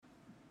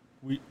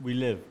We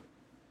live.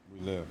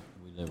 We live.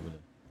 We live.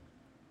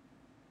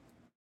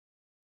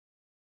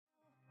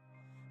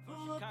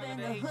 In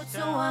the hood,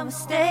 so I'ma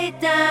stay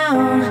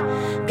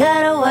down.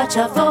 Gotta watch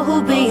out for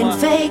who being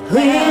fake.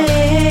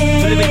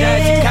 Living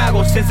down in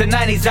Chicago since the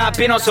 90s, I've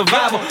been on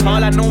survival.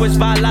 All I know is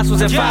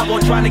balazos and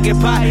favo, trying to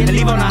get by and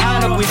leave on a high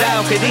note.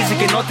 Cuidado que dicen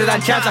que no te dan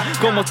chance.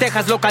 Como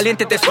Texas, lo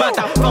caliente te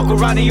espanta. Fuck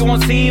around and you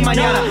won't see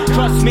mañana.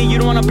 Trust me, you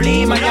don't wanna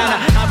bleed mañana.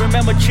 I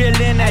remember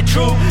chilling at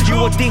True.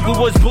 You would think we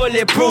was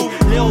bulletproof.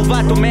 Lil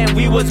Vato, man,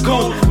 we was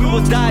cool. We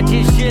was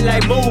dodging shit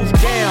like move.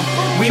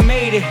 Damn, we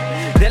made it.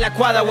 De la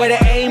cuadra with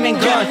an aim and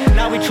gun.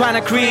 Now we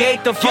tryna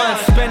create the fun.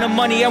 Spend the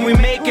money and we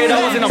make it.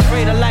 I wasn't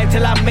afraid of life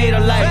till I made a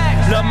life.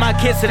 Love my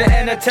kids to the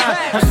end of time.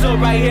 I'm still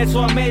right here, so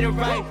I made it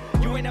right.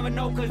 You ain't never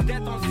know, cause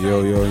death don't.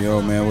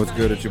 Yo, man, what's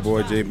good? It's your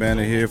boy Jay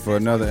Banner here for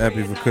another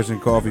epi for Kush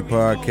and Coffee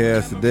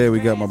podcast. Today we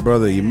got my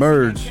brother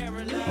Emerge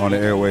on the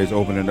airways,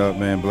 opening up,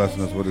 man,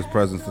 blessing us with his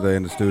presence today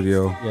in the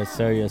studio. Yes,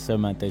 sir,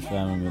 man. Thanks for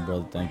having me,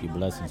 brother. Thank you.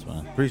 Blessings,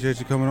 man. Appreciate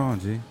you coming on,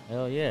 G.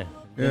 Hell yeah.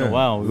 It's been a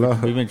while.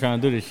 We've been trying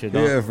to do this shit,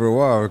 dog. Yeah, for a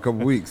while, a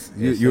couple weeks.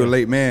 You're a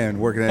late man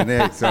working at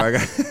night, so I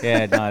got.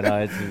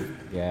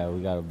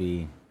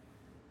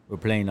 We're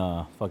playing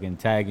fucking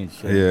tag and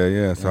shit.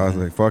 Yeah. So I was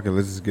like, fuck it,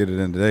 let's just get it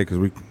in today because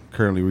we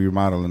currently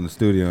remodeling the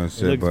studio and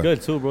shit. It looks good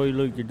too, bro.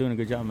 You're doing a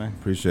good job, man.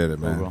 Appreciate it,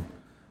 man. Bro.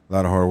 A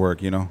lot of hard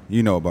work, you know.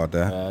 You know about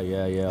that.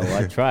 Yeah.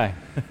 Well, I try.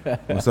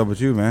 What's up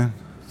with you, man?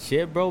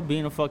 Shit, bro.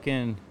 Being a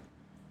fucking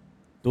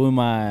doing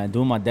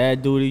my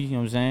dad duty. You know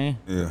what I'm saying?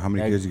 Yeah. How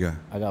many kids you got?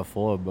 I got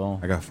 4,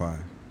 bro. I got 5.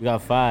 You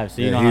got 5.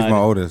 So you know he's how my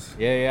oldest.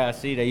 Yeah. I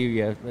see that.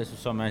 Yeah. That's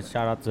what's up, man.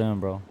 Shout out to him,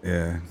 bro.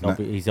 Yeah.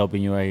 He's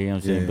helping you right here. You know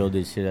what I'm saying? Build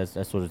this shit.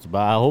 That's what it's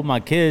about. I hope my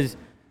kids,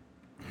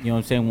 you know what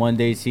I'm saying, one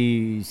day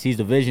sees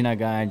the vision I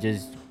got and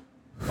just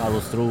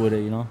follows through with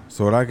it, you know?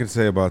 So what I can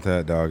say about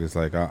that, dog, is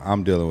like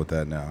I'm dealing with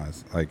that now.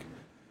 It's like,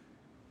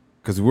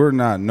 because we're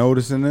not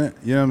noticing it,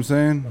 you know what I'm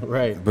saying?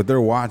 Right. But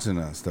they're watching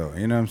us, though,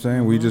 you know what I'm saying?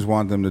 Mm-hmm. We just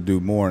want them to do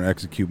more and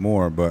execute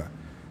more, but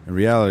in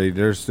reality,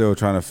 they're still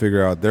trying to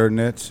figure out their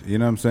niche, you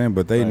know what I'm saying?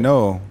 But they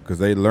know, because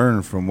they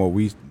learned from what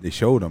they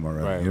showed them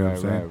already, you know what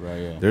I'm saying?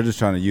 Right, yeah. They're just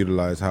trying to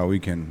utilize how they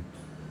can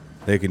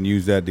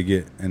use that to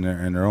get in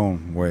their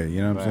own way,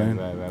 you know what I'm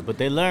saying? Right. But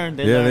they learn.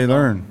 They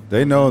learn.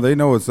 They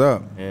know what's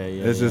up. Yeah.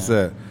 It's just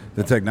that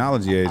the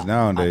technology age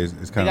nowadays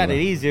is kind of. They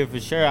got it easier for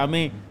sure. I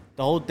mean,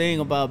 the whole thing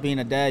about being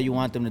a dad, you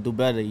want them to do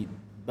better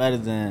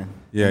than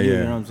you.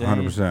 You know what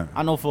I'm saying? 100%.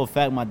 I know for a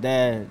fact my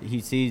dad, he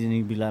sees and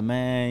he be like,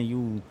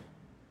 man,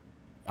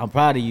 I'm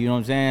proud of you. You know what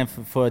I'm saying?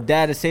 For a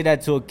dad to say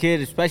that to a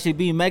kid, especially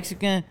being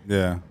Mexican,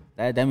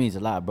 that means a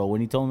lot, bro.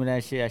 When he told me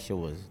that shit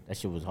was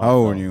hard. How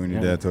old were you when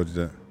your dad told you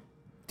that?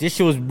 This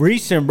shit was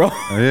recent, bro.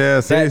 Yeah,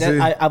 see.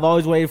 I've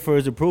always waited for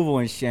his approval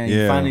and shit. And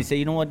he finally said,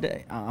 you know what,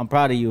 I'm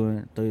proud of you.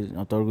 And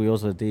I'm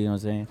orgulloso de ti, you know what I'm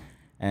saying?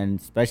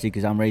 And especially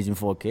because I'm raising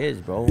 4 kids,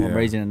 bro. Yeah. I'm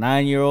raising a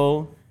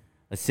 9-year-old,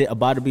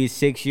 about to be a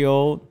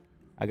 6-year-old.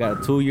 I got a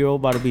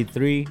 2-year-old, about to be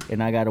 3,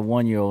 and I got a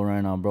 1-year-old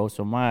right now, bro.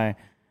 So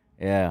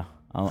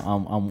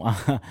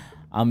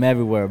I'm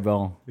everywhere,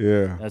 bro.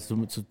 Yeah. That's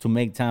to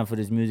make time for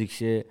this music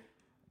shit,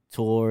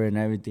 tour and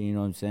everything, you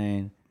know what I'm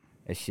saying?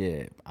 That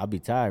shit, I'll be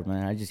tired,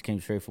 man. I just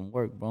came straight from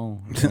work, bro.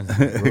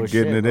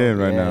 Getting it in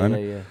right now.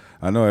 Yeah.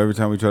 I know every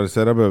time we try to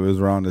set up, it was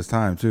around this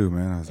time too,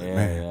 man. I was like,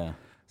 man,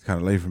 it's kind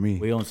of late for me.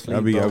 We don't sleep,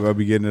 I'll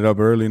be getting it up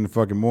early in the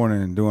fucking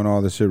morning and doing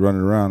all this shit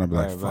running around. I'll be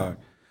like, fuck. Right.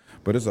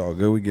 But it's all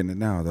good. We getting it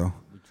now, though.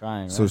 We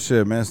trying, right? So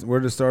shit, man, where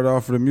did it start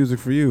off for the music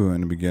for you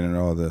in the beginning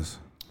of all this?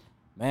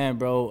 Man,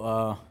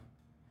 bro,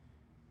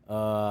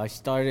 I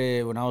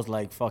started when I was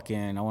like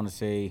fucking, I want to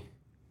say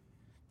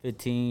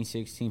 15,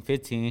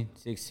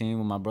 16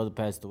 when my brother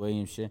passed away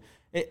and shit.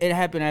 It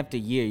happened after a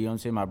year, you know what I'm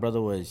saying? My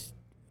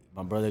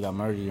brother got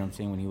murdered, you know what I'm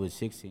saying, when he was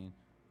 16.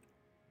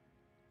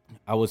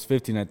 I was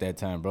 15 at that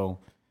time, bro.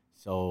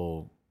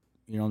 So,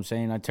 you know what I'm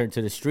saying? I turned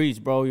to the streets,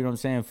 bro, you know what I'm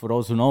saying? For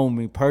those who know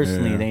me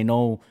personally, they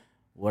know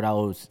what I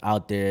was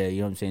out there, you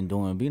know what I'm saying,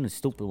 doing, being a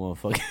stupid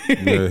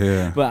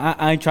motherfucker. But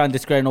I ain't trying to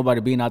discredit nobody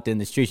being out there in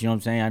the streets, you know what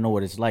I'm saying? I know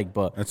what it's like,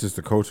 but that's just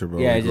the culture, bro.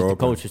 Yeah, it's just the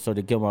culture. So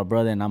they killed my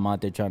brother, and I'm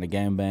out there trying to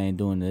gangbang,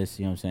 doing this,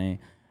 you know what I'm saying?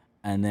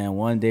 And then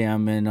one day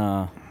I'm in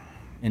the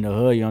hood, you know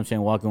what I'm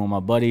saying, walking with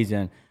my buddies,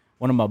 and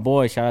one of my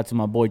boys, shout out to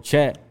my boy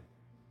Chet,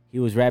 he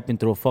was rapping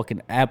through a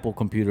fucking Apple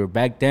computer.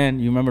 Back then,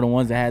 you remember the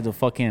ones that had the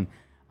fucking,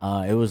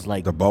 it was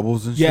like the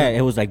bubbles and shit? Yeah,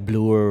 it was like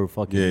blue or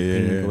fucking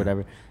pink or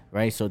whatever.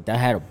 Right, so that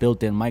had a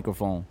built-in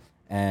microphone,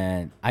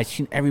 and I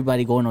seen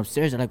everybody going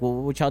upstairs. They're like, "Well,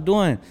 what y'all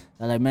doing?"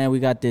 They're like, "Man, we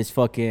got this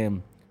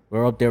fucking.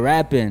 We're up there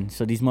rapping."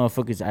 So these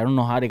motherfuckers, I don't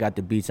know how they got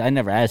the beats. I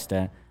never asked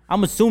that.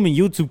 I'm assuming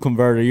YouTube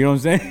converter. You know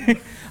what I'm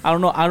saying? I don't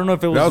know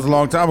if it was. That was a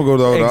long time ago,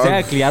 though.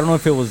 Exactly. Dog. I don't know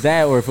if it was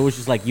that or if it was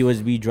just like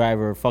USB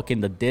driver,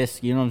 fucking the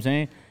disc. You know what I'm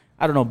saying?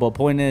 I don't know. But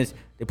point is,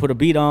 they put a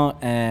beat on,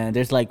 and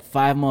there's like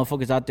 5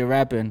 motherfuckers out there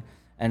rapping.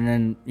 And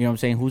then, you know what I'm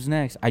saying, who's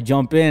next? I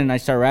jump in and I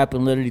start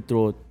rapping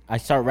I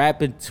start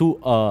rapping to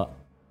a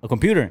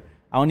computer.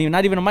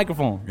 Not even a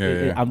microphone.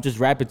 I'm just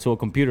rapping to a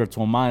computer,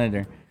 to a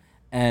monitor.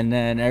 And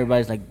then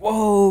everybody's like,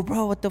 whoa,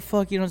 bro, what the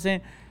fuck, you know what I'm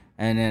saying?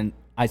 And then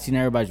I seen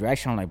everybody's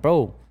reaction. I'm like,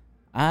 bro,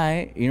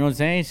 you know what I'm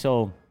saying?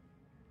 So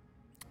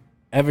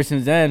ever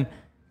since then,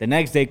 the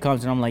next day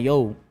comes and I'm like,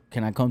 yo,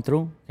 can I come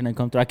through? Can I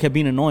come through? I kept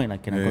being annoying.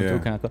 Like, can I come through?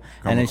 Can I come?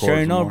 And then sure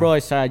enough, bro,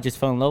 I just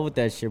fell in love with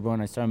that shit, bro.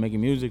 And I started making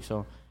music.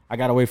 So I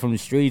got away from the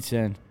streets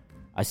and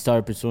I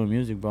started pursuing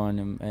music, bro.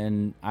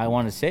 And I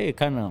want to say it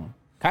kind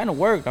of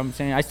worked. I'm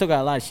saying I still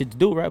got a lot of shit to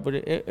do, right? But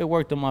it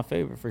worked in my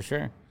favor for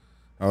sure.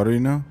 How old are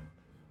you now?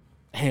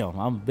 Hell,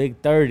 I'm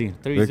big 30,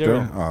 30. Big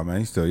 30? Oh, man,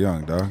 he's still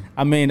young, dog.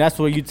 I mean, that's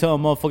what you tell a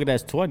motherfucker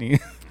that's 20.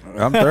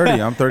 I'm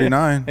 30. I'm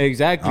 39.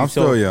 Exactly. I'm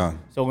still young.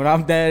 So when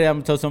I'm dead, I'm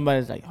gonna tell somebody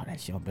it's like, oh,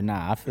 that's young. But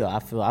nah, I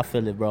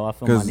feel it, bro. I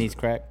feel my knees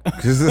crack.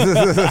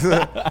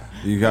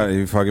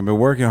 you fucking been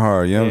working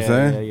hard. You know what I'm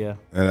saying? Yeah.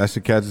 And that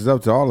shit catches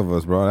up to all of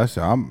us, bro. That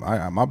shit,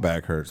 my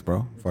back hurts,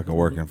 bro. Fucking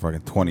working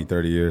fucking 20,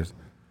 30 years.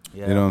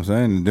 Yeah. You know what I'm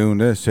saying? And doing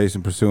this,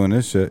 pursuing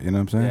this shit. You know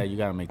what I'm saying? Yeah, you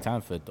gotta make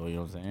time for it though. You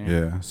know what I'm saying?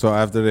 Yeah. So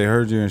after they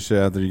heard you and shit,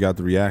 after you got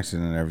the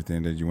reaction and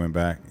everything, did you went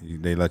back?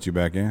 They let you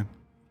back in?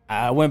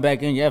 I went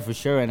back in, yeah, for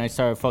sure, and I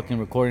started fucking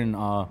recording.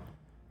 I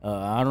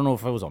don't know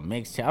if it was a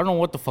mixtape. I don't know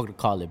what the fuck to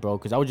call it, bro,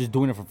 because I was just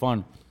doing it for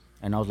fun,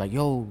 and I was like,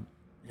 yo,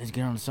 let's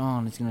get on the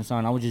song.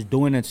 I was just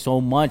doing it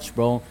so much,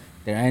 bro,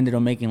 that I ended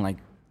up making like,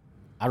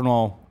 I don't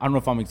know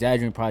if I'm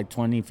exaggerating, probably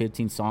 20,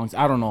 15 songs.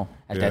 I don't know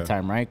at that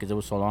time, right? Because it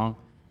was so long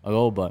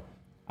ago, but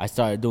I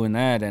started doing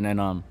that, and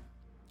then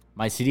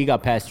my CD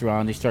got passed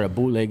around. They started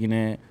bootlegging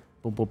it.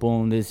 Boom, boom,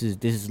 boom. This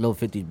is Lil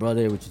 50's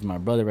brother, which is my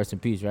brother. Rest in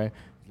peace, right?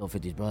 Lil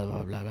 50's brother,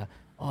 blah, blah, blah.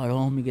 Oh, the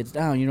homie gets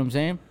down. You know what I'm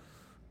saying?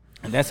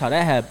 And that's how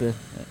that happened.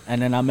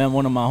 And then I met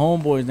one of my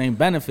homeboys named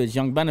Benefits,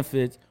 Young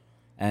Benefits.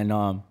 And,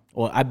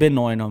 well, I've been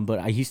knowing him,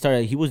 but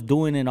he was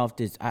doing it off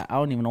this, I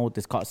don't even know what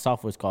this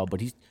software is called,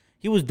 but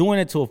he was doing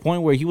it to a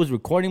point where he was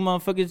recording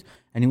motherfuckers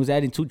and he was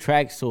adding 2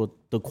 tracks so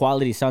the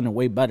quality sounded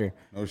way better.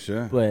 Oh,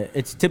 shit. But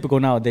it's typical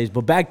nowadays.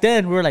 But back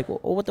then, we were like,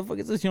 oh, what the fuck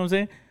is this? You know what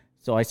I'm saying?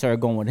 So I started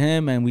going with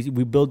him, and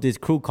we built this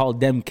crew called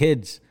Dem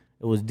Kids.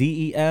 It was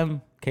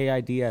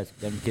DEMKIDS,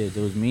 Dem Kids.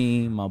 It was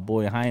me, my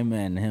boy Jaime,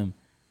 and him.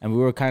 And we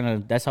were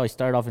that's how I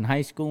started off in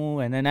high school.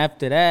 And then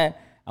after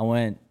that, I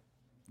went,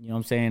 you know what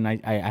I'm saying?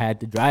 I had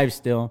to drive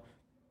still.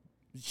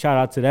 Shout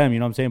out to them, you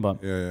know what I'm saying?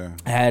 But yeah.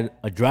 I had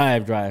a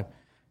drive that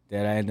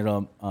I ended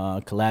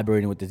up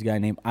collaborating with this guy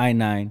named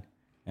I9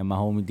 and my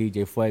homie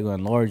DJ Fuego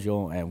and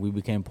Lorjo, and we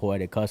became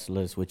Poetic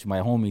Hustlers, which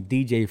my homie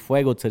DJ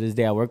Fuego, to this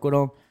day I work with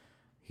him.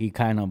 He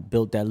kind of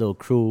built that little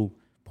crew,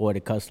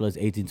 Poetic Hustlers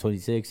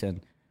 1826,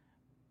 and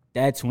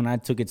that's when I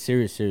took it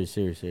serious. You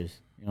know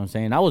what I'm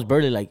saying? I was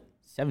barely like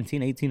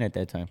 17, 18 at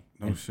that time.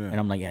 Shit. And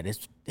I'm like, yeah,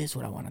 this is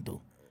what I want to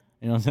do.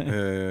 You know what I'm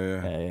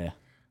saying?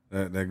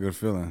 Yeah. That good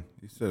feeling.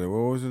 You said it. What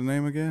was the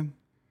name again?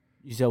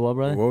 You said what,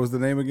 brother? What was the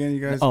name again,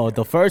 you guys? Oh,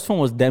 the first one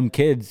was Dem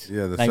Kids.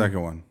 Yeah, the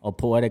second one. Oh,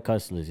 Poetic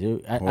Hustlers.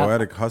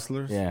 Poetic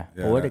Hustlers? Yeah,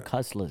 Poetic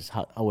Hustlers.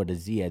 With a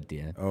Z at the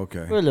end.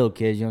 Okay. We're little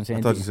kids, you know what I'm saying?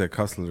 I thought you said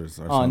Hustlers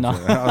or something. Oh, no. I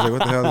was like, what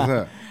the hell is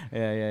that?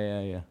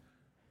 Yeah.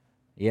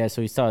 Yeah,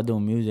 so we started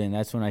doing music, and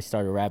that's when I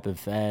started rapping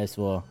fast.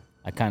 Well,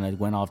 I kind of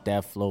went off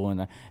that flow,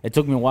 and it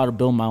took me a while to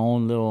build my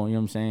own little, you know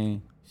what I'm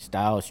saying,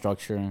 style,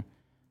 structure.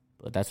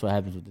 But that's what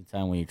happens with the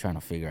time when you're trying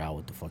to figure out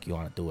what the fuck you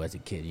want to do as a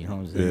kid, you know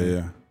what I'm saying?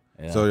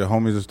 Yeah. So your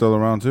homies are still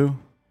around too?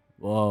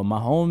 Well, my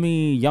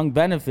homie, Young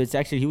Benefits,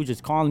 actually, he was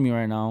just calling me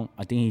right now.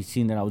 I think he's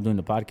seen that I was doing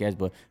the podcast,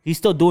 but he's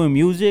still doing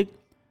music.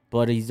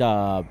 But he's,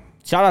 shout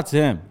out to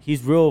him.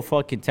 He's real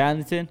fucking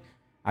talented.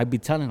 I be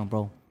telling him,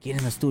 bro, get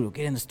in the studio.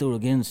 You know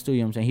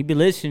what I'm saying? He be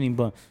listening,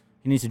 but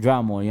he needs to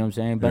drop more, you know what I'm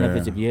saying?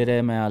 Benefits, if you hear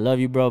that, man, I love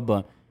you, bro,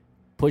 but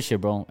push it,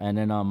 bro. And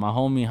then my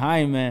homie,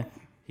 Jaime, man,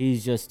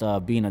 he's just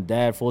being a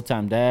dad,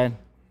 full-time dad. You know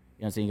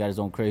what I'm saying? He got his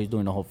own crib. He's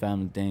doing the whole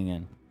family thing,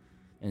 and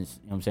you know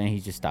what I'm saying? He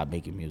just stopped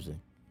making music.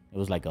 It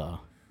was like a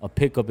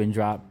pick up and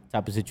drop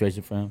type of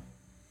situation for him.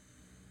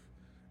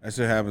 That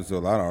shit happens to a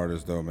lot of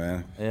artists, though,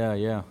 man.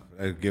 Yeah.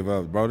 They give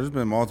up. Bro, there's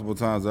been multiple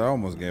times I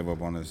almost gave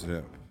up on this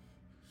shit.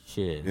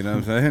 Shit. You know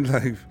what I'm saying?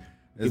 Like,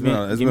 give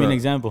me an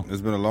example.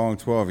 It's been a long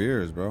 12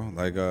 years, bro.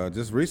 Like,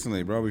 just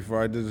recently, bro,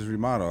 before I did this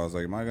remodel, I was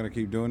like, am I going to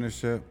keep doing this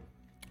shit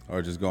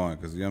or just going?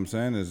 Because, you know what I'm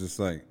saying? It's just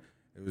like,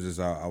 it was just,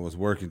 I was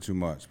working too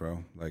much,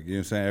 bro. Like, you know what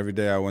I'm saying? Every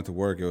day I went to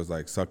work, it was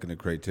like sucking the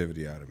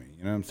creativity out of me.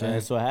 You know what I'm saying?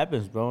 That's what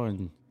happens, bro.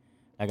 And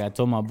like I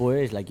told my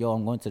boys, like, yo,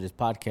 I'm going to this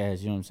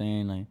podcast, you know what I'm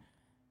saying? Like,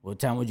 what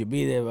time would you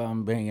be there?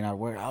 I'm banging out of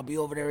work. I'll be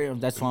over there.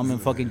 That's why I'm in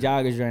fucking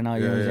joggers right now,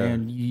 you know what I'm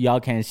saying? Y'all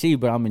can't see,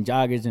 but I'm in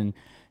joggers and,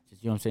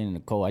 just, you know what I'm saying, in the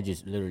cold. I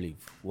just literally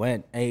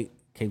went, ate,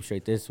 came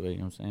straight this way, you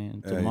know what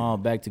I'm saying? Tomorrow,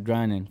 back to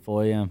grinding,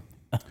 4 a.m.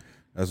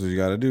 That's what you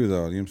got to do, though.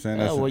 You know what I'm saying?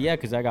 Yeah, well, yeah,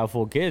 because I got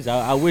 4 kids.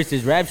 I wish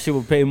this rap shit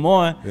would pay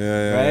more, right?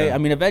 Yeah. I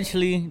mean,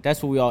 eventually,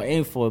 that's what we all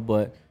aim for,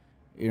 but,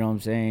 you know what I'm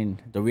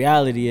saying? The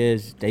reality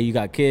is that you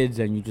got kids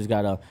and you just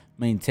got to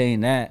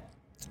maintain that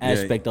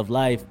aspect of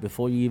life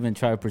before you even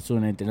try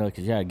pursuing anything else,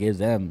 because you gotta give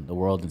them the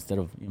world instead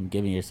of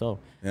giving yourself.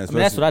 Yeah, I mean,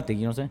 that's what I think,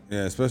 you know what I'm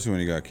saying? Yeah, especially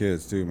when you got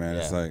kids too, man.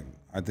 Yeah. It's like,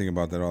 I think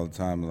about that all the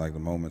time, like the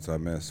moments I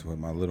miss with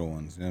my little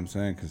ones, you know what I'm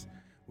saying? Because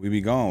we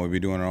be gone, we be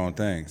doing our own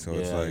thing, so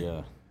it's like,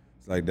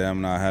 it's like,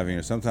 damn, not having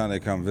her. Sometimes they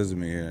come visit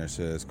me here and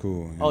shit, it's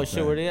cool. You know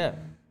shit, where they at?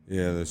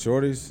 Yeah, the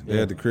shorties,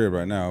 they at the crib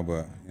right now,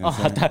 but you know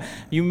Oh, I thought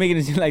you making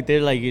it seem like they're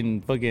like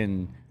in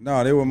fucking.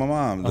 no, they with my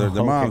mom. They're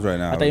moms right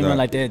now. I thought you meant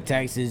like they're in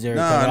Texas or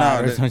no,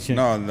 Colorado or some shit.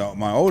 no.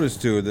 My oldest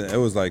two, it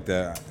was like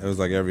that. It was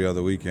like every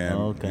other weekend.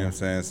 Oh, okay. You know what I'm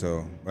saying?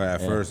 So, but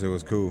at first it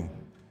was cool,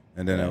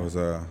 and then it was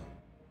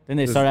Then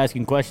they start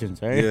asking questions,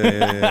 right?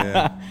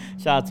 Yeah.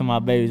 Shout out to my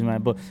babies,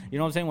 man. But you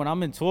know what I'm saying? When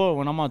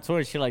I'm on tour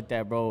and shit like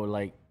that, bro,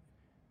 like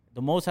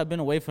the most I've been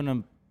away from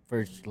them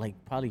for like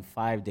probably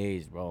 5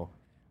 days, bro.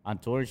 On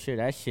tour and shit,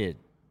 that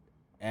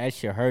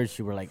shit hurts.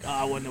 You were like, oh,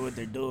 I wonder what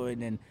they're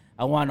doing, and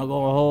I want to go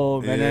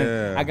home. And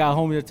then I got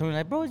home and they told me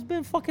like, bro, it's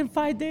been fucking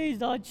 5 days,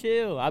 dog.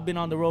 Chill. I've been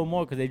on the road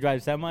more because they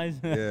drive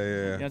semis. Yeah. You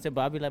know what I'm saying?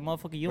 But I'll be like,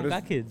 motherfucker, you don't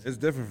got kids. It's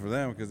different for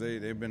them because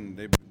they've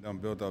done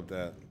built up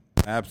that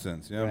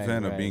absence. You know what I'm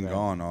saying? Of being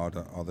gone all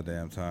the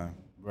damn time.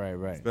 Right.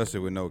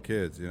 Especially with no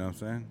kids. You know what I'm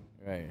saying?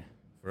 Right.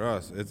 For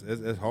us,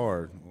 it's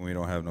hard when we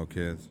don't have no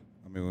kids.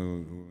 I mean,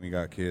 when we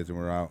got kids and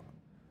we're out.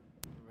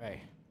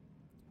 Right.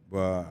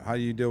 But how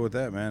do you deal with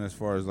that, man? As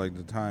far as like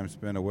the time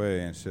spent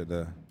away and shit.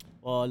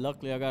 Well,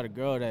 luckily I got a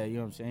girl that, you know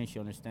what I'm saying, she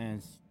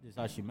understands this is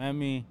how she met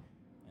me,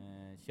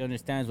 and she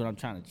understands what I'm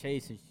trying to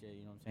chase and shit,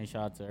 you know what I'm saying,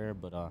 shout out to her.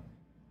 But how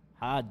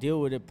I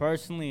deal with it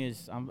personally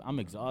is I'm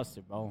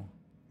exhausted, bro.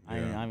 I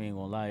ain't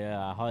gonna lie,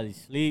 I hardly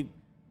sleep,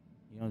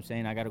 you know what I'm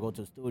saying, I gotta go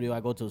to the studio. I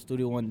go to the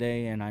studio one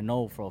day and I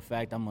know for a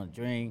fact I'm gonna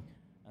drink,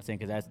 I'm saying,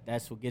 because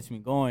that's what gets me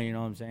going, you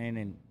know what I'm saying,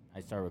 and I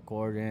start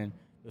recording.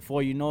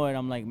 Before you know it,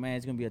 I'm like, man,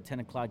 it's gonna be a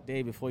 10 o'clock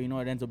day. Before you know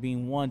it, ends up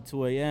being 1,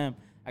 2 a.m.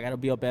 I gotta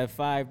be up at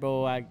 5,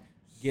 bro. I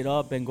get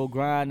up and go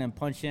grind and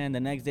punch in.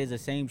 The next day's the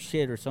same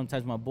shit. Or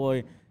sometimes my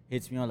boy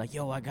hits me on like,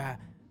 yo, I got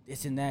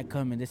this and that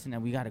coming, this and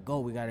that. We gotta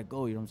go. You know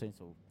what I'm saying?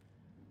 So,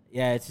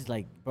 yeah, it's just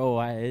like, bro,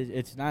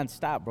 it's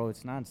nonstop, bro.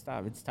 It's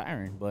nonstop. It's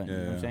tiring, but you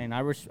know what I'm saying?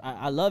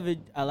 I love it.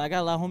 I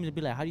got a lot of homies that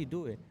be like, how do you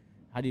do it?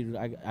 How do you?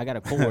 I got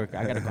a coworker.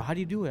 I gotta go. How do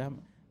you do it?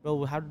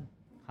 Bro, how do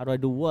I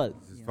do what?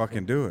 Just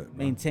fucking do it.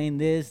 Bro. Maintain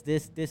this.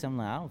 I'm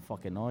like, I don't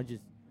fucking know.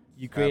 Just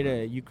you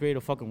create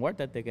a fucking work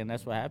ethic, and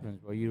that's what happens,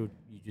 bro. You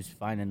just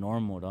find it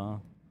normal,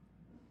 dog.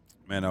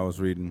 Man, I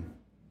was reading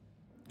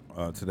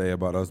today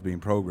about us being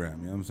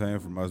programmed. You know what I'm saying?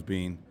 From us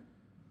being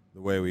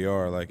the way we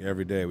are, like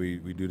every day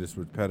we do this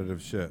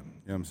repetitive shit. You know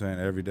what I'm saying?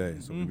 Every day,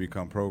 so we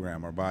become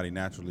programmed. Our body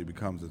naturally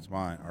becomes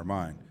our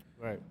mind.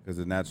 Right. Because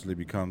it naturally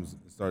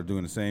start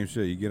doing the same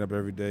shit. You get up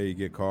every day, you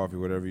get coffee,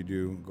 whatever you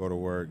do, go to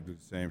work, do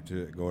the same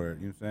shit, go there.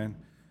 You know what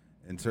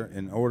I'm saying?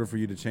 In order for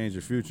you to change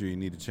your future, you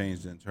need to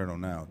change the internal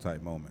now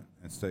type moment.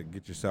 Instead,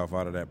 get yourself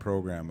out of that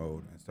program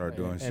mode and start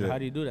doing shit. And how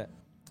do you do that?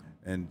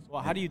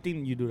 How do you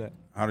think you do that?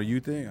 How do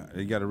you think?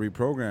 You got to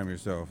reprogram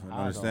yourself and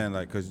understand,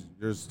 like, because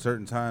there's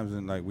certain times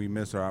and like we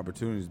miss our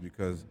opportunities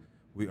because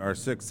our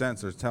sixth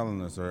sense is telling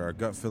us, or our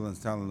gut feelings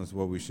telling us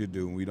what we should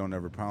do, and we don't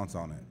ever pounce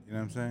on it. You know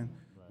what I'm saying?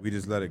 We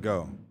just let it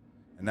go.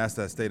 And that's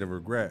that state of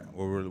regret.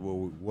 Or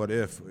what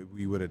if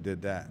we would have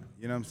did that?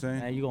 You know what I'm saying?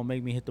 Man, you going to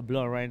make me hit the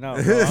blunt right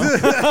now, bro.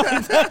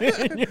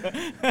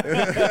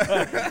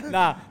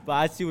 Nah, but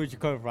I see what you're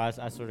coming from.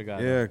 I swear to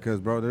God. Yeah,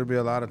 because, bro, there'll be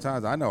a lot of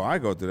times. I know I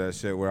go through that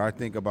shit where I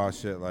think about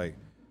shit like,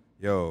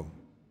 yo,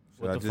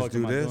 should I just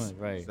do this?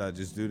 Right. Should I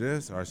just do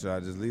this? Or should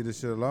I just leave this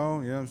shit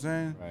alone? You know what I'm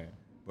saying? Right.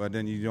 But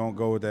then you don't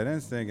go with that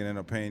instinct and end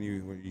up paying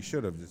you what you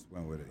should have just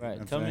went with it. Right. You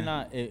know Tell me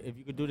now, if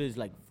you could do this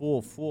like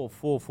full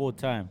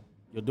time,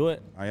 you'll do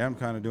it? I am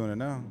kind of doing it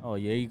now. Oh,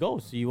 yeah, you go.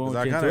 So you won't with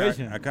I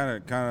intuition. I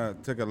kind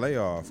of took a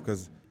layoff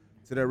because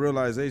to that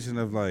realization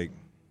of like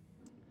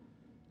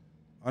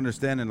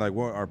understanding like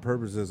what our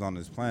purpose is on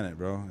this planet,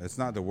 bro. It's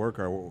not to work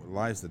our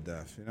lives to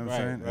death. You know what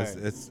I'm saying?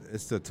 Right.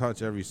 It's to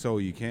touch every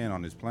soul you can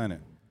on this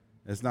planet.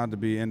 It's not to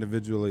be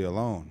individually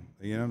alone.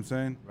 You know what I'm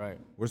saying? Right.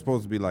 We're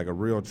supposed to be like a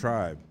real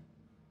tribe.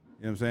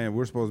 You know what I'm saying?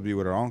 We're supposed to be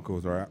with our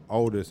uncles, our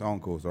oldest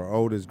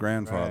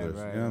grandfathers.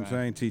 Right, you know what I'm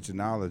saying? Teaching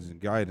knowledge and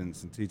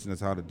guidance and teaching us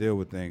how to deal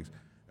with things,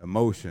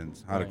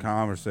 emotions, how to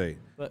conversate,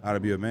 how to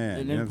be a man.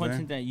 And you know then what I'm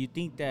saying? that, you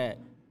think that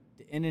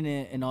the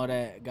internet and all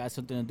that got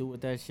something to do with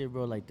that shit,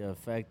 bro? Like the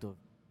effect of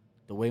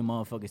the way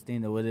motherfuckers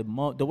think, the way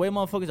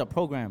motherfuckers are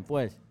programmed,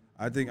 boys.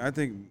 I think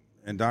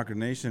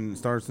indoctrination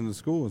starts in the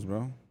schools,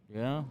 bro.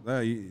 Yeah.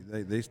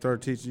 They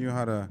start teaching you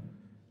how to.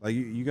 Like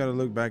you got to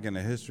look back in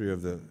the history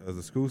of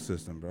the school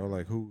system, bro.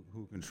 Like who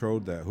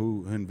controlled that?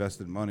 Who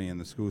invested money in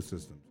the school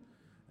systems?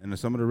 And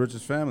some of the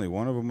richest family.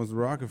 One of them was the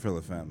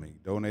Rockefeller family.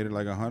 Donated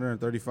like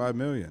 $135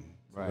 million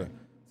to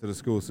the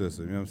school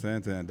system. You know what I'm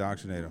saying? To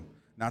indoctrinate them.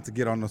 Not to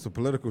get on some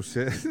political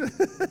shit.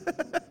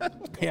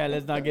 Yeah,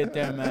 let's not get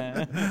there,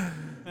 man.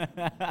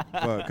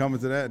 But coming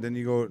to that, then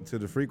you go to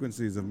the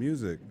frequencies of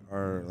music,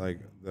 or like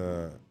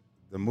the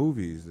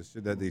movies, the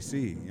shit that they see.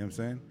 You know what I'm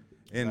saying?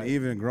 And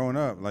even growing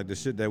up, like the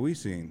shit that we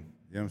seen,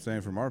 you know what I'm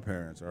saying, from our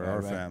parents or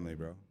our family,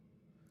 bro.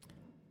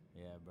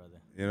 Yeah,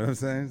 brother. You know what I'm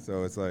saying?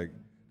 So it's like,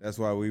 that's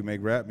why we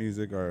make rap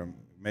music or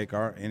make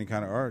any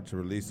kind of art to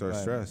release our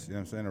stress, you know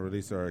what I'm saying, or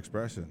release our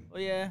expression.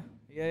 Well, yeah,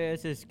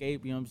 it's an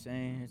escape, you know what I'm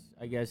saying?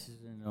 I guess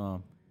it's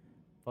in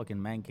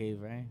fucking man cave,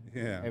 right?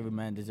 Yeah. Every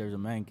man deserves a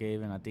man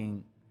cave, and I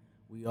think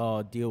we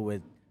all deal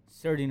with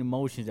certain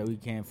emotions that we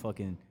can't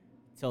fucking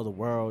tell the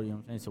world, you know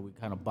what I'm saying? So we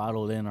kind of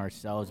bottled in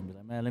ourselves and be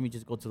like, man, let me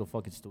just go to the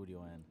fucking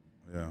studio and,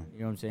 you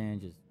know what I'm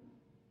saying? Just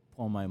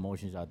pour my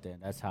emotions out there.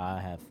 That's how I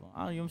have fun.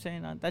 You know what I'm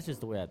saying? That's just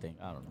the way I think.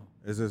 I don't know.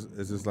 It's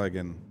just like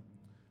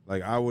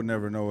I would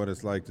never know what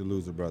it's like to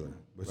lose a brother,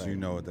 but you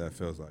know what that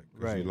feels like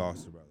because you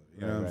lost a brother.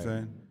 You know what I'm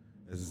saying?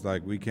 It's just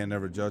like we can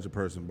never judge a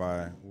person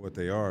by what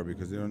they are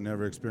because they don't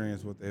never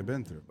experience what they've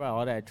been through. Bro,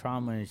 all that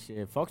trauma and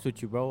shit fucks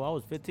with you, bro. I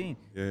was 15.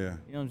 Yeah. You know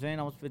what I'm saying?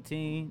 I was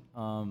 15.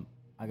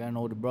 I got an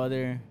older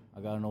brother. I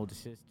got an older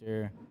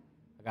sister.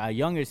 I got a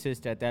younger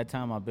sister at that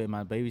time.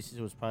 My baby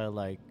sister was probably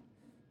like,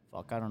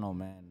 fuck, I don't know,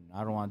 man.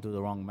 I don't want to do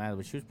the wrong math,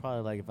 but she was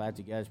probably like, if I had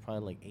to guess,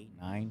 probably like 8,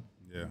 9.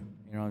 Yeah.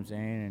 You know what I'm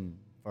saying? And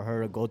for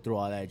her to go through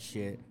all that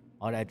shit,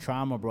 all that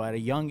trauma, bro, at a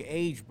young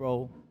age,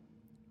 bro.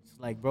 It's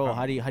like, bro,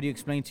 how do you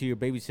explain to your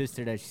baby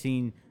sister that she's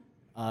seen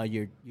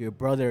your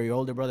brother, your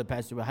older brother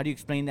passed away? How do you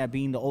explain that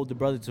being the older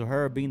brother to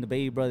her, being the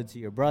baby brother to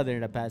your brother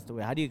that passed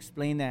away? How do you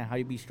explain that? How do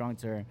you be strong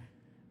to her?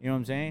 You know what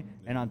I'm saying?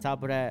 Yeah. And on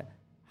top of that,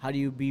 how do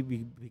you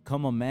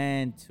become a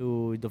man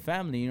to the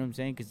family? You know what I'm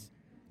saying? Because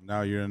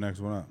now you're the next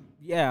one up.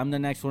 Yeah, I'm the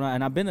next one up,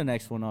 and I've been the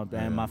next one up.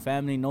 And my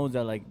family knows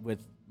that, like with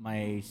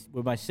my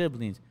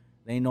siblings,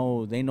 they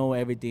know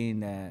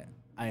everything that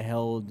I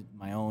held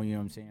my own. You know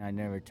what I'm saying? I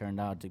never turned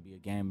out to be a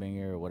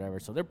gangbanger or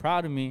whatever. So they're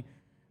proud of me.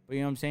 But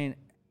you know what I'm saying?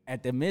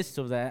 At the midst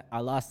of that,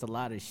 I lost a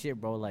lot of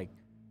shit, bro. Like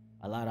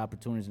a lot of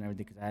opportunities and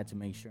everything because I had to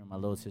make sure my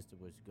little sister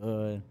was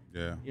good.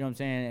 Yeah. You know what I'm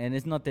saying? And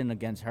it's nothing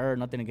against her,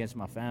 nothing against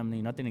my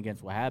family, nothing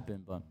against what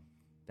happened. But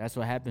that's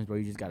what happens, bro.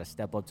 You just got to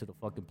step up to the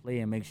fucking plate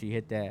and make sure you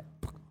hit that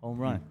home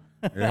run.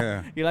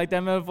 Yeah. You like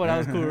that metaphor? That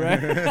was cool, right?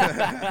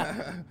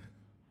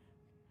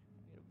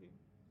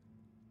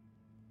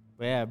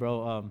 But yeah,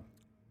 bro.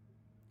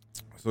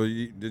 So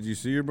did you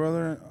see your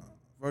brother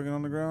fucking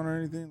on the ground or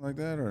anything like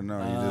that? Or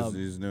no,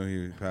 you just knew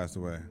he passed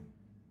away?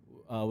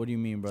 What do you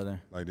mean,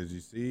 brother? Like, did you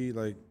see,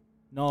 like,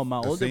 no,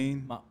 my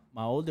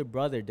older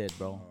brother did,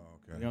 bro. Oh,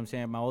 okay. You know what I'm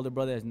saying? My older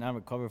brother has not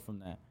recovered from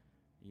that.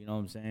 You know what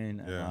I'm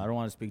saying? Yeah. I don't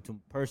want to speak too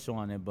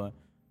personal on it, but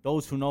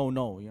those who know. You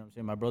know what I'm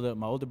saying?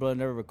 My older brother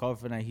never recovered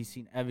from that. He's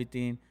seen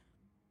everything.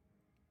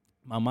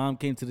 My mom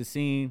came to the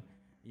scene.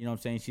 You know what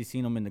I'm saying? She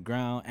seen him in the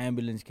ground.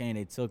 Ambulance came.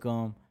 They took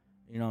him.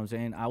 You know what I'm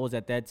saying? I was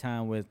at that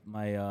time with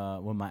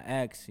my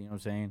ex. You know what I'm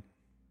saying?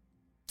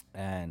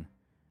 And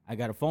I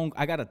got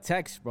a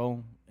text,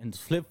 bro, in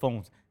flip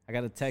phones. I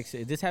got a text.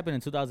 This happened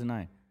in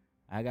 2009.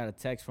 I got a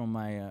text from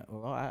my, I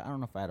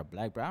don't know if I had a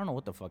BlackBerry. I don't know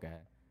what the fuck I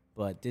had.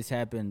 But this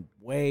happened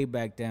way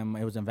back then.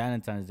 It was on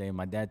Valentine's Day.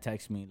 My dad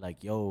texted me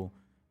like, yo,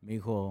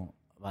 mijo,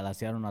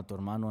 balacearon a tu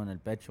hermano en el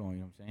pecho. You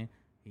know what I'm saying?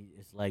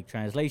 It's like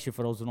translation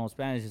for those who know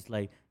Spanish. It's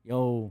like,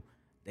 yo,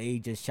 they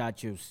just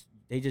shot your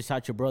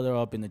brother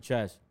up in the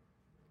chest.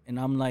 And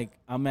I'm like,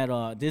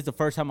 this is the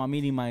first time I'm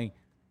meeting my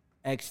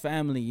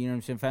ex-family, you know what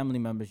I'm saying, family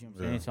members, you know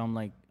what I'm saying? So I'm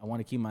like, I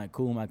want to keep my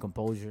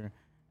composure.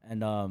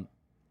 And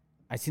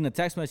I seen the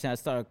text message, and I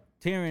started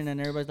tearing, and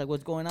everybody's like,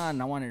 what's going on?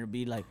 And I wanted to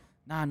be like,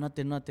 nah,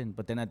 nothing.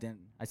 But then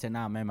I said,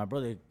 nah, man, my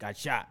brother got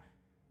shot.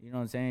 You know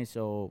what I'm saying?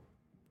 So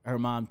her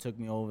mom took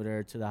me over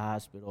there to the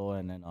hospital,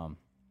 and then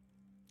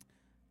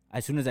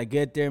as soon as I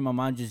get there, my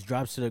mom just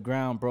drops to the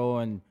ground, bro,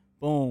 and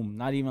boom,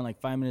 not even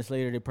like 5 minutes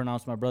later, they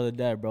pronounced my brother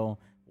dead, bro.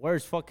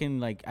 Where's fucking,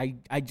 like,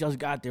 I just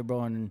got there,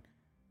 bro, and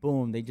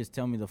boom, they just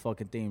tell me the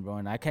fucking thing, bro.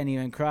 And I can't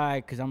even cry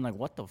because I'm like,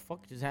 what the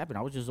fuck just happened?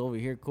 I was just over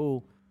here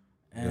cool.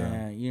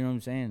 And you know what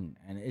I'm saying?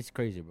 And it's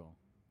crazy, bro.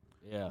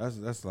 Yeah.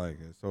 That's like,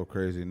 it's so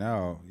crazy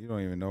now. You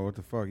don't even know what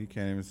the fuck. You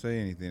can't even say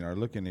anything or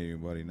look at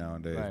anybody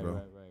nowadays, bro.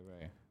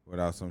 Right.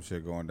 Without some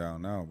shit going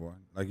down now, boy.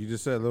 Like you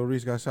just said, Lil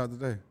Reese got shot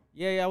today.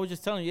 Yeah, I was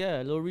just telling you,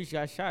 Lil Reese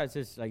got shot. It's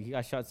just like he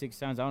got shot 6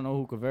 times. I don't know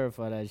who could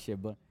verify that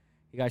shit, but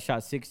he got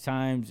shot 6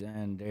 times,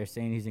 and they're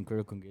saying he's in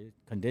critical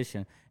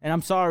condition. And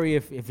I'm sorry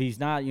if he's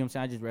not. You know what I'm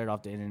saying? I just read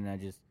off the internet.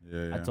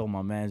 I told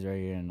my mans right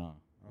here, and I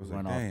was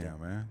like, damn,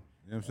 man.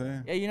 You know what I'm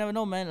saying? Yeah, you never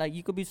know, man. Like,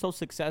 you could be so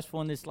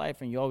successful in this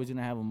life, and you're always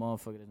gonna have a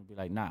motherfucker that's gonna be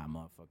like, nah,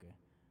 motherfucker,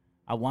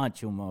 I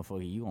want you,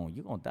 motherfucker.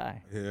 You gonna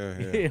die. Yeah.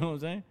 You know what I'm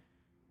saying?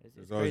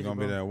 There's always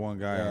gonna be that one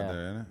guy out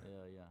there, isn't it?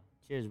 Yeah.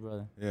 Cheers,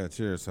 brother. Yeah,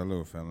 cheers.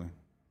 Salud, family.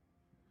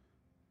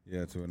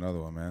 Yeah, to another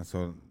one, man.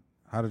 So,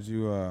 how did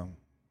you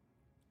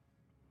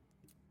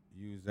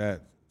use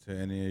that to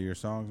any of your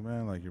songs,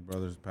 man? Like your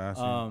brother's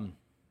passing to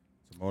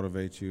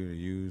motivate you to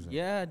use?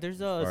 Yeah,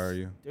 there's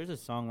a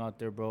song out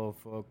there, bro,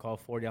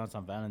 called 40 Ounce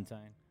on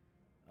Valentine.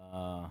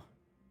 I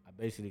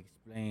basically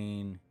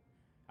explain.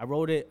 I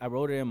wrote it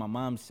in my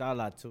mom's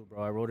sala too,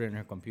 bro. I wrote it in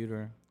her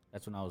computer.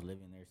 That's when I was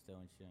living there still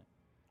and shit.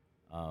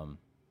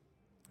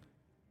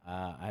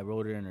 I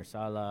wrote it in her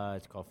sala.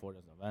 It's called 40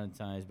 Ounce on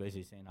Valentine. It's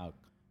basically saying how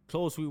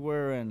close we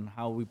were and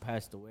how we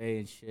passed away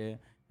and shit.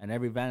 And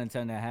every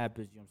Valentine that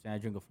happens, you know what I'm saying, I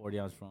drink a 40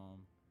 ounce from.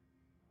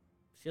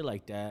 Shit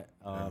like that.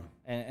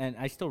 And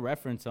I still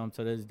reference them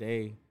to this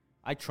day.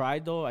 I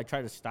tried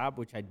to stop,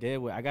 which I did.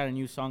 I got a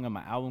new song on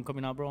my album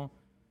coming out, bro.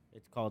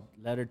 It's called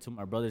Letter to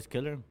My Brother's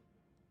Killer.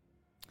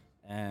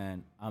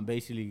 And I'm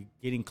basically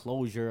getting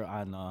closure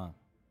on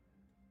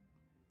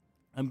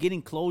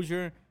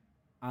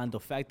the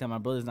fact that my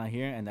brother's not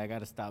here, and I got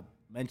to stop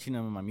mention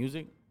them in my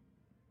music.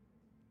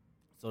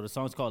 So the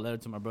song's called Letter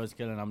to My Brother's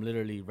Killer, and I'm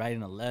literally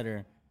writing a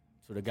letter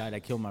to the guy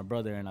that killed my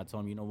brother, and I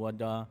told him, you know what,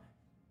 dawg?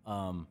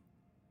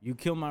 You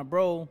killed my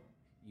bro,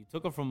 you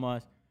took him from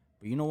us,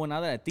 but you know what,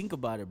 now that I think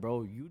about it,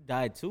 bro, you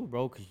died too,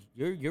 bro, because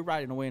you're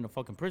rotting away in a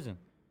fucking prison.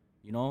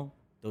 You know?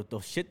 The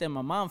shit that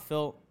my mom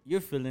felt,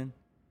 you're feeling.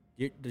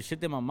 The shit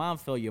that my mom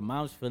felt, your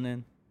mom's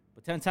feeling.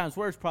 But 10 times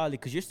worse probably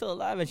because you're still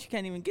alive and she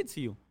can't even get to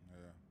you. Yeah.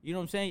 You know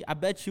what I'm saying? I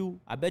bet you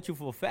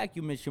for a fact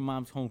you miss your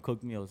mom's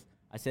home-cooked meals.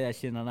 I say that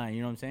shit in the line,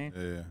 you know what I'm saying?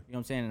 Yeah. You know what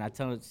I'm saying? And I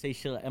tell her, say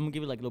shit, I'm going to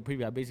give you like a little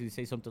preview. I basically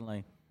say something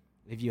like,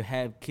 if you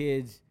have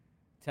kids,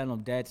 tell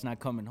them dad's not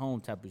coming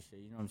home type of shit.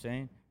 You know what I'm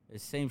saying?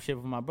 It's the same shit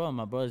for my brother.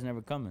 My brother's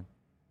never coming.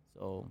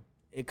 So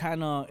it's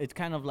kind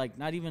of like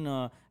not even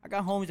I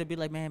got homies that be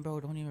like, man, bro,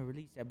 don't even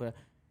release that. But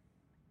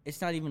it's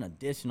not even a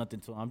diss or nothing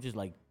to him. I'm just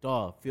like,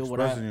 dawg, feel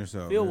what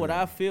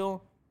I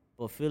feel,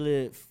 but feel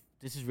it.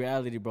 This is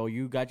reality, bro.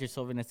 You got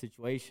yourself in that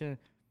situation,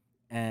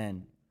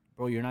 and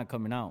bro, you're not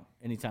coming out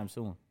anytime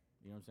soon.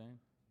 You know what I'm saying?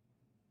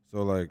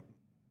 So like,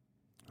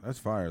 that's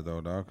fire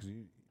though, dog. Cause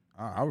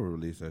I would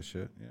release that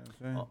shit. You know what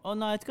I'm saying? Oh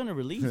no, it's gonna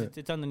release.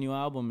 It's on the new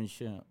album and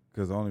shit.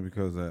 Because I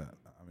mean,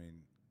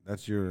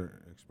 that's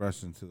your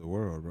expression to the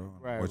world, bro.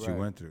 Right, what you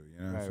went through.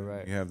 You know what I'm saying?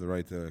 Right. You have the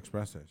right to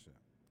express that shit.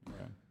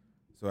 Right.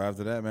 So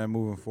after that, man,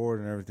 moving forward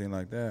and everything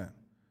like that,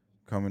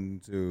 coming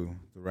to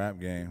the rap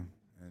game,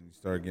 and you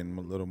start getting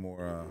a little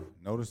more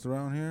noticed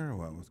around here, or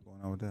what? What's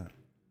going on with that?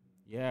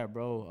 Yeah,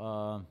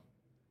 bro.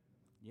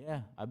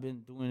 Yeah, I've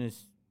been doing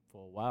this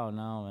for a while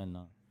now, and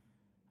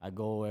I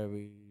go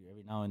every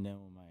now and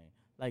then with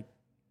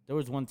there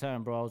was one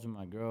time, bro, I was with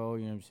my girl,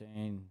 you know what I'm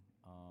saying,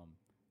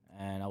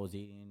 and I was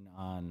eating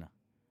on,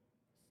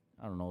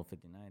 I don't know,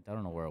 59th, I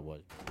don't know where it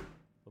was.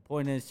 The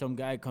point is, some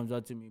guy comes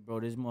up to me, bro.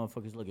 This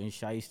motherfucker's looking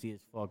shiesty as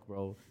fuck,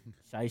 bro.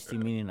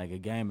 Shiesty meaning like a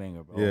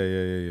gangbanger, bro.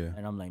 Yeah.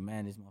 And I'm like,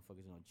 man, this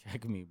motherfucker's gonna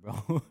check me,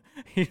 bro.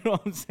 You know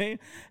what I'm saying?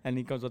 And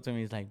he comes up to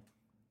me, he's like,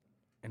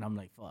 and I'm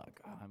like, fuck.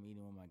 I'm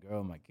eating with my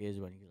girl, and my kids,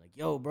 and he's like,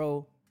 yo,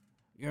 bro,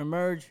 you're a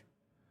merge?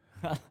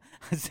 I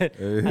said,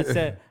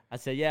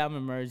 yeah, I'm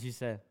a merge. He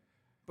said,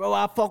 bro,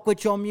 I fuck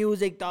with your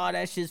music, dawg.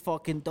 That shit's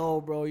fucking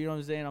dope, bro. You know what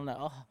I'm saying? I'm like,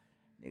 oh.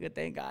 Nigga,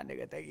 thank God,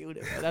 nigga, thank you.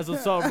 Nigga. That's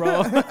what's up,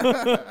 bro.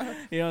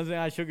 You know what I'm saying?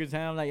 I shook his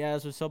hand. I'm like, yeah,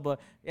 that's what's up. But,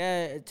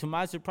 yeah, to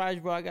my surprise,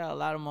 bro, I got a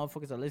lot of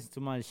motherfuckers that listen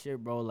to my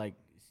shit, bro, like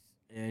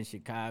in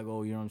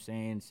Chicago, you know what I'm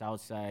saying?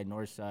 South side,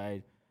 north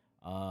side.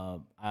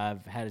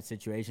 I've had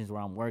situations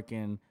where I'm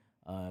working,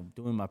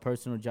 doing my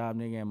personal job,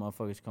 nigga, and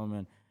motherfuckers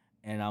coming,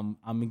 and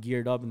I'm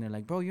geared up, and they're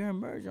like, bro, you're a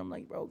merge. I'm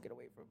like, bro, get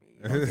away from me.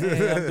 You know what I'm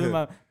saying? I'm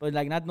doing but,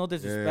 like, no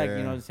disrespect, you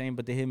know what I'm saying?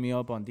 But they hit me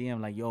up on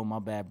DM, like, yo, my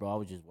bad, bro. I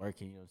was just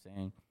working, you know what I'm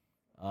saying?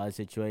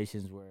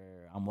 Situations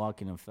where I'm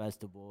walking in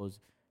festivals.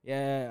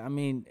 Yeah, I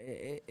mean,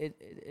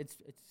 it's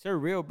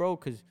surreal, bro,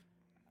 because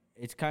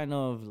it's kind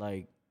of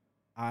like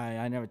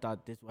I never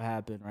thought this would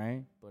happen,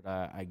 right? But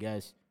I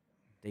guess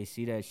they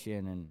see that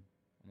shit, and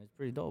it's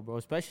pretty dope, bro,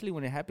 especially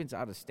when it happens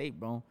out of state,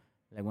 bro.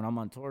 Like, when I'm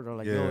on tour, they're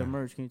like, yo,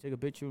 Emerge, can you take a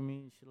picture with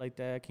me? Shit like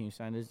that. Can you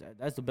sign this?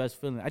 That's the best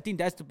feeling. I think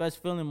that's the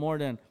best feeling more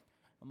than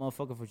a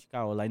motherfucker from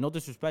Chicago. Like, no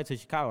disrespect to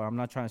Chicago. I'm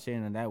not trying to say it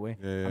in that way.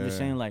 I'm just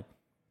saying, like,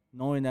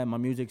 knowing that my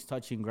music's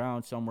touching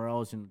ground somewhere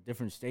else in a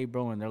different state,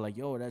 bro, and they're like,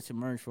 yo, that's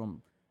emerged from,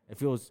 it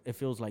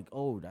feels like,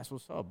 oh, that's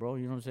what's up, bro,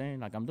 you know what I'm saying?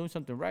 Like, I'm doing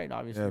something right,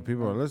 obviously. Yeah,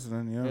 people are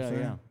listening, you know what I'm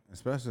saying? Yeah.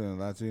 Especially in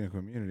the Latino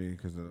community,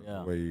 because of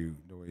the way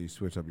you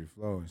switch up your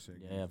flow and shit.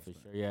 Yeah, for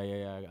sure.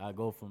 Yeah. I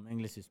go from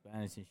English to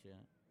Spanish and shit.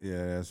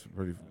 Yeah, that's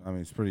pretty, I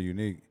mean, it's pretty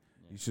unique.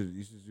 Yeah. You should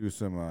do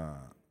some,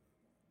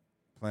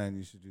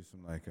 you should do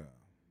some,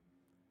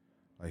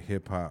 like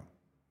hip-hop.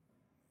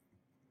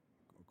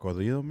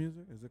 Corrido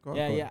music, is it called?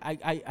 Yeah.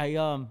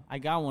 I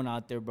got one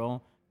out there,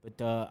 bro. But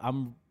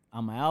I'm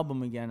on my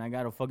album again. I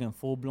got a fucking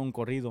full blown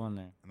corrido on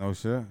there. No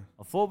shit.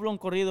 A full blown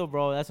corrido,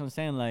 bro. That's what I'm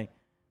saying. Like,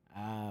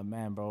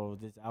 man, bro,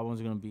 this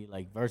album's gonna be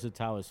like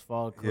versatile as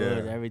fuck.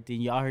 Good,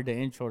 everything. Y'all heard the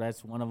intro.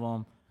 That's one of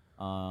them.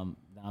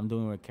 I'm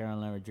doing with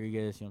Caroline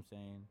Rodriguez. You know what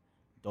I'm saying?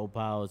 Dope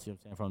House. You know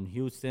what I'm saying? From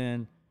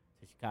Houston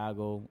to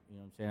Chicago. You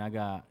know what I'm saying? I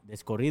got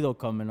this corrido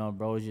coming up,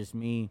 bro. It's just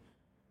me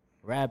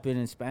rapping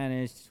in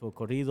Spanish, so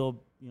corrido, you know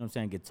what I'm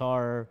saying,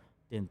 guitar,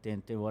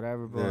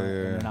 whatever, bro.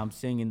 And then I'm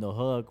singing the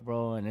hook,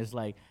 bro, and it's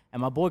like,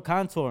 and my boy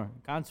Contour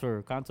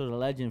the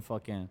legend,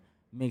 fucking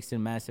mixed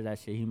and mastered that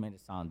shit. He made it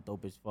sound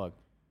dope as fuck.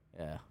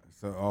 Yeah.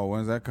 So,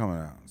 when's that coming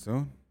out?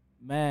 Soon?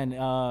 Man,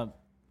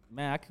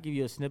 I could give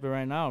you a snippet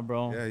right now,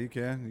 bro. Yeah, you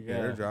can. You can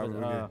airdrop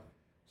it.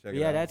 Check it out.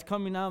 Yeah, that's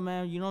coming out,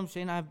 man. You know what I'm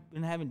saying? I've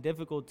been having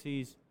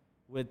difficulties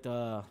with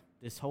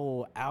this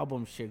whole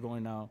album shit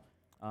going out.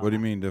 What do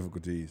you mean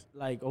difficulties?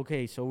 Like,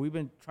 okay, so we've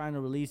been trying to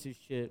release this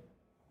shit,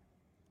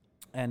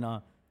 and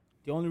the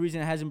only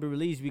reason it hasn't been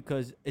released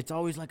because it's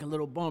always like a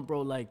little bump,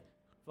 bro. Like,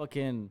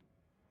 fucking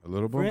a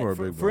little bump or a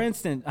big bump? For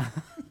instance,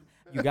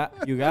 you got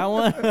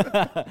one?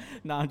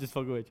 Nah, I'm just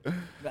fucking with you.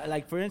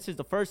 Like, for instance,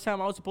 the first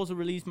time I was supposed to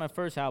release my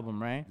first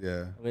album, right?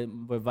 Yeah.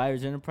 With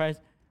Virus Enterprise,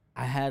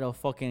 I had a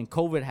fucking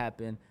COVID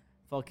happen,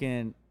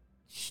 fucking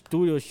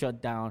studio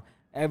shut down,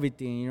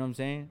 everything. You know what I'm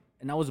saying?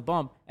 and I was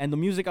bummed. And the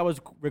music I was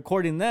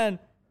recording then,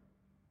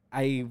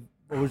 I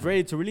was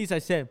ready to release. I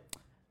said,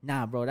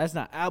 nah, bro, that's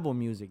not album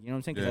music. You know what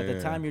I'm saying? Because at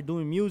the time you're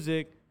doing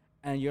music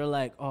and you're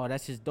like, oh,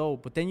 that's just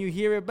dope. But then you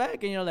hear it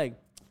back and you're like,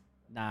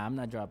 nah, I'm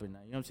not dropping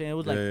that. You know what I'm saying? It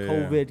was like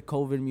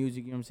COVID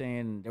music. You know what I'm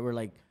saying? They were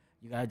like,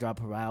 you gotta drop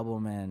her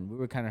album, and we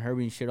were kind of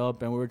hurrying shit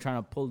up, and we were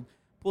trying to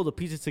pull the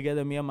pieces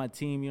together, me and my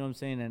team. You know what I'm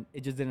saying? And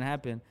it just didn't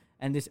happen.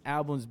 And this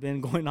album's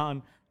been going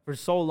on for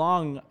so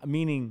long.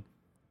 Meaning,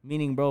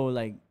 bro,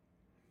 like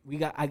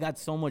I got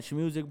so much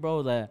music,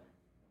 bro, that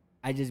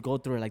I just go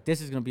through it like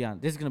this is gonna be on,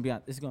 this is gonna be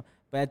on, this is gonna.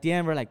 But at the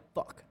end, we're like,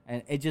 fuck,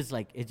 and it just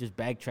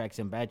backtracks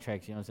and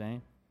backtracks. You know what I'm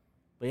saying?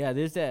 But yeah,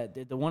 there's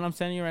that. The one I'm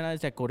sending you right now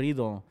is that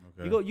corrido.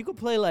 Okay. You could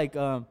play like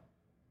I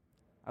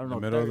don't know.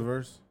 The middle of the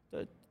verse.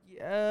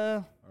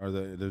 Yeah. Or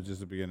they're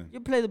just the beginning. You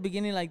play the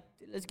beginning, like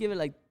let's give it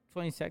like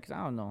 20 seconds.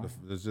 I don't know.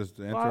 It's just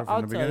the intro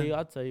from the beginning.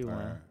 I'll tell you one.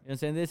 Right. You know what I'm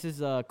saying? This is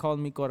called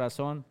Mi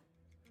Corazón.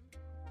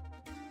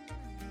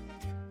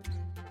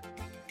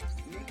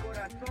 Mi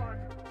corazón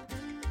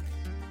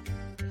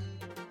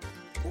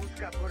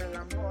busca por el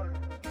amor.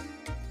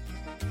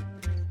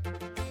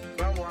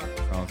 Vamos.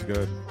 Sounds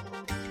good.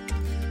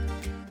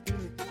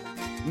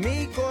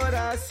 Mi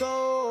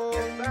corazón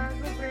Estás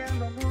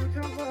sufriendo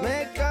mucho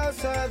me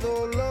causa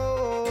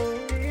dolor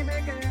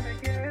dime que me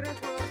quieres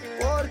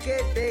porque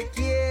te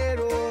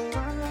quiero.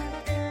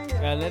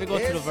 Yeah, let it go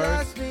to the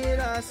verse. Esa es mi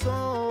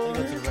razón.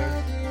 Let it go to the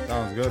verse.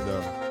 Sounds good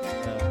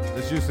though.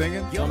 Is you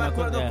singing? Yo me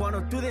acuerdo Yeah.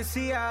 cuando tú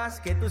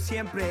decías que tú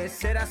siempre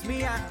serás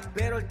mía,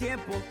 pero el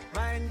tiempo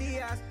va en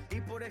días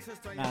y por eso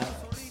estoy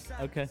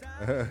solita. Okay.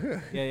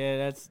 yeah,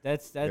 that's that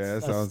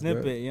a sounds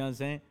snippet. good. You know what I'm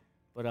saying?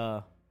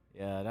 But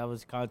yeah, that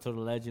was Contour the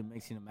Legend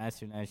mixing and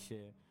mastering that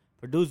shit.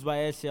 Produced by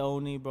S.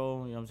 Oni,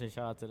 bro. You know what I'm saying?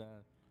 Shout out to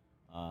that.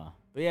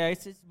 But yeah,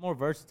 it's more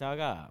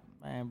versatile.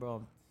 Man,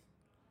 bro.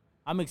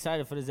 I'm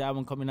excited for this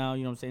album coming out.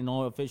 You know what I'm saying?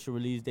 No official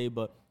release date,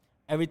 but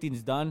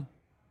everything's done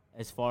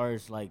as far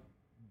as like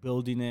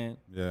building it.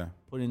 Yeah.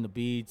 Putting the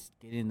beats,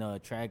 getting the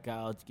track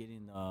outs,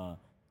 getting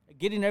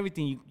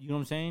everything. You know what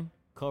I'm saying?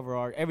 Cover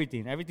art,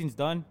 everything. Everything's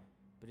done,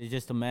 but it's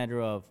just a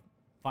matter of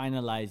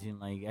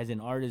finalizing. Like as an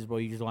artist, bro,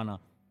 you just wanna,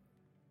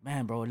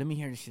 man, bro, let me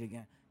hear this shit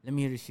again. Let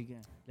me hear this shit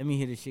again. Let me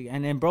hear this shit again.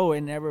 And then, bro,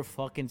 it never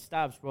fucking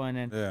stops, bro. And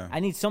then I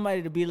need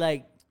somebody to be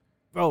like,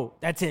 bro,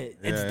 that's it.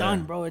 It's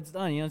done, bro. It's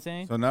done. You know what I'm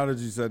saying? So now that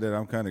you said that,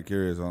 I'm kind of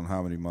curious on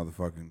how many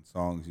motherfucking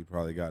songs you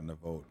probably got in the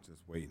vote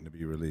just waiting to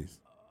be released.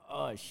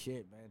 Oh,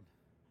 shit,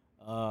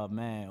 man.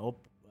 Man.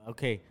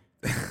 Okay.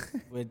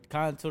 With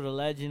Contour the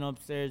Legend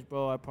upstairs,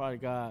 bro, I probably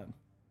got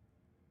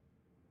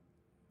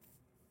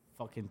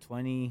fucking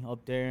 20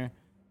 up there.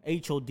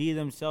 HOD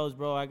themselves,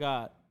 bro, I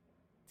got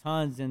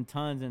tons and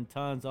tons and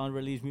tons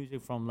unreleased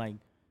music from like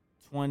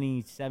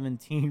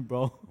 2017,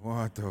 bro.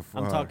 What the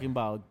fuck? I'm talking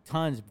about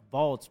tons,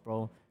 vaults,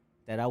 bro,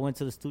 that I went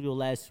to the studio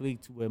last week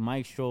with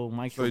Maestro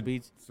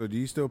Beats. So do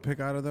you still pick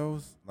out of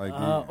those? Like,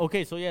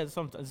 okay, so yeah, that's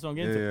what I'm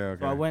getting to. Yeah,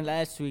 okay. So I went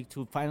last week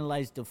to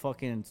finalize the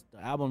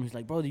album. He's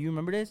like, bro, do you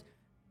remember this?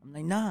 I'm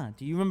like, nah.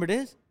 Do you remember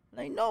this?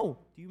 I'm like, no.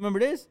 Do you remember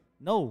this?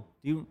 No.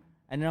 Do you?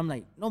 And then I'm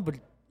like, no, but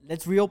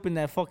let's reopen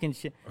that fucking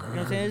shit. You know what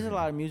I'm saying? There's a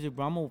lot of music,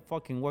 bro. I'm a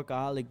fucking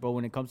workaholic, bro,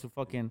 when it comes to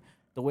fucking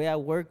the way I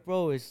work,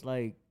 bro. It's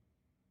like,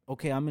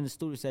 okay, I'm in a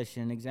studio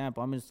session.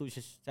 Example, I'm in a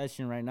studio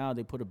session right now.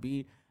 They put a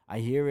beat. I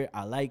hear it.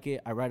 I like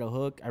it. I write a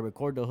hook. I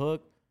record the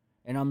hook.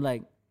 And I'm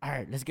like, all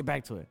right, let's get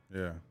back to it.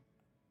 Yeah.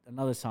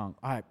 Another song.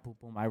 All right, boom,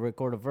 boom. I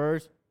record a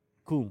verse.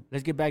 Cool.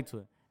 Let's get back to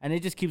it. And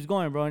it just keeps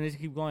going, bro. And it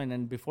just keeps going.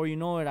 And before you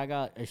know it, I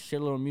got a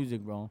shitload of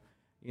music, bro.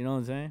 You know what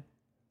I'm saying?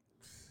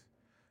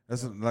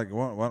 That's like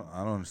what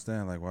I don't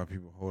understand, like why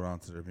people hold on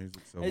to their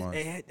music so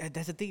much.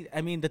 That's the thing.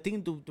 I mean, the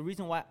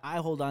reason why I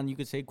hold on, you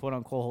could say quote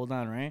unquote hold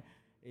on, right?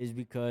 Is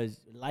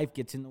because life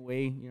gets in the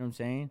way. You know what I'm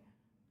saying?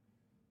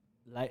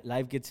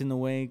 Life gets in the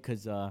way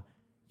because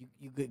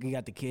you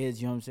got the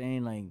kids. You know what I'm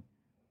saying? Like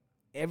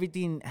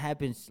everything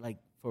happens like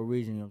for a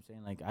reason. You know what I'm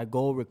saying? Like I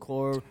go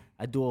record,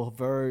 I do a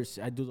verse,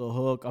 I do the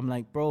hook. I'm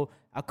like, bro,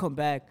 I'll come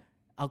back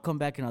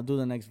and I'll do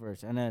the next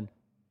verse, and then.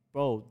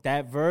 Bro,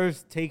 that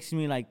verse takes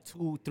me like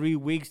 2-3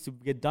 weeks to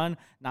get done.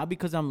 Not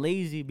because I'm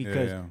lazy,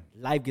 because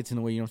life gets in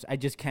the way. You know what I'm saying? I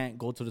just can't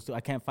go to the studio.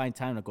 I can't find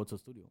time to go to the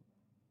studio.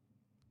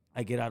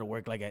 I get out of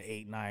work like at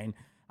 8, 9.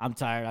 I'm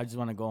tired. I just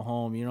want to go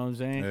home. You know what I'm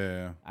saying?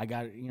 Yeah. I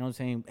got, you know what I'm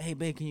saying? Hey,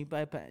 babe, can you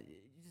buy?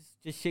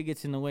 Just shit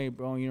gets in the way,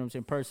 bro. You know what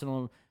I'm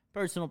saying?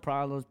 Personal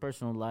problems,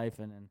 personal life.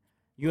 And then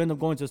you end up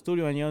going to the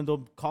studio and you end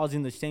up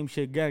causing the same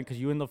shit again because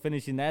you end up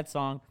finishing that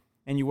song.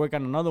 And you work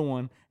on another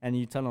one, and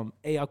you tell them,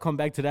 "Hey, I'll come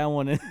back to that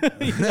one." You know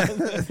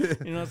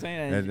what I'm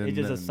saying? And it's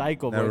just a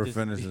cycle, bro. Never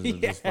finishes. It's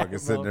just fucking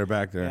sitting there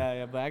back there.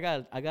 Yeah. But I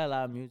got a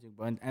lot of music,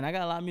 bro, and I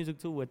got a lot of music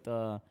too with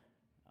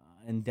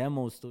in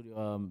Demo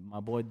Studio. My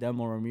boy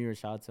Demo Ramirez,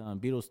 shout out to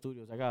Beatles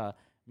Studios. I got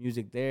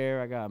music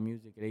there. I got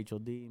music at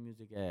HOD,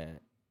 music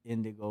at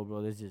Indigo,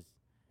 bro. There's just,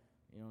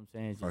 you know what I'm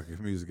saying? It's just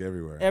fucking music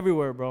everywhere.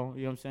 Everywhere, bro.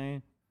 You know what I'm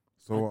saying?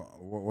 So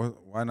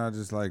why not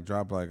just like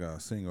drop like a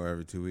single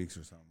every 2 weeks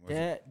or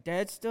something?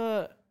 That's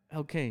the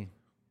okay.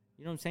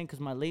 You know what I'm saying? Because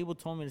my label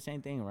told me the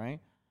same thing, right?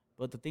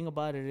 But the thing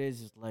about it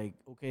is like,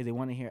 okay, they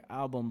want to hear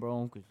album,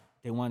 bro, because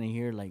they want to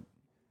hear like,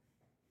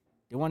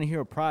 they want to hear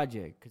a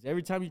project. Because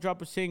every time you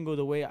drop a single,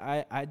 the way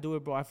I do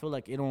it, bro, I feel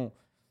like it don't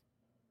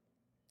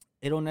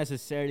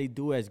necessarily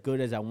do as good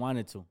as I want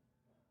it to.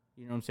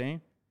 You know what I'm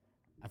saying?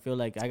 I feel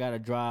like I gotta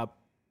drop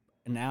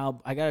an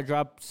album. I gotta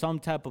drop some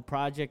type of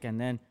project,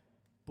 and then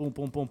boom,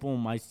 boom, boom,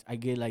 boom. I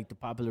get like the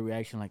popular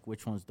reaction, like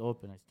which one's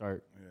dope, and I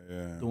start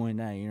doing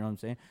that. You know what I'm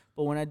saying?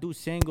 But when I do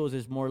singles,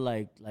 it's more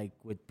like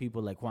with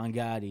people like Juan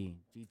Gotti,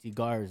 GT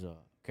Garza,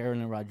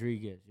 Carolyn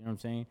Rodriguez. You know what I'm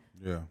saying?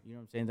 Yeah. You know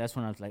what I'm saying? That's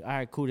when I was like, all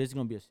right, cool. This is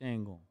gonna be a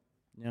single.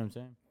 You know what I'm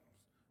saying?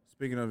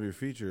 Speaking of your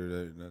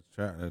feature,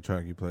 that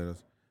track you played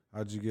us,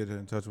 how'd you get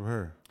in touch with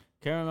her?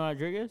 Carolyn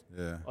Rodriguez?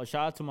 Yeah. Oh,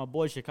 shout out to my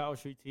boy, Chicago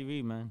Street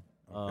TV, man.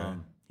 Okay.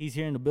 He's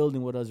here in the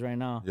building with us right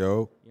now. Yo. You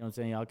know what I'm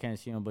saying? Y'all can't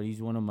see him, but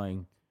he's one of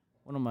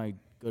my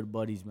good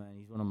buddies, man.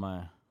 He's one of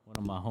my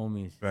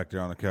homies. Back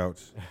there on the couch.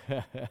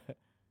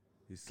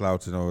 He's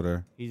slouching over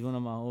there. He's one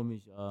of my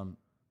homies.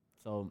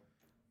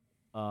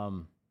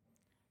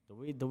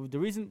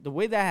 The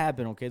way that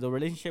happened, okay, the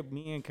relationship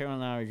me and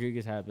Caroline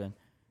Rodriguez happened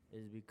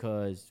is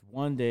because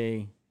one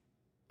day,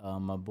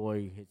 my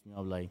boy hits me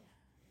up like,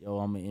 yo,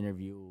 I'm gonna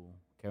interview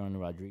Caroline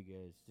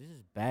Rodriguez. This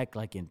is back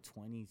like in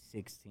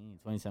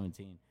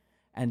 2017.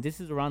 And this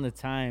is around the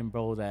time,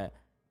 bro, that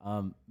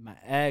my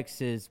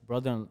ex's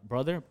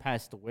brother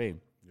passed away.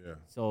 Yeah.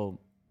 So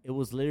it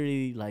was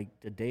literally like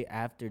the day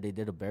after they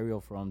did a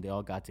burial for him. They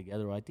all got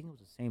together. I think it was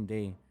the same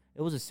day.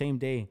 It was the same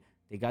day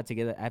they got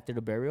together after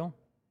the burial.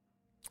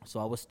 So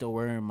I was still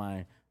wearing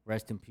my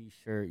rest in peace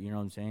shirt, you know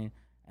what I'm saying?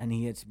 And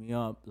he hits me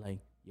up like,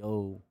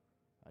 yo,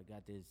 I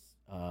got this,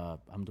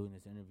 I'm doing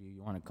this interview.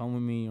 You want to come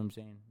with me? You know what I'm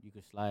saying? You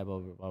could slide, blah,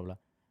 blah, blah, blah.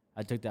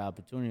 I took the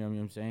opportunity, you know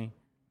what I'm saying?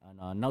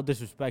 And no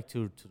disrespect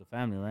to the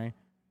family, right?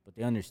 But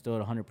they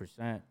understood 100%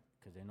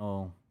 because they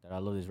know that I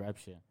love this rap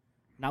shit.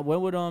 And I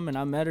went with them, and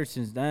I met her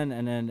since then.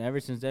 And then ever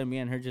since then, me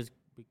and her just,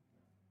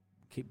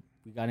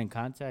 we got in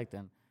contact.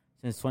 And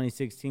since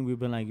 2016, we've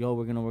been like, yo,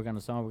 we're going to work on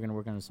a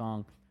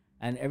song.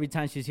 And every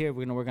time she's here,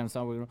 we're going to work on a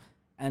song.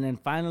 And then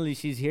finally,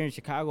 she's here in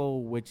Chicago,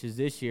 which is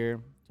this year,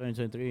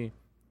 2023.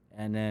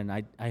 And then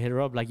I hit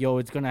her up like, yo,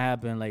 it's going to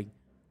happen. Like,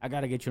 I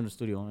got to get you in the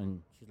studio.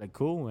 And she's like,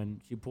 cool.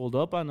 And she pulled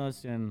up on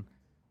us, and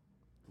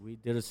we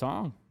did a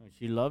song. And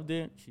she loved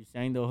it. She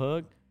sang the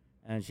hook.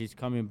 And she's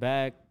coming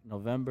back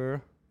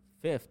November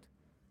 5th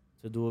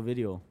to do a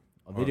video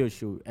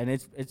shoot. And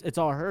it's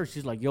all her.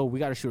 She's like, yo, we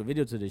got to shoot a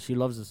video to this. She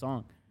loves the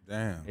song.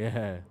 Damn.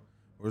 Yeah.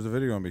 Where's the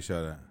video gonna be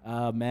shot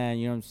at? Man,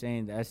 you know what I'm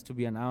saying? That's to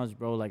be announced,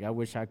 bro. Like, I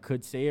wish I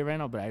could say it right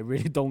now, but I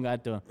really don't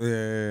got the. Yeah.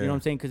 You know what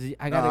I'm saying? Because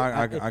I got.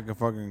 I can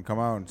fucking come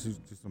out and do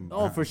some.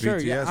 Oh, for sure.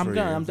 BTS Yeah, I'm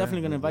gonna. I'm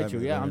definitely gonna invite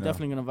you. Yeah, I'm know.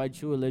 definitely gonna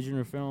invite you.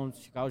 Legendary Films,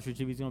 Chicago Street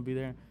TV's gonna be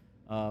there.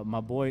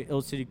 My boy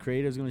Ill City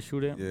Creator's gonna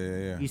shoot it.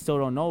 Yeah. He still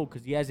don't know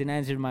because he hasn't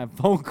answered my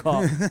phone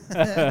call.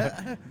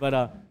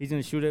 But he's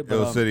gonna shoot it. But,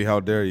 Ill City, how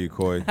dare you,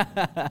 Coy?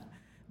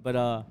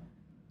 But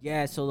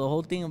yeah. So the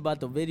whole thing about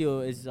the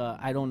video is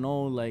I don't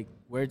know like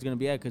where it's gonna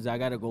be at because I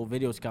gotta go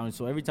video scouting.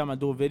 So every time I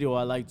do a video,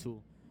 I like to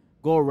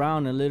go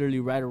around and literally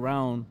ride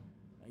around.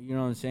 You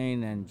know what I'm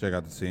saying? And check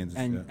out the scenes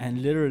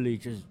and literally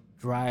just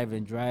drive.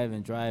 And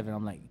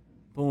I'm like,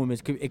 boom!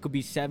 It could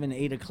be 7,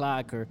 8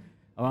 o'clock, or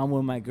I'm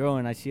with my girl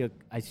and I see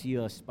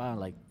a spot. I'm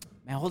like,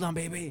 man, hold on,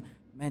 baby,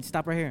 man,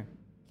 stop right here.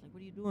 It's like,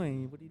 what are you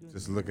doing?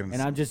 Just looking.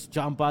 And I just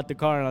jump out the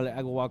car and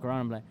I go walk around.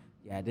 I'm like,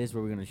 yeah, this is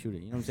where we're gonna shoot it.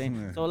 You know what I'm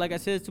saying? So like I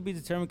said, it's to be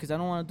determined because I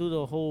don't want to do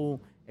the whole.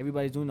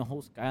 Everybody's doing the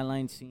whole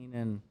skyline scene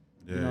and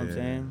you know what I'm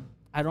saying.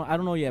 I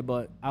don't know yet,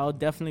 but I'll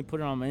definitely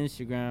put it on my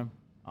Instagram.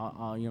 You know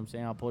what I'm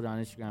saying? I'll put it on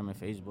Instagram and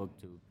Facebook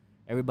too.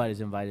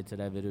 Everybody's invited to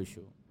that video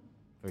shoot,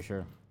 for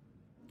sure.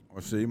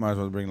 Well, shit, you might as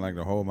well bring like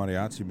the whole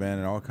mariachi band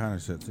and all kind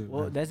of shit too.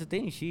 Well, man. that's the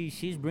thing.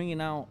 She's bringing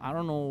out. I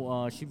don't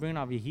know. She's bringing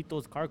out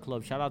Viejitos Car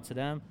Club. Shout out to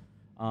them.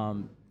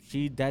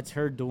 That's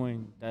her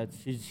doing. That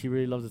she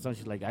really loves the song.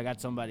 She's like, I got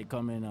somebody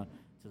coming to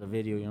the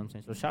video. You know what I'm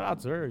saying? So shout out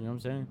to her. You know what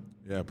I'm saying?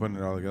 Yeah, putting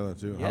it all together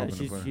too. Yeah,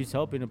 she's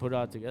helping to put it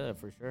all together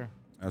for sure.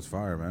 That's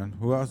fire, man.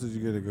 Who else did you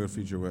get a good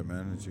feature with,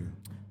 man?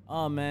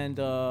 Oh man,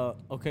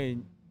 okay,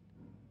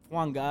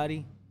 Juan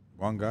Gotti.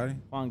 Juan Gotti?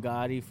 Juan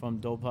Gotti from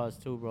Dope House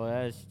too, bro.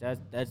 That's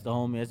the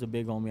homie. That's a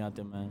big homie out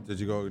there, man. Did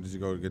you go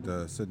get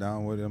to sit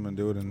down with him and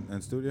do it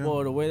in studio?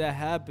 Well, the way that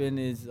happened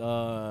is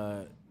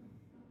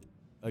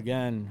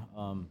again,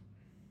 one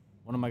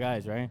of my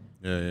guys, right?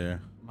 Yeah.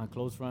 My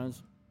close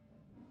friends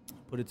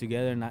put it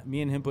together.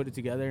 Me and him put it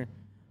together.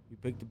 We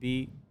picked the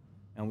beat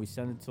and we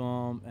sent it to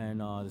him.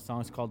 And the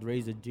song's called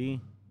Raise a G.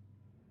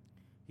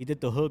 He did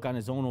the hook on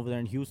his own over there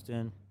in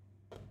Houston,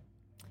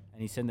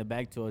 and he sent it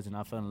back to us, and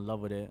I fell in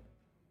love with it.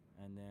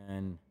 And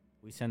then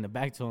we sent it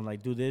back to him,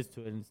 like, do this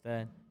to it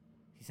instead.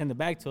 He sent it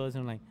back to us,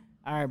 and I'm like,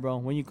 all right, bro,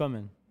 when you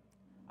coming?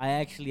 I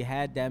actually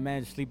had that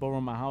man sleep over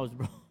at my house,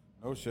 bro.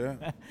 Oh, shit.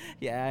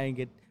 Yeah, we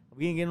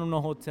didn't get him no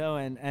hotel,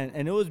 and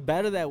it was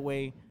better that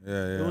way.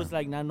 Yeah. It was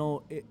like,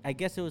 I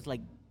guess it was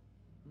like,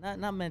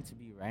 not meant to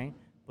be, right?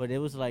 But it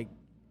was like,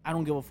 I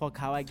don't give a fuck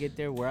how I get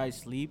there, where I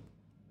sleep,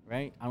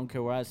 right? I don't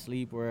care where I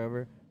sleep,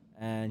 wherever.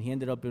 and he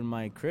ended up in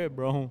my crib,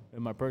 bro,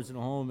 in my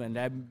personal home, and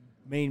that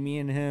made me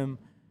and him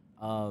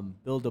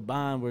build a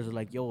bond where it's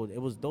like, yo, it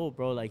was dope,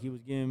 bro. Like, he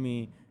was giving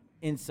me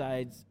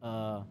insights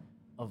of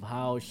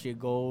how shit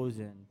goes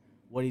and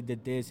what he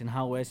did this and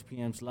how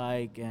SPM's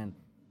like and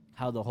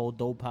how the whole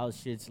dope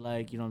house shit's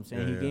like, you know what I'm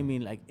saying? He gave me,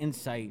 like,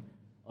 insight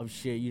of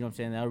shit, you know what I'm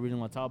saying, that I really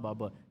want to talk about,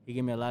 but he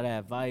gave me a lot of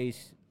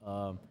advice,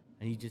 and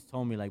he just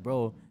told me, like,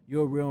 bro,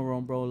 you're a real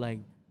one, bro, like,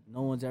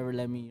 no one's ever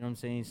let me, you know what I'm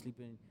saying,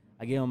 sleeping.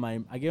 I gave him my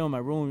room, you know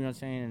what I'm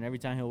saying, and every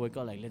time he'll wake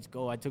up, like, let's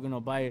go. I took him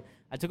to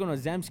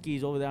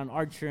Zemski's over there on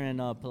Archer and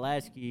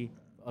Pulaski,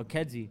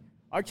 Kedzie.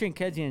 Archer and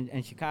Kedzie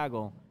in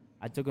Chicago.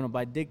 I took him to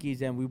buy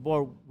Dickies, and we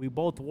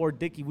both wore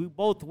Dickies. We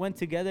both went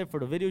together for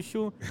the video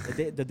shoot.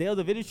 The day of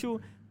the video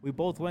shoot, we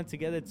both went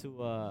together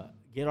to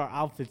get our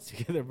outfits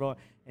together, bro,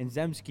 in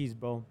Zemski's,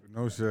 bro.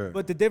 No shit.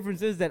 But the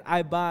difference is that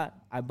I bought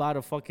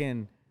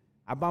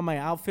my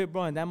outfit,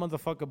 bro, and that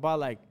motherfucker bought,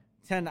 like,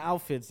 10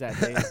 outfits that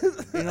day.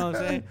 You know what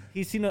I'm saying?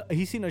 He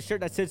seen a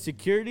shirt that said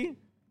security,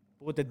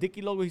 but with the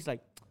Dickie logo, he's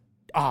like,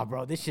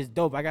 bro, this shit's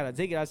dope. I gotta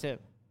take it. I said,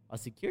 a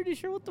security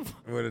shirt? What the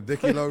fuck? With a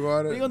Dickie logo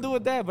on it? What you gonna do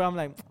with that? But I'm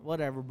like,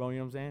 whatever, bro. You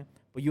know what I'm saying?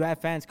 But you have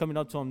fans coming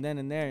up to him then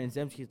and there, and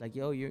Zemski's like,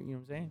 yo, you know what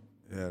I'm saying?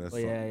 Yeah, that's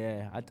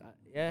But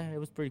yeah, it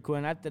was pretty cool.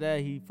 And after that,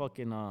 he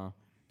fucking,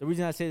 the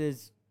reason I say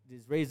this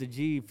Raise the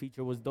G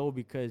feature was dope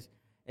because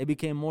it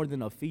became more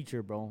than a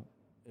feature, bro.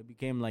 It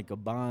became like a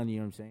bond, you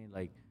know what I'm saying?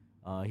 Like,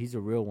 he's a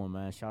real one,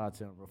 man. Shout out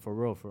to him, for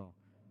real.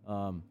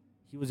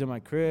 He was in my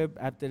crib.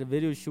 After the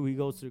video shoot, he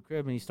goes to the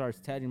crib and he starts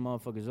tatting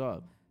motherfuckers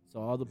up. So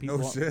all the people,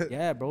 No shit.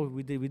 Yeah, bro,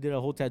 we did a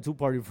whole tattoo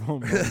party for him,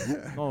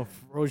 bro. No,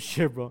 real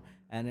shit, bro.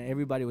 And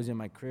everybody was in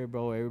my crib,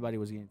 bro. Everybody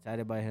was getting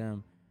tatted by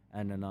him.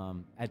 And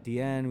then at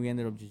the end, we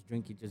ended up just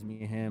drinking, just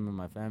me and him and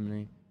my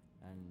family.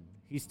 And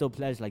he still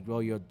pledged, like, bro,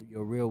 you're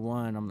a real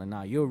one. I'm like,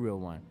 nah, you're a real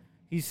one.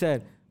 He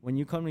said, when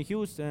you come to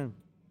Houston,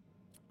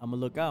 I'm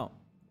gonna look out,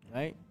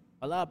 right?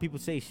 A lot of people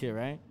say shit,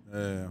 right?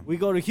 Yeah. We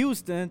go to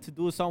Houston to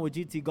do a song with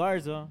GT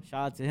Garza.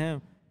 Shout out to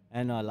him.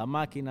 And La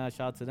Máquina,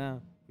 shout out to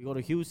them. We go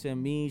to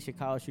Houston, me,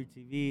 Chicago Street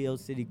TV, Ill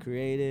City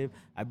Creative.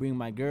 I bring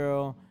my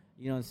girl.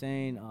 You know what I'm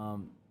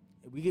saying?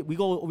 We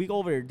go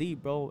over there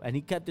deep, bro. And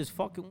he kept his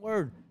fucking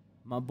word.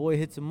 My boy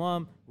hits him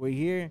up. We're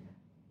here.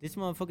 This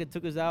motherfucker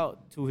took us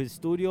out to his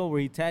studio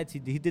where he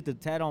did the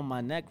tat on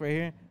my neck right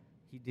here.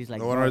 He's like,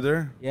 The one right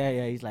there?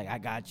 Yeah. He's like, I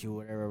got you,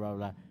 whatever, blah,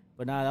 blah.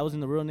 But nah, that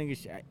wasn't the real nigga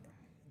shit.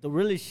 The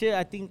realest shit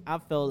I think I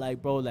felt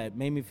like, bro, that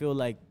made me feel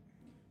like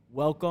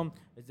welcome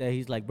is that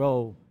he's like,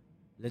 bro,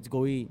 let's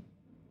go eat,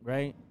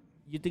 right?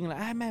 You thinking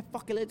like, man,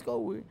 fuck it, let's go.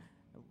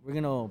 We're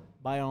gonna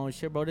buy our own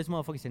shit, bro. This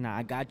motherfucker said, nah,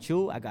 I got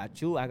you.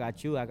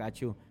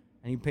 And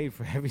he paid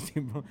for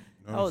everything, bro.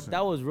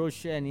 That was real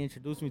shit, and he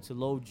introduced me to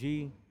Low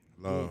G.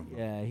 Love.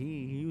 Yeah,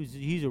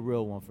 he's a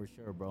real one for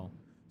sure, bro.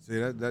 See,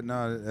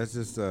 that's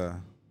just the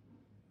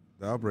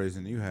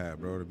upbringing you had,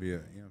 bro, to be a, you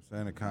know what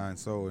I'm saying, a kind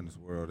soul in this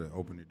world that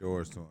open your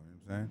doors to him, you know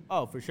what I'm saying?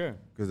 Oh, for sure.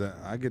 Because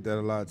I get that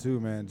a lot too,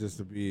 man, just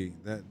to be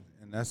that,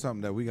 and that's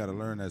something that we got to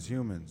learn as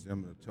humans,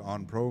 to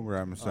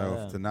unprogram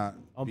ourselves to not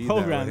be that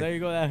way. There you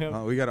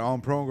go. We got to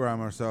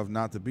unprogram ourselves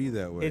not to be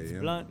that way. It's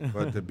blunt.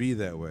 But to be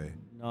that way.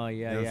 No, yeah,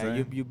 You know what I'm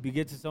saying? You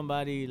get to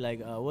somebody like,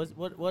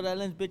 what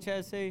Ellen's bitch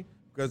ass say?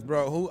 Because,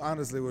 bro, who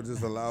honestly would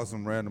just allow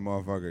some random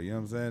motherfucker, you know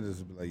what I'm saying?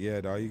 Just be like,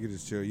 yeah, dog, you can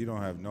just chill. You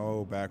don't have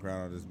no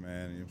background on this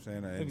man, you know what I'm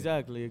saying? And,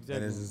 Exactly.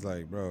 And it's just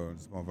like, bro,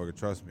 this motherfucker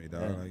trust me,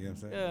 dog. Yeah. Like, you know what I'm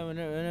saying? Yeah,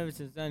 and ever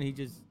since then, he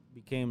just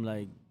became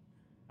like,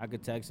 I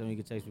could text him, he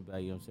could text me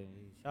back, you know what I'm saying?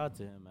 Shout out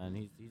to him, man.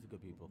 He's a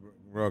good people.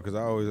 Bro, because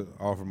I always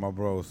offer my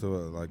bros to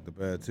like the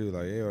bed too.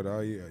 Like, yo,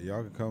 dog,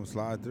 y'all can come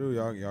slide through.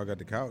 Y'all got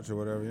the couch or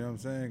whatever, you know what I'm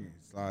saying?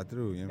 Slide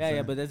through, you know what I'm saying?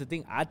 Yeah, but that's the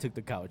thing. I took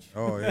the couch.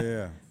 Oh, yeah. You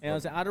know what I'm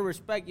saying? Out of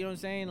respect, you know what I'm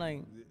saying?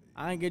 Like,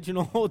 I ain't get you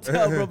no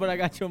hotel, bro, but I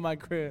got you in my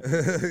crib.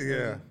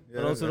 yeah.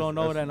 For those who don't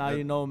know that, now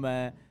you know,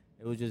 man.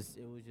 It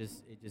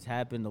just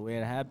happened the way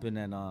it happened,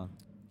 and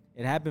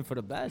it happened for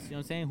the best. You know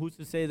what I'm saying? Who's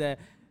to say that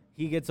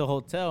he gets a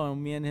hotel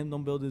and me and him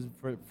don't build this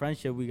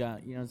friendship we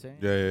got? You know what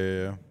I'm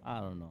saying? Yeah. I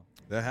don't know.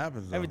 That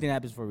happens, though. Everything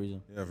happens for a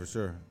reason. Yeah, for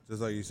sure.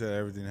 Just like you said,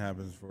 everything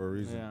happens for a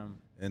reason.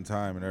 Yeah. In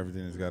time, and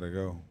everything has got to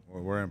go.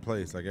 We're in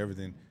place. Like,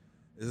 everything.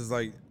 This is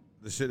like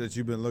the shit that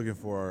you've been looking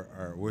for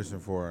or wishing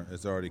for,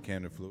 it's already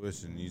came to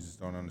fruition. You just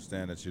don't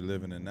understand that you're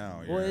living it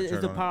now. Well, it's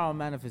the power of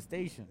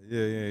manifestation.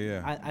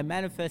 Yeah. I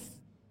manifest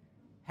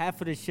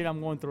half of the shit I'm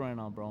going through right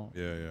now, bro.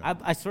 Yeah.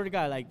 I swear to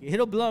God, like, hit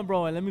a blunt,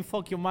 bro, and let me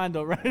fuck your mind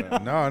up right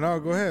now. No,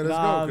 go ahead.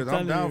 Let's go. Because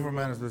I'm down you, for bro.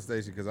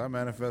 manifestation because I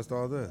manifest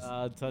all this.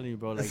 I'm telling you,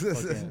 bro. Like,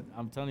 fucking,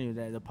 I'm telling you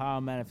that the power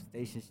of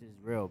manifestation shit is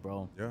real,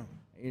 bro. Yeah.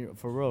 You know,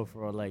 for real.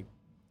 Like,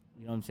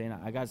 you know what I'm saying?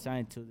 I got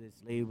signed to this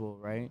label,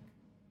 right?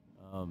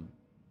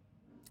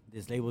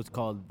 This label is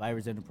called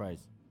Virus Enterprise.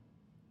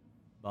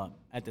 But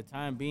at the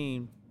time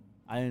being,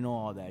 I didn't know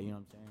all that, you know what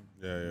I'm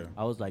saying? Yeah.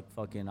 I was like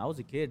I was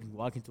a kid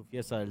walking to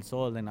Fiesta del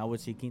Sol and I would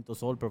see Quinto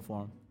Sol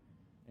perform.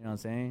 You know what I'm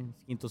saying?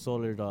 Quinto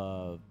Sol are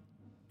the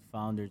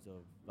founders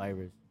of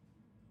Virus.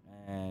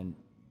 And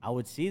I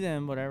would see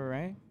them, whatever,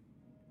 right?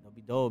 They'll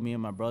be dope. Me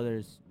and my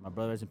brothers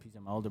in peace,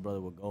 and my older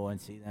brother would go and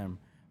see them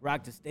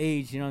rock the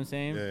stage. You know what I'm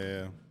saying?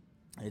 Yeah.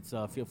 It's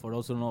for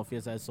those who don't know,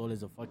 Fiesta del Sol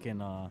is a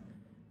fucking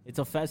it's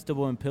a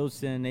festival in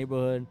Pilsen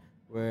neighborhood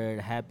where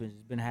it happens.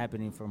 It's been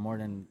happening for more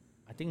than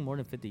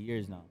 50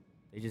 years now.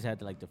 They just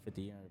had like the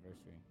 50-year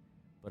anniversary,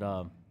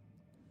 but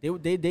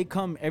they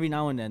come every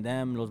now and then.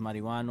 Them, Los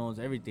Marihuanos,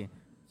 everything.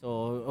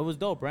 So it was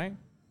dope, right?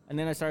 And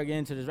then I started getting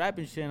into this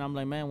rapping shit, and I'm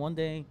like, man, one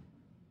day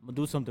I'm gonna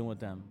do something with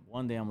them.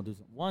 One day I'm gonna do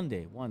something. One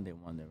day,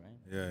 right?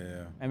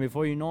 Yeah. And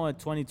before you know it,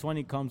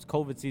 2020 comes,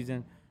 COVID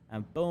season,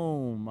 and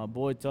boom, my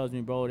boy tells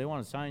me, bro, they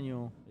want to sign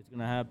you. It's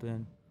gonna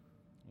happen,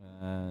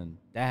 and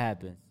that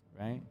happens,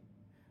 right?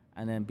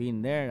 And then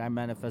being there, I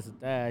manifested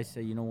that. I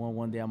said, you know what?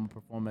 One day I'm gonna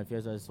perform at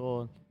Fiesta del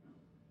Sol,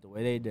 the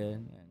way they did,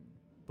 and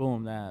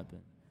boom, that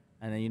happened.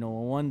 And then you know,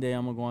 one day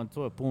I'm gonna go on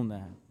tour. Boom, that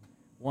happened.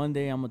 One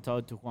day I'm gonna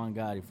talk to Juan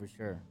Gotti for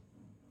sure.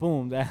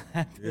 Boom, that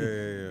happened.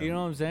 Yeah. You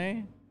know what I'm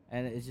saying?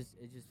 And it's just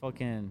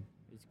fucking,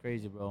 it's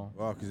crazy, bro.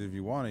 Well, because if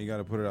you want it, you got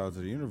to put it out to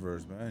the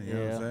universe, man. You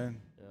know what I'm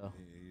saying?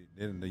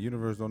 Yeah. The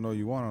universe don't know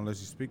you want it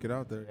unless you speak it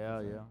out there.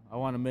 Yeah. I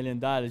want $1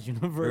 million,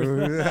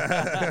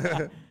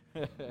 universe.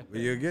 But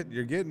you're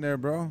getting there,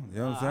 bro. You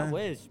know what I'm saying? I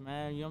wish,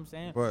 man. You know what I'm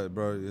saying? But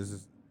bro,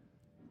 it's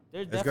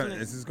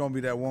just gonna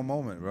be that one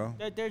moment, bro.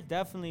 There's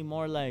definitely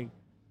more like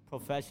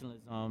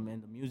professionalism in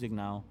the music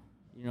now.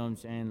 You know what I'm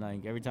saying?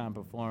 Like every time I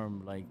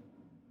perform, like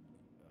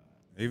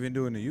Even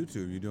doing the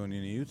YouTube, you doing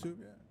any YouTube?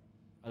 Yeah.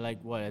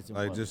 like what? As in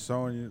Like what? just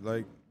showing you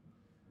like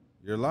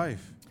your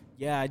life.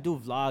 Yeah, I do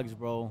vlogs,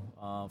 bro.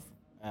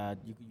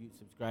 You can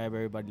subscribe,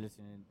 everybody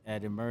listening,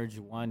 at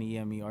Emerge1,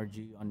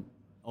 EMERG on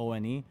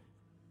ONE.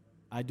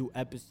 I do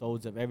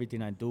episodes of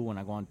everything I do when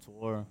I go on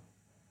tour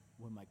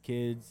with my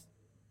kids.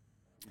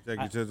 You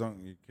take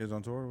your kids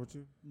on tour with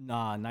you?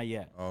 Nah, not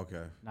yet. Oh,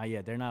 okay. Not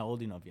yet. They're not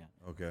old enough yet.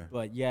 Okay.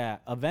 But yeah,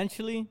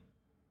 eventually,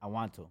 I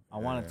want to. I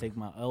want to take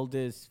my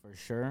eldest for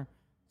sure,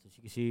 so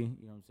she can see.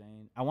 You know what I'm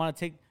saying? I want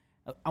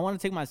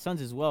to take my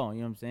sons as well.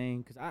 You know what I'm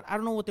saying? Because I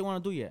don't know what they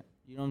want to do yet.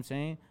 You know what I'm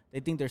saying? They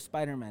think they're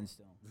Spider-Man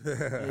still. You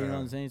know what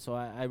I'm saying? So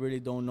I really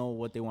don't know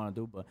what they want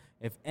to do. But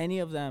if any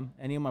of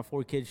my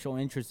 4 kids show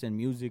interest in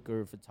music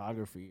or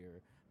photography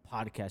or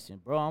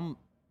podcasting, bro, I'm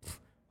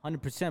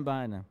 100%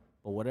 behind them.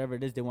 But whatever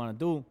it is they want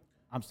to do,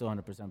 I'm still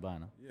 100%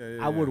 behind them.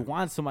 Yeah, I would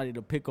want somebody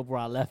to pick up where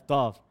I left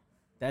off.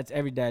 That's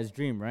every dad's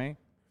dream, right?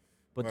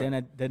 But then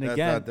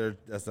again,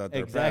 that's not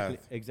their exactly,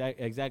 path.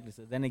 exactly.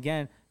 So then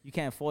again, you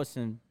can't force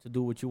them to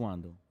do what you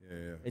want to do.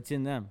 Yeah. It's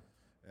in them.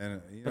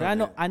 And But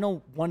I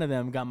know one of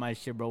them got my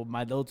shit, bro.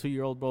 My little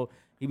 2-year-old, bro,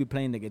 he be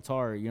playing the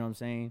guitar. You know what I'm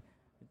saying?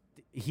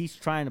 He's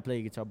trying to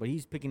play guitar, but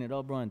he's picking it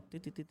up, bro. And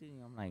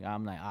I'm like, all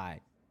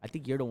right. I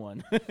think you're the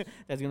one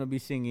that's gonna be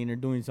singing or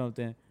doing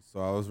something. So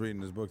I was reading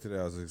this book today.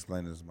 I was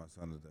explaining this to my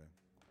son today.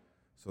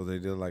 So they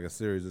did like a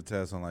series of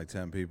tests on like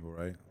 10 people,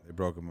 right? They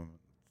broke them.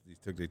 They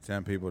took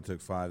 10 people,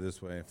 took 5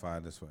 this way and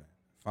 5 this way.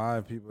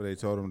 5 people, they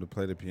told them to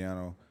play the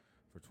piano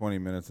for 20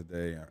 minutes a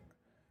day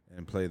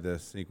and play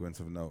this sequence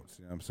of notes.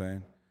 You know what I'm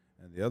saying?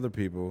 And the other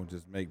people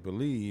just make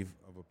believe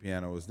of a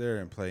piano was there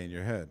and play in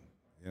your head.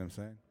 You know what I'm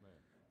saying?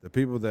 Right. The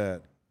people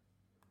that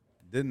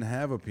didn't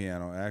have a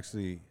piano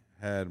actually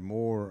had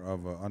more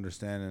of an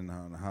understanding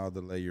on how to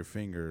lay your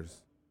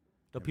fingers.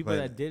 The people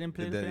that didn't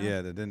play the piano?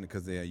 Yeah, they didn't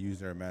because they used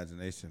their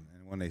imagination.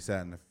 And when they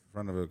sat in the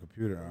front of a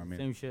computer,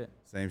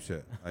 Same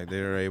shit. Like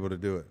they were able to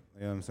do it.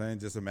 You know what I'm saying?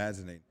 Just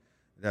imagining.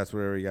 That's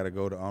where you got to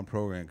go to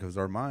unprogram because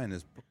our mind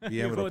is be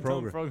able to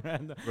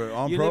program.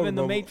 You live in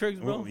the matrix,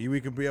 bro.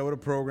 We can be able to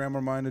program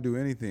our mind to do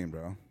anything,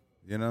 bro.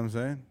 You know what I'm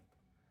saying?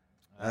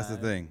 That's the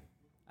thing.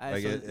 All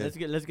right, so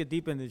let's get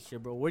deep in this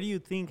shit, bro. What do you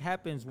think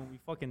happens when we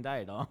fucking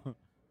die, dog?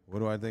 What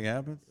do I think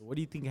happens? What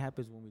do you think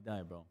happens when we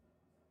die, bro?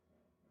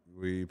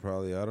 We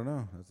probably, I don't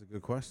know. That's a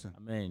good question. I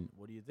mean,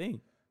 what do you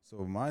think? So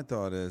my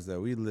thought is that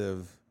we've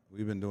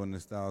been doing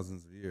this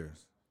thousands of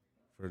years.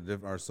 For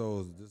our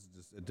souls, this is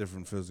just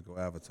different physical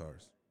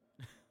avatars.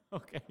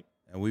 Okay.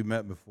 And we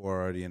met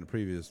before already in the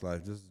previous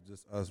life. This is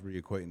just us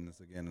reacquainting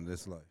this again in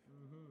this life.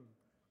 Mm-hmm.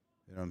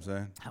 You know what I'm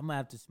saying? I'm going to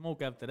have to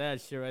smoke after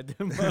that shit right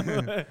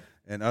there.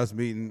 And us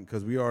meeting,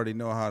 because we already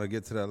know how to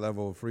get to that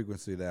level of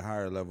frequency, that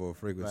higher level of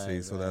frequency.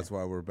 Right, so that's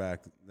why we're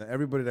back.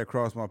 Everybody that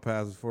crossed my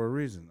path is for a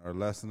reason, or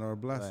lesson, or a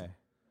blessing. Right.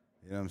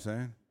 You know what I'm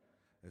saying?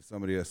 If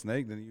somebody a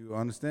snake, then you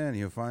understand.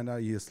 You'll find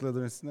out he's a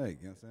slithering snake.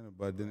 You know what I'm saying?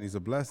 But then he's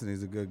a blessing.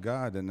 He's a good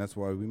God. And that's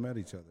why we met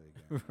each other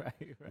again.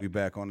 Right. We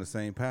back on the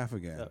same path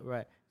again. So,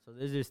 right. So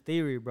there's this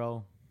theory,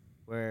 bro,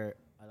 where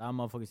a lot of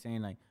motherfuckers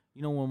saying, like,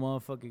 you know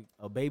when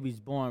a baby's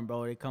born,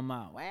 bro, they come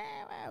out. Wow,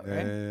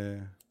 right? Yeah.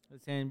 They're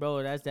saying,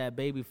 bro, that's that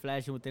baby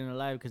flashing within their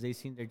life because they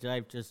seen their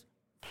life just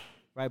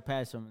right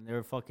past them. And they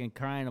were fucking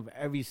crying of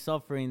every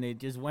suffering they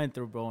just went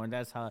through, bro. And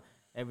that's how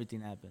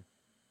everything happened.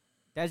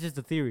 That's just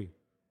a theory.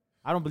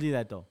 I don't believe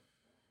that, though.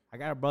 I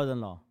got a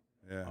brother-in-law.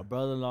 Yeah. My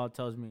brother-in-law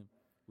tells me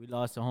we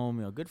lost a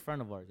homie, a good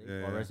friend of ours.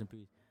 Rest in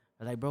peace.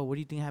 I was like, bro, what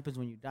do you think happens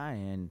when you die?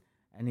 And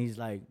he's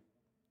like,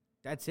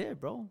 that's it,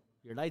 bro.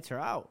 Your lights are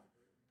out.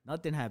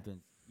 Nothing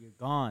happens. You're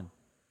gone.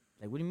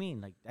 Like, what do you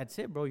mean? Like, that's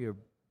it, bro. Your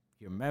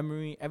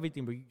memory,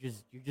 everything, bro.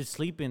 You're just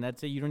sleeping.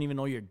 That's it. You don't even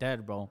know you're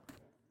dead, bro.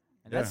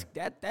 And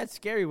that's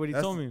scary what he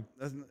told me.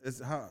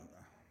 It's how.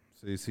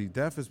 So you see,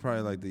 death is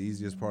probably like the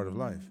easiest part of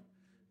life,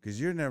 because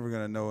you're never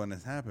gonna know when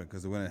it's happened.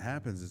 Because when it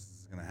happens,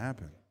 it's gonna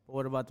happen. But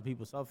what about the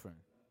people suffering?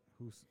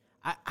 Who's?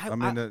 I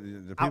mean,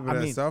 the people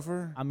that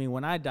suffer. I mean,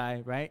 when I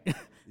die, right?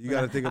 You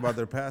got to think about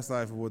their past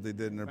life and what they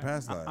did in their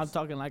past lives. I'm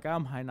talking like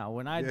I'm high now.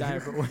 When I die,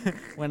 bro,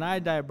 when I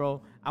die,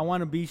 bro, I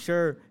want to be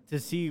sure to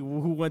see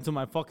who went to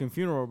my fucking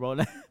funeral, bro.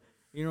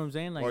 You know what I'm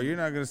saying? Like, well, you're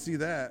not gonna see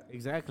that.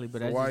 Exactly,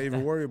 but so why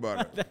even worry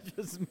about it? That's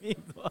just me.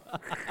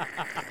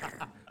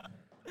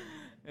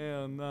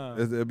 Hell no.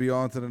 It'll be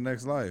on to the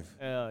next life.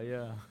 Hell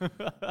yeah. You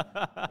know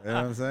what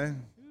I'm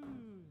saying?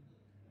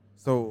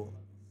 So,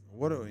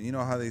 you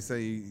know how they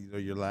say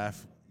your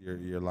life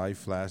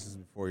flashes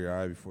before your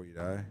eye before you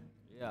die?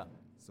 Yeah.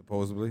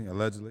 Supposedly,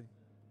 allegedly.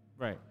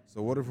 Right.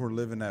 So what if we're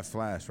living that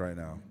flash right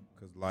now?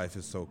 Because life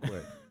is so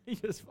quick. You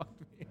just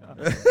fucked me up.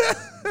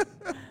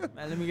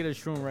 Man, let me get a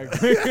shroom right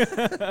quick.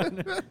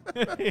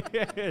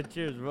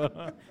 Cheers, bro.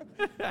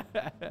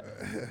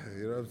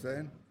 You know what I'm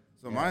saying?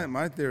 So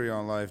my theory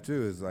on life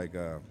too is like,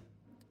 you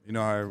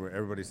know how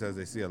everybody says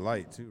they see a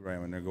light too, right,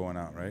 when they're going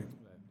out, right?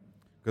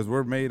 Because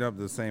we're made up of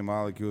the same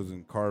molecules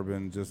and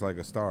carbon, just like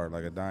a star,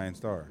 like a dying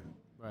star.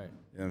 Right.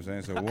 You know what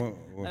I'm saying? So I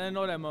didn't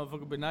know that,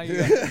 motherfucker, but now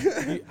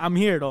I'm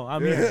here though.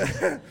 I'm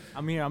here.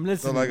 I'm here. I'm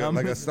listening. So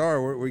like a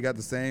star, we got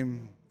the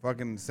same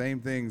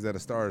things that a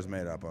star is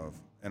made up of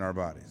in our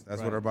bodies.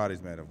 That's what our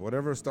body's made of.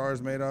 Whatever a star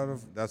is made out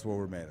of, that's what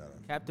we're made out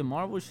of. Captain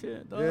Marvel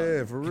shit, dog.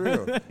 Yeah, for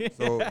real.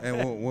 So,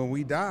 and when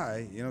we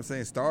die, you know what I'm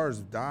saying? Stars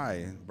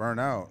die and burn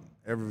out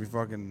every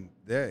fucking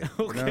day.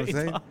 You know what I'm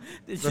saying?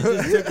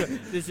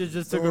 This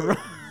just took a run.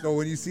 So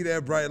when you see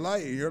that bright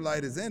light, your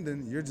light is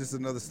ending, you're just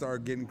another star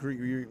getting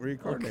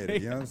reincarnated. Okay.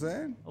 You know what I'm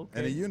saying? Okay.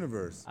 And the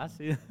universe. I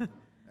see.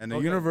 And the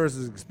universe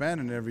is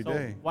expanding every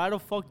day. Why the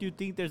fuck do you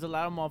think there's a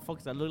lot of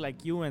motherfuckers that look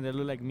like you and that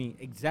look like me?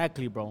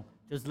 Exactly, bro.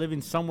 Just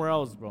living somewhere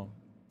else, bro.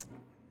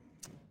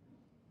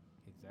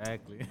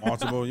 Exactly.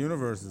 Multiple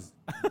universes.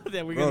 You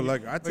ever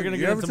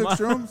took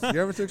shrooms?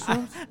 You ever took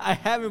shrooms? I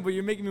haven't, but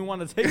you're making me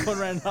want to take one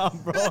right now,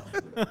 bro.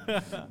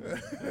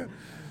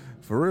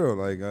 For real,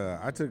 like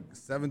I took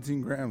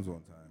 17 grams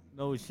one time.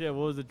 No shit.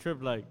 What was the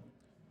trip like?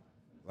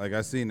 Like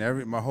I seen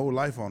my whole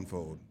life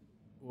unfold.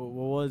 What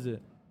was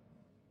it?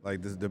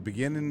 Like the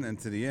beginning and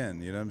to the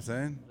end. You know what I'm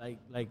saying?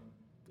 Like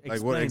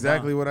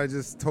exactly what I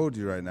just told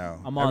you right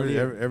now. I'm all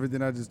ears.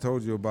 Everything I just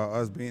told you about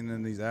us being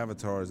in these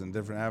avatars and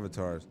different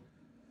avatars.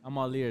 I'm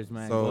all ears,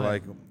 man.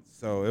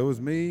 So it was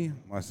me,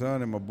 my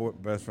son, and my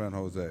best friend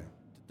Jose.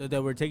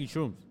 That were taking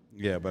shrooms.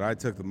 Yeah, but I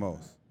took the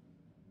most.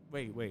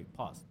 Wait,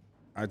 pause.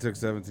 I took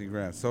 17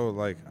 grams. So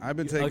like I've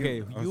been taking. Okay,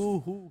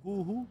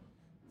 who?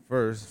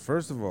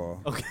 First of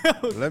all, okay.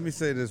 Let me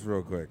say this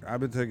real quick.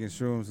 I've been taking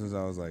shrooms since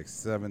I was like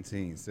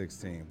 17,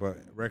 16, but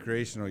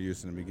recreational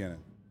use in the beginning.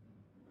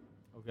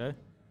 Okay.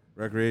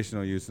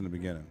 Recreational use in the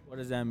beginning. What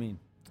does that mean?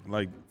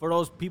 Like for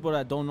those people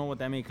that don't know what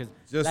that means, because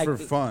just for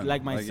fun,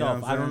 like myself, you know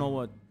what I don't know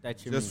what that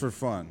shit means. Just for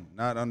fun,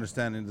 not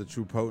understanding the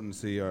true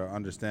potency or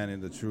understanding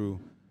the true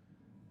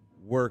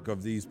work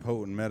of these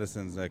potent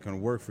medicines that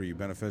can work for you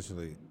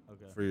beneficially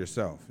for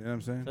yourself. You know what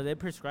I'm saying? So they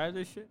prescribe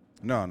this shit?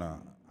 No,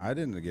 I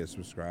didn't get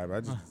prescribed. I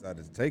just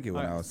decided to take it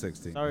when I was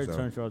 16. Sorry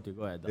to interrupt you.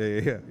 Go ahead.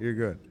 Yeah, you're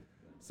good.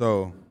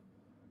 So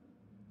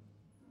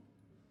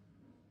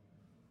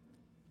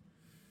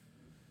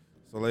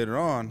later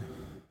on,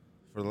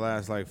 for the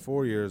last like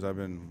 4 years, I've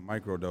been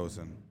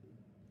microdosing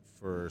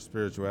for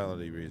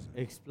spirituality reasons.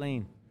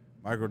 Explain.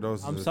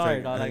 Microdosing. I'm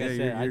sorry, dog. Like I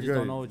said, I just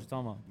don't know what you're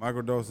talking about.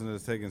 Microdosing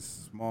is taking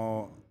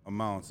small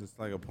amounts. It's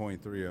like a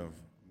 0.3 of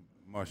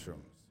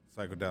mushrooms,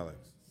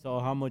 psychedelics. So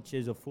how much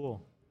is a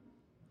full?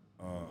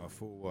 A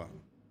full what?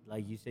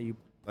 Like you say, you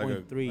like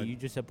 0.3. You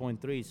just said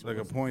 0.3. So like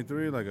a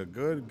 0.3, like a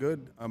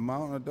good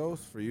amount of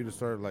dose for you to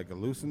start like a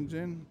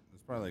hallucinogen.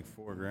 It's probably like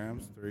 4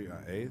 grams,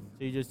 3/8.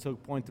 So you just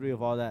took 0.3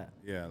 of all that?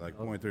 Yeah, like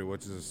 0.3,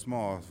 which is a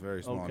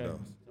very small dose. Okay.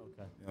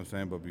 You know what I'm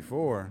saying? But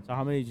before. So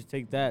how many did you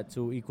take that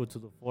to equal to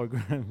the 4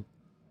 grams?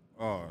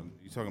 Oh,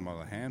 you're talking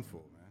about a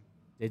handful, man.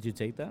 Did you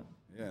take that?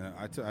 Yeah,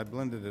 I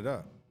blended it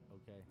up.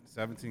 Okay.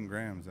 17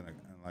 grams in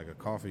like a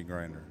coffee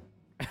grinder.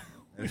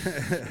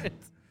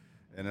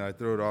 And then I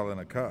threw it all in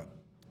a cup,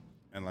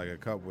 and like a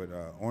cup with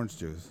orange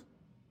juice.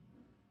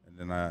 And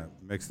then I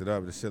mixed it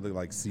up. This shit looked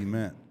like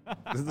cement.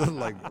 This looked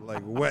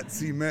like wet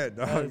cement,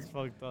 dog. That's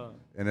fucked up.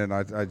 And then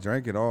I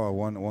drank it all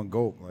one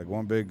gulp, like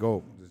one big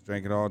gulp. Just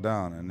drank it all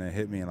down, and it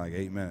hit me in like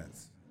 8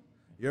 minutes.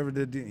 You ever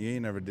did? You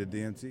ain't never did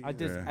DMT?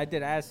 I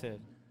did acid.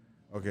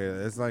 Okay,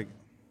 it's like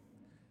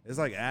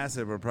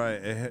acid, but probably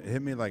it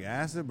hit me like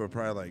acid, but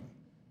probably like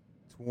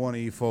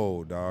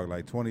 20-fold, dog,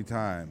 like 20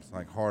 times,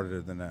 like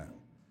harder than that.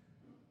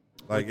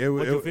 Like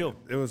what'd you feel?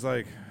 It was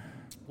like.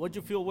 What'd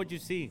you feel? What'd you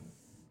see?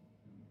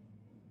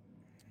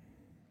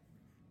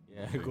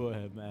 Yeah, go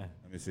ahead, man.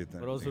 Let me see. For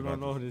those who don't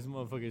know, this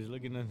motherfucker is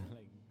looking at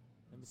like.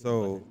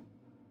 So,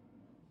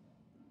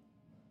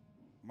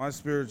 my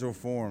spiritual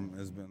form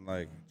has been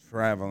like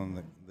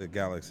traveling the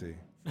galaxy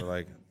for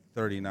like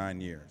 39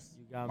 years.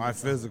 You got me, my dog.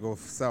 physical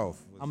self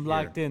was I'm here.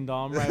 locked in,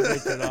 dog. I'm right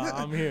with you, dog.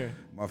 I'm here.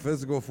 My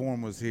physical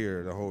form was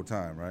here the whole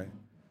time, right?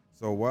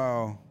 So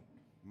while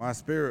my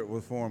spirit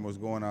form was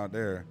going out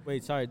there,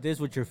 Wait, sorry. This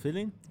what you're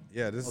feeling?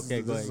 yeah, this Okay,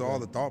 is go this is ahead, all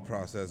go the thought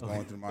process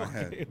going through my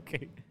head.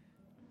 Okay.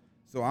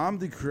 So I'm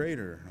the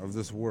creator of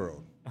this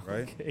world,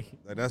 right? Okay.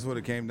 Like that's what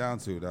it came down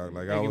to, dog.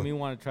 Like Making me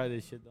want to try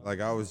this shit, though.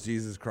 like I was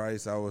Jesus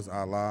Christ, I was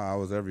Allah, I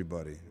was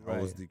everybody. I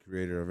was Right. the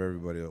creator of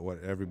everybody. What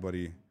everybody,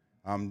 you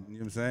know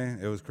what I'm saying?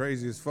 It was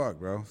crazy as fuck,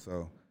 bro.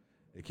 So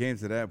it came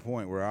to that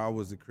point where I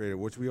was the creator,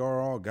 which we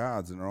are all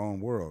gods in our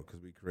own world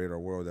because we create our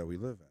world that we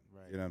live in.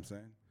 Right. You know what I'm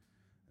saying?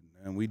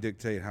 And we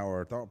dictate how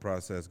our thought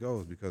process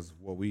goes because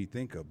of what we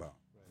think about.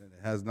 Right.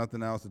 It has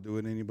nothing else to do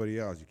with anybody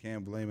else. You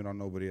can't blame it on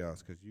nobody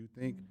else because you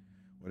think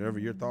whatever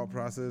your thought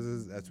process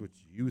is, that's what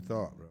you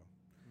thought, bro.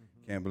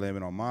 Can't blame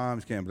it on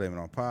moms. Can't blame it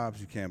on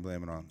pops. You can't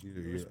blame it on you.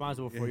 You're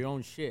responsible for your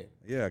own shit.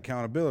 Yeah,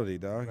 accountability,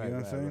 dog. Right, you know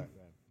what I'm saying? right.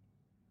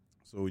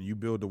 So you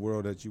build the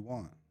world that you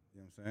want.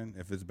 You know what I'm saying?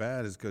 If it's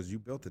bad, it's because you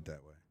built it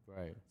that way.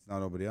 Right. It's not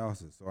nobody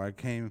else's. So I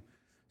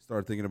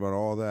started thinking about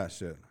all that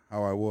shit,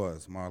 how I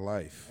was, my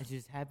life. It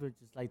just happened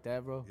just like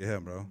that, bro. Yeah,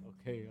 bro.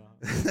 Okay.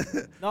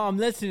 No, I'm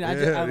listening. I'm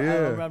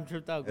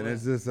tripped out. Go And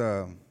it's ahead. just,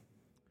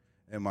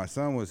 and my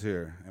son was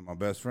here, and my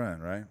best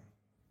friend, right?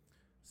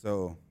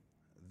 So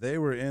they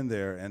were in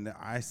there, and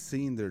I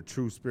seen their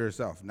true spirit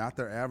self, not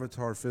their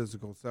avatar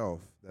physical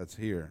self that's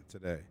here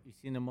today. You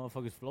seen the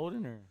motherfuckers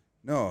floating or?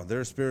 No,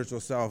 their spiritual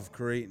self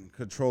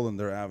controlling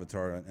their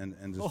avatar and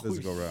this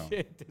physical realm.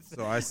 Shit.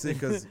 So I see,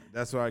 because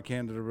that's why I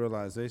came to the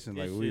realization,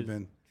 like This we've shit's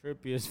been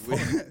trippy as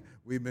fuck.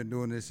 we've been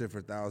doing this shit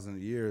for thousands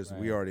of years.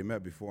 Right. We already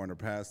met before in the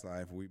past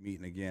life. We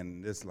meeting again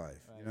in this life.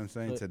 You know what I'm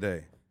saying? So-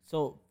 Today.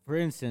 So, for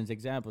instance,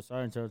 example,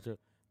 sorry to interrupt you,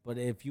 but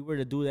if you were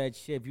to do that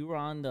shit, if you were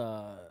on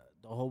the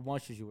whole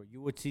monsters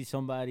you would see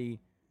somebody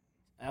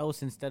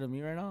else instead of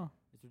me right now?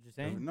 Is what you're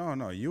saying?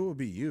 No, you will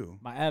be you.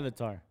 My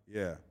avatar.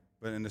 Yeah.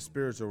 But in the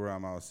spiritual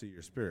realm, I'll see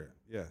your spirit.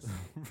 Yes.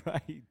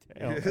 Right.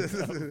 Damn.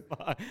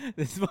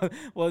 This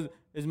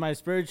is my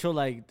spiritual,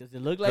 like, does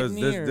it look like Because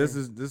me? this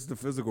is the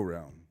physical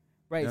realm.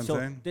 right. You know So,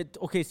 what I'm saying?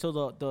 okay, so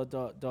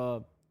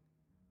the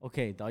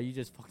okay, dog, you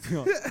just fucked me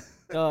up.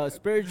 The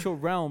spiritual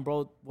realm,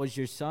 bro, was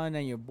your son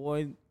and your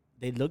boy,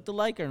 they looked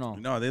alike or no?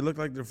 No, they look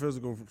like their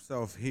physical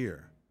self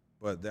here,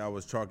 but I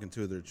was talking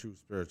to their true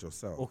spiritual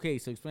self. Okay,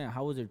 so explain,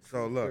 how was it?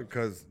 So look,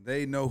 because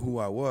they know who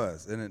I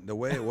was, and the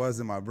way it was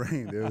in my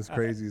brain, it was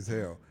crazy as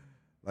hell.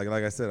 Like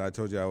I said, I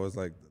told you I was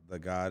like the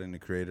God and the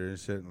creator and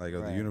shit, like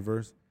of the Right.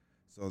 universe.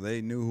 So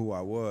they knew who I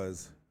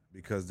was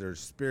because their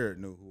spirit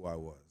knew who I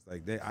was.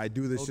 Like I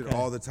do this shit Okay.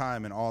 all the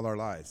time in all our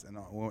lives, and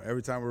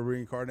every time we're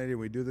reincarnated,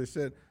 we do this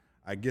shit.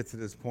 I get to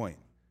this point.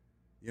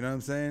 You know what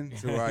I'm saying?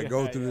 So I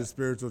go through this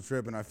spiritual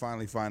trip, and I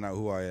finally find out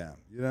who I am.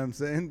 You know what I'm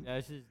saying?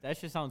 That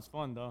shit sounds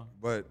fun, though.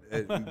 But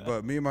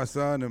but me and my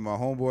son and my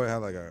homeboy had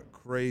like a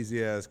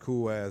crazy ass,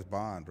 cool ass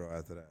bond, bro.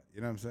 After that,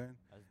 you know what I'm saying?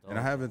 And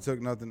I haven't took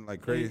nothing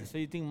like crazy. So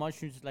you think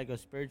mushrooms is like a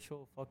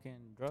spiritual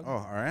fucking drug? Oh,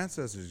 our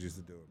ancestors used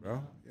to do it,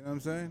 bro. You know what I'm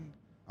saying?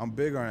 I'm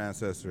big on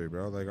ancestry,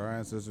 bro. Like our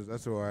ancestors,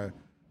 that's why I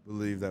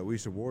believe that we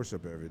should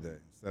worship every day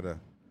instead of,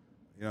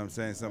 you know what I'm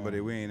saying, somebody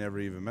we ain't ever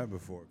even met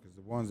before. Because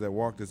the ones that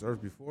walked this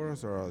earth before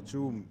us are our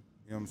true, you know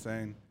what I'm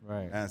saying,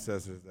 Right.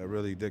 ancestors that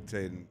really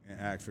dictate and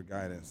ask for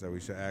guidance, that we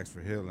should ask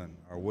for healing,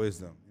 our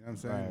wisdom. You know what I'm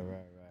saying?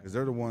 Right. Because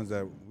they're the ones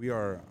that we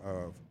are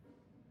a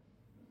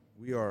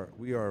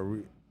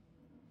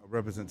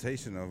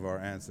representation of our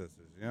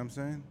ancestors. You know what I'm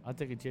saying? I'll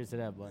take a cheers to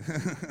that,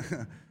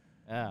 bud.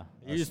 Yeah.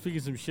 You just speaking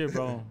some shit,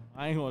 bro.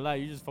 I ain't gonna lie.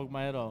 You just fucked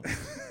my head up.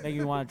 Make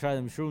me want to try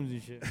them shrooms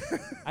and shit.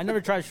 I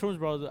never tried shrooms,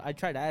 bro. I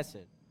tried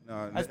acid.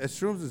 No,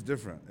 shrooms is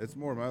different. It's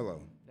more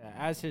mellow. Yeah,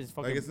 acid is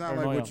fucking Like it's not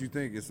paranoia. like what you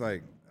think. It's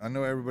like I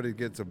know everybody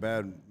gets a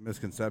bad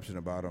misconception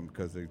about them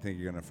because they think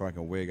you're gonna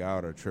fucking wig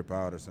out or trip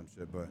out or some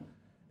shit. But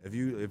if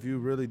you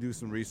really do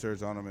some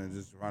research on them and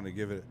just trying to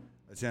give it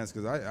a chance,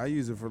 because I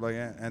use it for like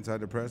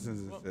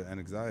antidepressants and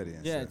anxiety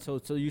and Yeah,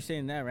 shit. so you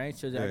saying that, right?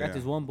 So I Yeah, got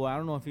this one boy. I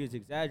don't know if he was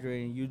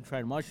exaggerating. You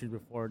tried mushrooms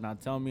before. Now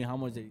tell me how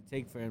much did it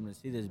take for him to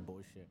see this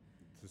bullshit?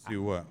 To see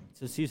what?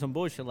 To see some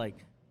bullshit like.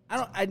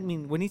 I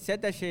mean, when he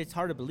said that shit, it's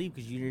hard to believe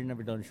because you've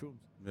never done shrooms.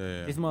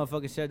 Yeah. This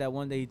motherfucker said that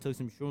one day he took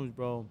some shrooms,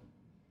 bro,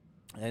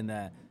 and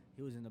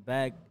he was in the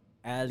back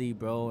alley,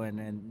 bro, and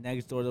then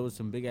next door there was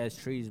some big ass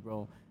trees,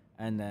 bro,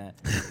 and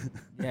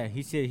yeah,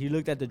 he said he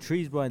looked at the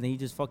trees, bro, and then he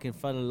just fucking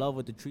fell in love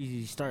with the trees.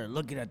 He started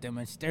looking at them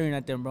and staring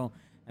at them, bro,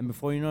 and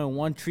before you know it,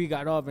 one tree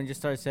got up and just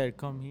started saying,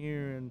 "Come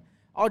here," and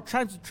all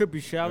kinds of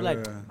trippy shit. I was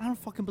like, Yeah. I don't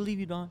fucking believe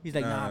you, dog. He's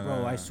like, Nah,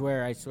 bro, nah. I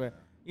swear.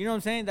 You know what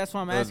I'm saying? That's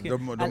what I'm asking.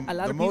 The A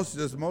lot of most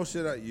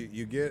shit that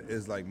you get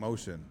is like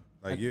motion.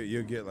 Like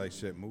you get like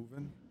shit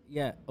moving.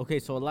 yeah, okay,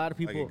 so a lot of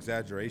Like people.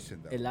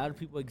 exaggeration though. A lot of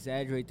people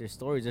exaggerate their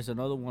stories. There's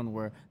another one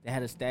where they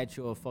had a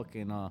statue of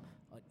fucking an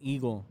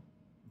eagle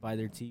by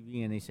their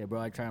TV, and they said,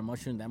 "Bro, I tried a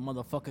mushroom. That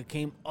motherfucker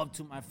came up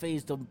to my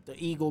face. The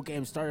eagle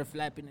came, started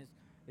flapping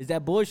his Is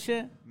that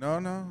bullshit?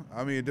 No.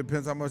 I mean, it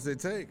depends how much they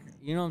take.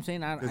 You know what I'm saying?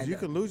 Because you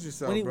could lose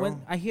yourself, bro.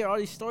 When I hear all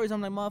these stories,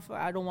 I'm like, motherfucker,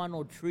 I don't want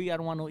no tree. I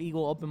don't want no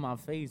eagle up in my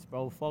face,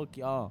 bro. Fuck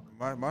y'all.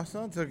 My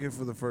son took it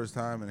for the first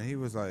time, and he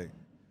was like,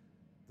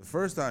 the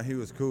first time he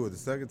was cool. The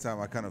second time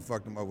I kind of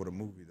fucked him up with a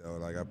movie, though.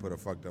 Like, I put a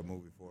fucked up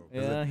movie for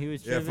him. Yeah, he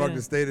was tripping. Yeah, fucked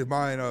his state of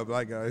mind up.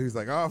 Like, he was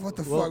like, oh, what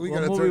the fuck?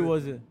 What movie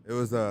was it? It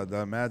was the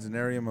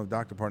Imaginarium of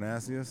Dr.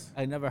 Parnassus.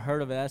 I never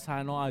heard of it. That's how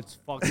I know it's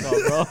fucked up,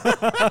 bro.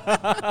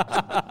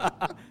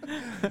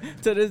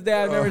 To this day,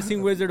 I've never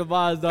seen Wizard of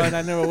Oz, dog, and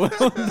I never will.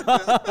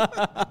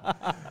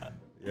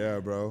 Yeah,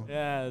 bro.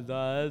 Yeah,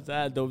 dog,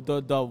 that's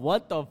the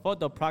what the fuck?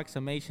 The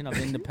approximation of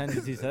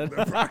independence, he said.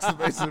 The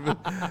approximation of it.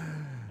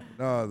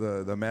 No,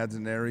 the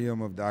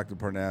Imaginarium of Dr.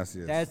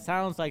 Parnassus. That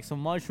sounds like some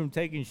mushroom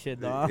taking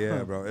shit, dog.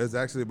 Yeah, bro. It's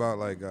actually about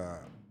like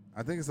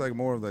I think it's like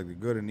more of like the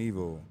good and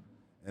evil,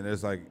 and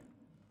there's like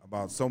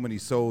about so many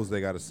souls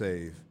they got to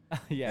save.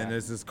 Yeah. And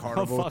there's this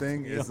carnival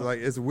thing. It's like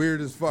it's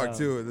weird as fuck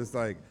too. It's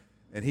like,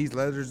 and Heath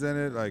Ledger's in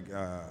it, like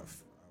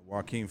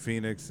Joaquin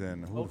Phoenix,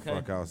 and who the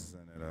fuck else is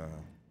in it?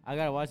 I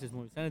gotta watch this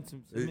movie. Send it to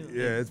me.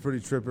 Yeah, it's pretty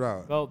tripped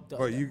out. Bro,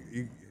 but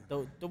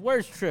the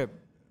worst trip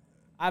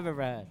I've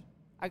ever had.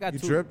 I got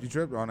two. You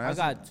tripped on acid?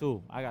 I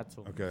got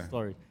two. Okay.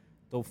 Stories.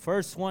 The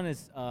first one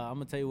is I'm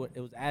gonna tell you what it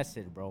was.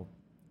 Acid, bro.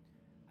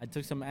 I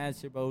took some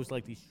acid, bro. It was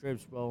like these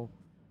strips, bro.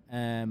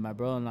 And my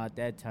brother-in-law at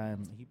that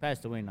time, he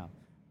passed away now,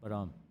 but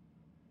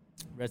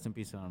rest in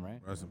peace on him, right?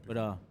 Rest in peace.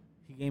 But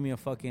he gave me a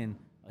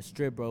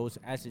strip, bro. It was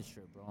acid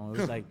strip, bro. It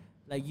was like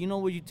you know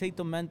where you take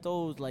the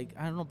Mentos, like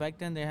I don't know. Back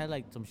then they had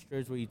like some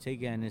strips where you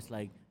take it and it's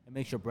like it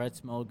makes your breath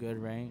smell good,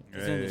 right?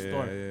 It's in the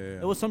store.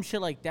 Yeah. It was some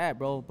shit like that,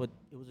 bro. But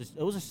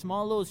it was a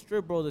small little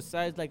strip, bro, the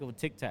size like of a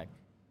Tic Tac.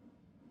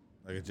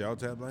 Like a gel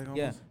tab, like almost?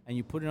 Yeah, and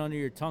you put it under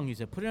your tongue. He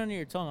said, "Put it under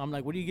your tongue." I'm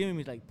like, "What are you giving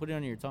me?" He's like, "Put it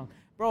under your tongue."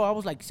 Bro, I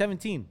was like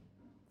 17.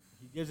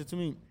 He gives it to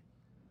me.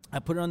 I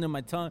put it under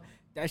my tongue.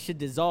 That shit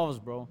dissolves,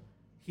 bro.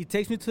 He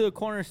takes me to the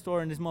corner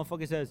store, and this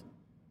motherfucker says,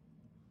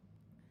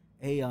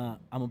 "Hey, I'm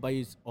gonna buy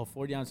you a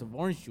 40 ounce of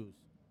orange juice,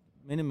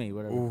 Minute Maid,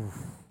 whatever." Oof.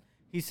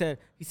 He said,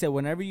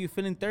 whenever you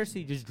feeling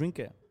thirsty, just drink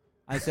it.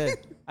 I said,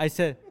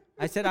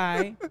 all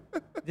right.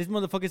 This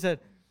motherfucker said,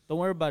 "Don't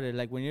worry about it.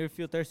 Like when you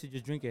feel thirsty,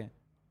 just drink it."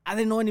 I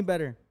didn't know any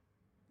better.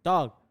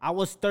 Dog, I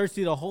was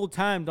thirsty the whole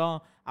time,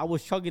 dog. I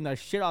was chugging the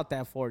shit out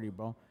that 40,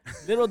 bro.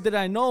 Little did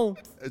I know,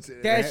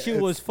 that shit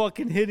was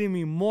fucking hitting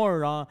me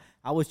more, dog.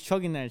 I was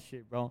chugging that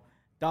shit, bro.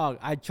 Dog,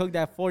 I chugged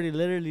that 40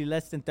 literally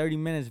less than 30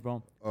 minutes,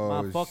 bro. Oh,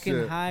 my fucking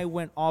shit. high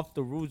went off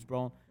the roofs,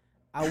 bro.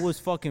 I was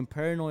fucking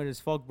paranoid as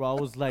fuck, bro.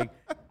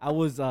 I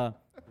was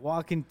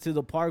walking to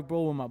the park,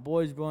 bro, with my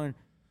boys, bro, and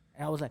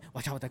I was like,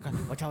 watch out with that car,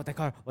 watch out with that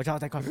car, watch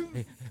out with that car.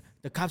 Hey,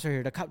 the cops are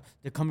here,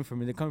 they're coming for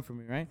me,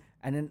 right?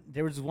 And then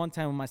there was one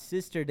time with my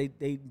sister, the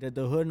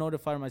hood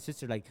notified my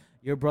sister, like,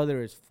 your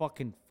brother is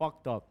fucking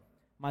fucked up.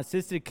 My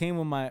sister came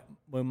with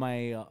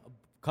my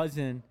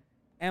cousin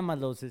and my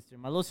little sister.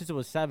 My little sister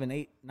was 7,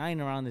 8,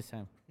 9 around this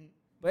time.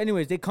 But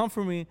anyways, they come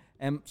for me,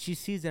 and she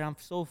sees that I'm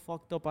so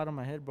fucked up out of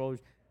my head, bro.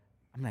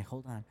 I'm like,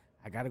 hold on,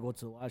 I gotta go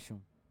to the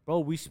washroom. Bro,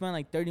 we spent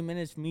like 30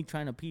 minutes me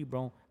trying to pee,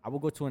 bro. I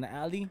would go to an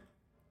alley,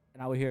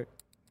 and I would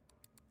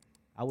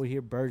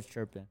hear birds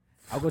chirping.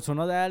 I would go to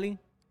another alley,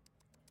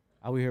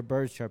 I would hear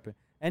birds chirping.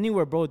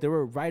 Anywhere, bro, they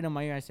were right in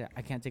my ear. I said,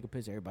 I can't take a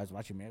piss. Everybody's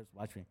watching me.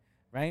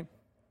 Right?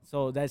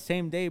 So that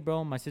same day,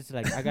 bro, my sister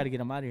like, I gotta get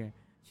him out of here.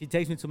 She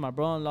takes me to my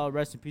brother-in-law,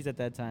 rest in peace at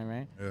that time,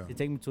 right? Yeah. She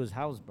takes me to his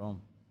house, bro.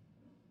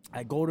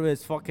 I go to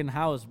his fucking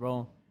house,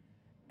 bro,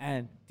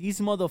 and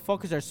these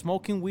motherfuckers are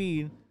smoking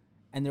weed,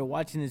 and they're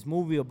watching this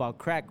movie about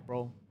crack,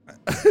 bro.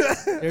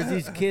 There's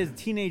these kids,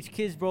 teenage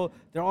kids, bro.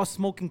 They're all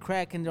smoking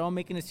crack, and they're all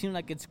making it seem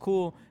like it's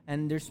cool,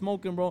 and they're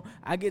smoking, bro.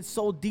 I get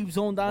so deep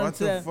zoned out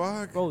into that.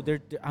 What the fuck?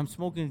 Bro, I'm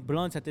smoking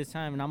blunts at this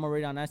time, and I'm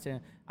already on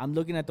acid. I'm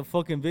looking at the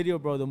fucking video,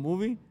 bro, the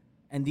movie,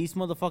 and these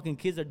motherfucking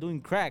kids are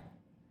doing crack.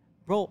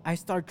 Bro, I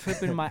start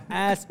tripping my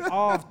ass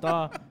off,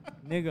 dog.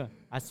 Nigga,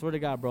 I swear to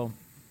God, bro.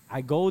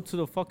 I go to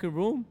the fucking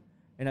room,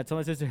 and I tell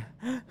my sister,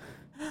 I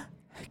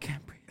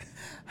can't breathe.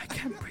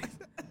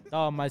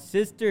 Dog, my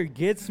sister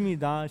gets me,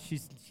 dog.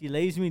 She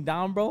lays me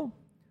down, bro,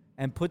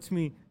 and puts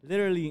me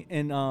literally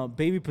in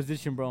baby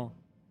position, bro,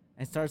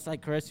 and starts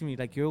like caressing me,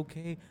 like, you're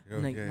okay?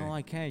 I'm like, no,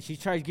 I can't. She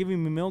tries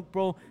giving me milk,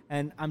 bro,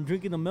 and I'm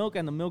drinking the milk,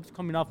 and the milk's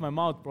coming off my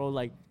mouth, bro.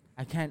 Like,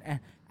 I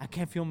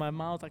can't feel my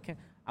mouth.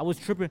 I was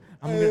tripping.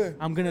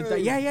 I'm gonna die.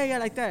 Yeah,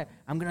 like that.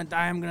 I'm gonna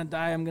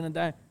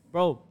die.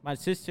 Bro, my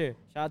sister,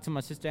 shout out to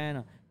my sister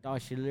Anna. Dog,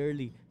 she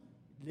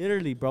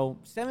literally, bro,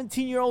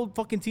 17-year-old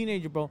fucking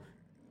teenager, bro.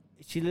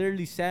 She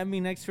literally sat me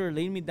next to her,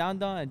 laid me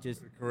down, and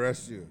just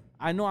Caressed you.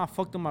 I know I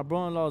fucked up my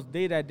brother-in-law's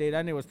day that day.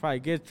 That nigga was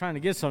probably trying to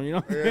get some, you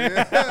know?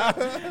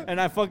 Yeah. And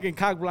I fucking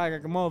cock blocked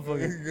like a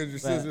motherfucker. Because your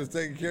sister was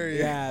taking care of you.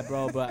 Yeah,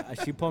 bro,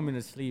 but she put me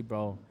to sleep,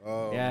 bro.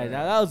 Oh, yeah, man.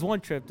 that was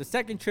one trip. The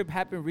second trip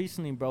happened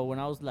recently, bro, when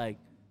I was like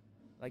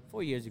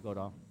 4 years ago,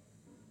 though.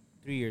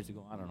 3 years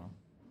ago, I don't know.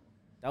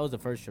 That was the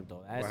first trip,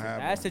 though. The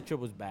acid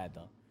trip was bad,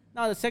 though.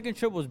 No, the second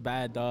trip was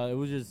bad, though. It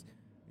was just,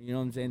 you know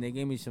what I'm saying? They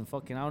gave me some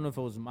fucking, I don't know if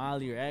it was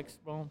Molly or X,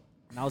 bro.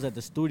 And I was at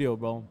the studio,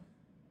 bro.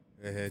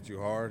 It hit you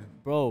hard.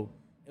 Bro,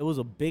 it was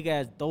a big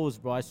ass dose,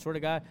 bro. I swear to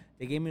God,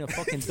 they gave me a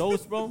fucking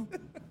dose, bro.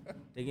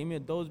 They gave me a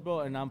dose,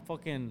 bro, and I'm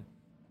fucking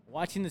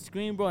watching the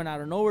screen, bro, and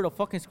out of nowhere, the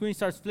fucking screen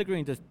starts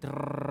flickering, just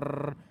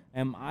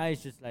and my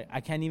eyes just like,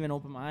 I can't even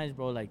open my eyes,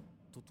 bro, like,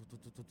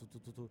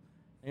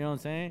 you know what I'm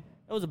saying?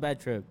 It was a bad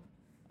trip.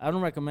 I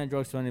don't recommend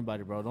drugs to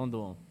anybody, bro. Don't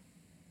do them.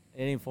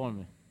 It ain't for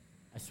me.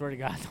 I swear to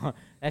God,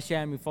 that shit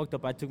had me fucked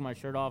up. I took my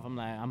shirt off. I'm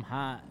like, I'm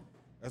hot.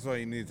 That's why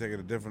you need to take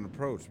a different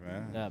approach,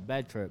 man. Yeah,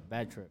 bad trip.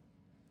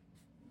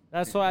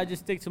 That's why I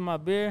just stick to my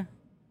beer,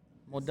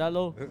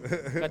 Modelo,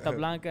 Cata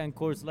Blanca, and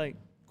Coors Light.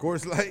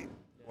 Coors Light?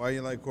 Why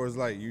you like Coors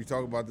Light? You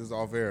talk about this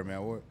off air,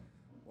 man.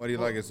 Why do you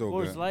like it so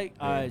good? Coors Light?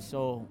 Yeah. All right,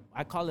 so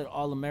I call it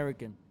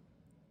All-American.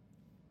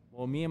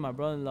 Well, me and my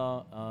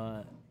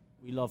brother-in-law,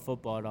 we love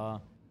football,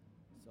 dog.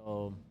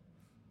 So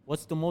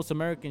what's the most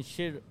American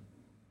shit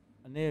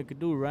a nigga could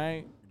do,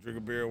 right? Drink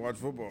a beer and watch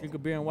football. Drink a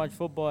beer and watch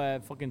football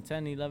at fucking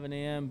 10, 11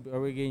 a.m. Are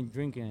we getting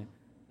drinking?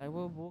 Like,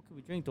 what can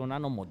we drink, though?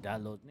 Not no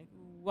Modelo's. Nigga,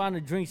 we want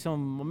to drink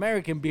some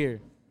American beer.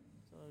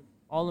 So,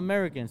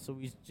 All-American. So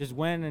we just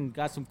went and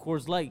got some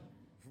Coors Light.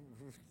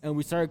 And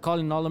we started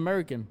calling it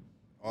All-American.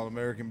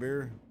 All-American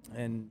beer?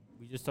 And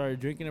we just started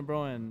drinking it,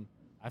 bro, and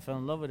I fell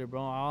in love with it,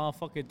 bro. I'll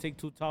fucking take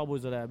 2 tall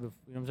boys of that, you know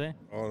what I'm saying?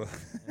 Oh,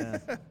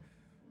 Yeah.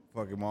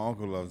 fucking my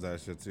uncle loves that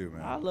shit too,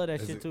 man. I love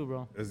that Is shit it- too,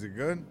 bro. Is it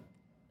good?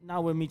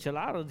 Not with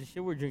Michelada, the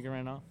shit we're drinking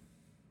right now.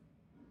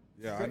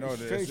 Yeah, I know.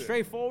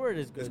 Straightforward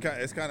is good.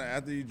 It's kind of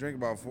after you drink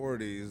about 4 of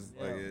these,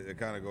 like Yeah. it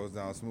kind of goes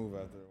down smooth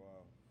after a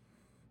while.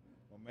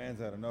 My man's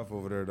had enough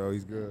over there though.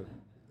 He's good.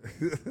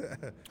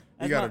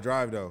 You got to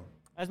drive though.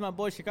 That's my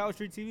boy Chicago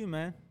Street TV,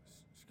 man.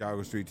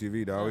 Chicago Street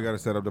TV, dog. We got to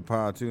set up the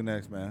pod too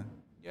next, man.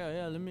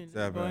 Yeah, let me go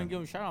Seven. ahead and give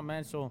him a shout out,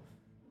 man. So,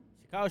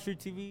 Chicago Street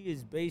TV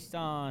is based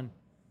on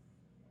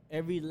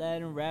every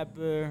Latin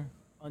rapper,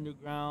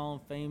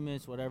 underground,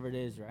 famous, whatever it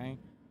is, right?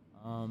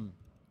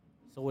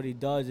 So what he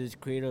does is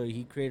create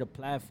a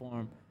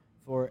platform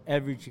for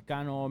every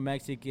Chicano or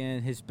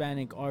Mexican,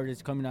 Hispanic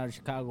artist coming out of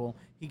Chicago.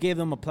 He gave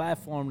them a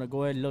platform to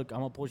go ahead and look, I'm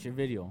gonna post your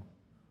video,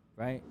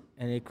 right?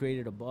 And it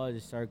created a buzz.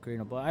 It started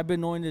creating a buzz. I've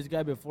been knowing this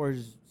guy before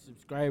his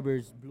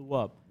subscribers blew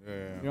up.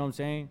 Yeah. You know what I'm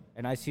saying?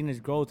 And I seen his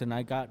growth, and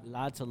I got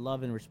lots of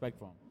love and respect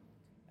for him.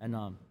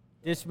 And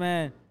this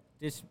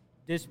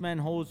man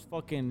holds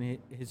fucking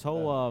his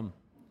whole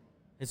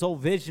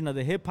vision of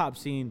the hip hop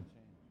scene.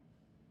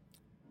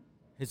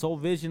 His whole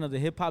vision of the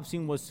hip hop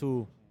scene was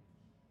to.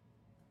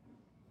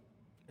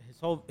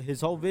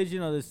 His whole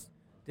vision of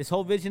this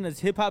whole vision of this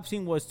hip hop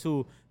scene was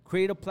to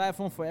create a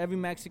platform for every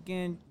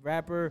Mexican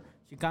rapper,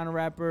 Chicano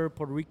rapper,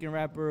 Puerto Rican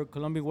rapper,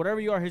 Colombian, whatever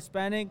you are,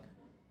 Hispanic.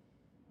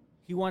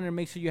 He wanted to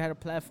make sure you had a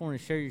platform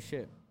to share your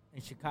shit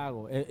in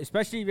Chicago,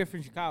 especially if you're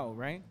from Chicago,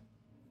 right?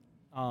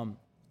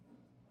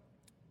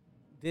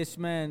 This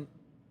man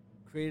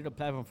created a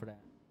platform for that,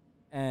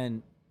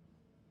 and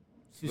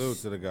Salute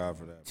to the guy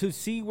for that. to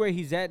see where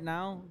he's at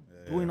now,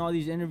 doing all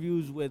these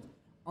interviews with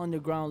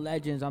underground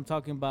legends. I'm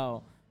talking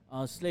about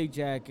Slave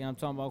Jack, and I'm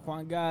talking about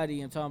Juan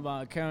Gotti, I'm talking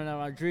about Carolina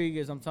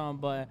Rodriguez, I'm talking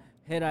about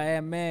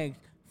Hera Meg,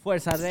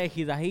 Fuerza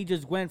Regida. He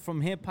just went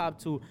from hip hop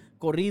to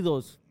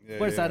corridos,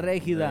 Fuerza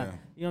Regida.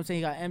 You know what I'm saying?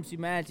 He got MC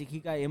Magic, he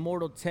got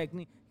Immortal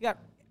Technique, he got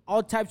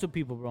all types of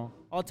people, bro.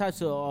 All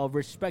types of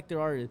respected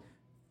artists.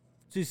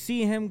 To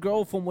see him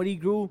grow from what he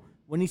grew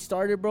when he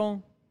started,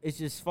 bro, it's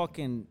just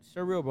fucking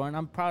surreal, bro. And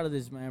I'm proud of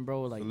this man,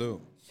 bro. Like,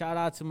 Salute. shout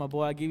out to my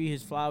boy. I give you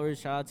his flowers.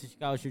 Shout out to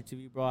Chicago Street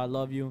TV, bro. I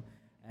love you.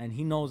 And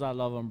he knows I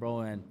love him,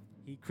 bro. And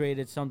he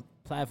created some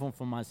platform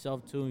for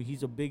myself, too.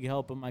 He's a big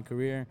help in my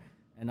career.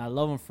 And I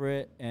love him for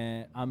it.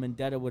 And I'm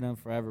indebted with him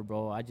forever,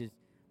 bro. I just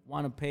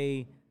want to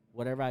pay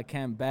whatever I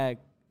can back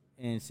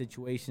in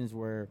situations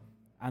where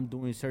I'm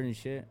doing certain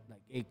shit.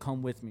 Like, hey,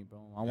 come with me, bro.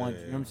 I want,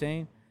 you know what I'm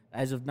saying?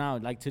 As of now,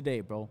 like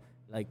today, bro.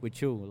 Like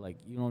with you. Like,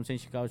 you know what I'm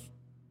saying? Chicago,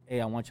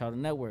 hey, I want y'all to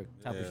network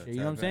type of shit. You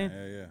know what I'm saying? Yeah.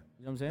 You know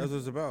what I'm saying? That's what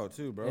it's about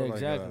too, bro. Yeah, Like,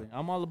 exactly.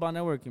 I'm all about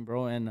networking,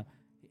 bro, and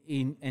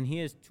he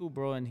is too,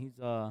 bro. And he's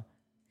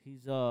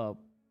a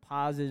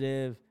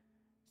positive,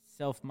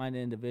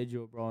 self-minded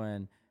individual, bro.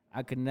 And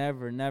I could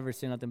never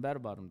say nothing bad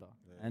about him, though.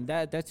 Yeah. And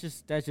that's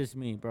just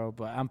me, bro.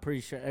 But I'm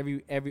pretty sure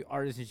every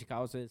artist in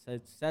Chicago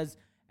says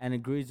and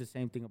agrees the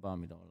same thing about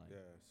me, though. Like, yeah,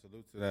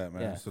 salute to that,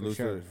 man. Yeah, Salute for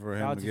sure. for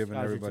Shout out him to giving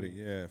Chicago everybody,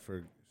 Street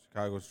for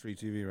Chicago Street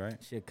TV, right?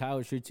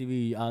 Chicago Street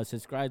TV.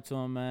 Subscribe to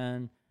him,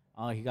 man.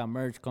 He got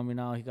merch coming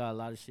out. He got a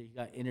lot of shit. He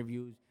got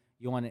interviews.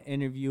 You want to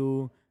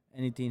interview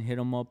anything, hit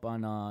him up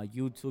on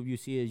YouTube. You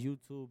see his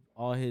YouTube.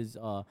 All his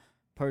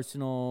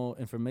personal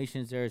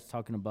information is there. It's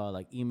talking about,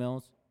 like,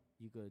 emails.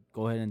 You could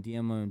go ahead and DM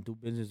him and do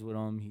business with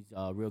him. He's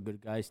a real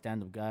good guy,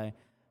 stand-up guy.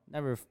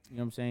 Never, you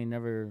know what I'm saying,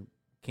 never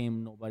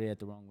came nobody at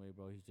the wrong way,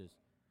 bro.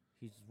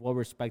 He's well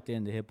respected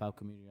in the hip-hop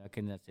community. I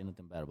cannot say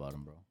nothing bad about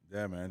him, bro.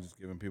 Yeah, man, just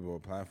giving people a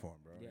platform,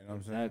 bro. Yeah, you know what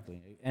I'm saying?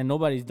 exactly. And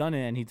nobody's done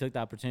it, and he took the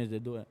opportunity to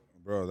do it.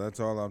 Bro, that's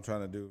all I'm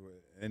trying to do with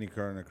any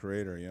current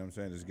creator, you know what I'm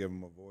saying? Just give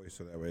them a voice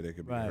so that way they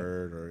could be Right.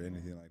 heard or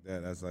anything like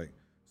that. That's like,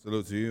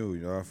 salute to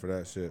you, for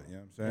that shit, you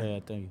know what I'm saying? Yeah,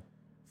 thank you.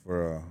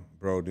 For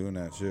bro doing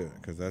that shit,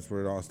 because that's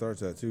where it all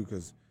starts at too,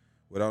 because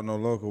without no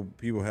local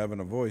people having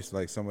a voice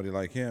like somebody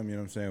like him, you know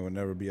what I'm saying, would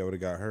never be able to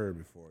got heard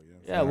before. You know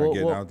what I'm Yeah, saying? Or well,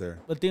 getting out there.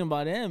 the thing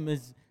about him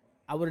is,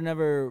 I would have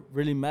never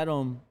really met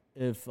him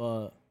if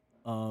the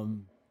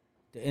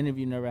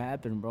interview never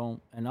happened, bro.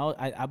 And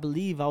I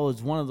believe I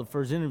was one of the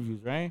first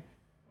interviews, right?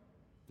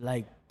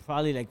 Like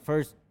probably like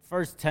first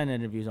 10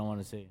 interviews, I want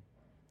to say.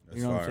 That's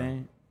You know what I'm fire.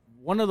 saying?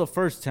 One of the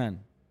first 10,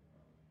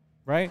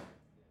 right?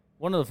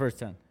 One of the first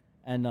 10,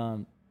 and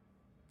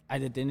I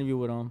did the interview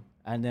with him,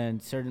 and then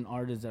certain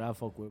artists that I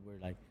fuck with were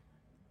like,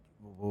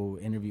 "Whoa,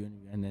 interview,"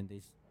 and then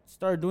they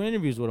started doing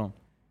interviews with him,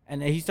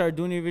 and then he started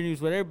doing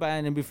interviews with everybody,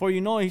 and then before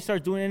you know it, he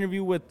starts doing an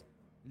interview with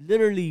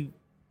literally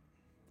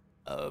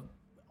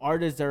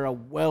artists that are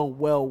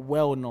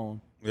well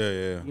known.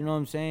 Yeah. You know what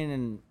I'm saying?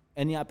 And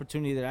any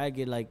opportunity that I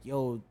get, like,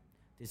 yo,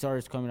 this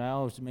artist coming, I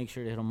always make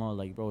sure to hit him up.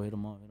 Like, bro, hit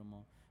him up.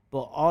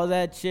 But all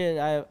that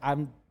shit,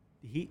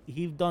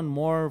 he's done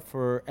more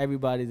for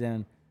everybody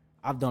than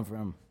I've done for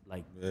him.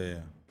 Like,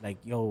 Yeah. like,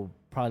 yo,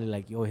 probably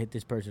like, yo, hit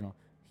this person up.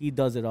 He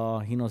does it all.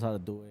 He knows how to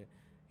do it.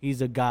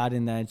 He's a god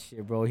in that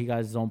shit, bro. He got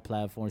his own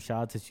platform.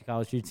 Shout out to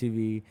Chicago Street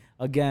TV.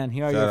 Again,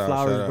 here are Shout your out,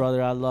 flowers, shout out.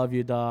 brother. I love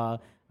you, dog.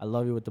 I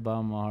love you with the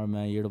bottom of my heart,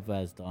 man. You're the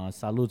best, dog.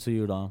 Salute to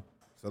you, dog.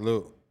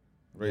 Salute.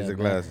 Raise the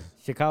man. glasses.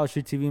 Chicago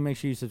Street TV, make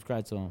sure you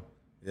subscribe to him.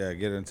 Yeah,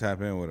 get in and tap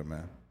in with it,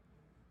 man.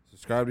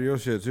 Subscribe to your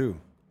shit too.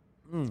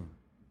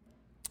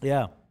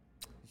 Yeah.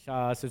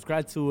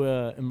 Subscribe to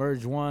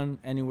Emerge One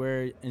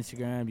anywhere,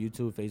 Instagram,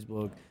 YouTube,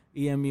 Facebook,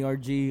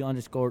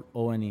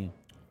 EMERG_ONE.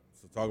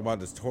 So talk about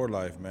this tour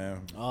life,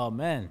 man. Oh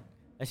man,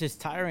 that's just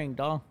tiring,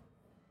 dog.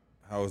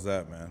 How was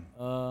that, man?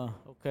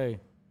 Okay.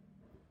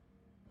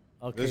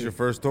 Okay. This is your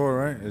first tour,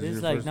 right? This is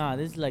your like first?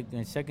 this is like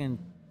my second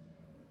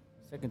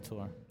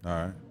tour. All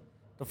right.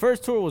 The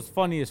first tour was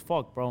funny as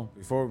fuck, bro.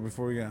 Before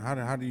we get,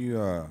 how do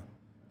you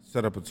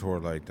set up a tour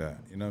like that?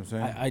 You know what I'm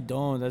saying? I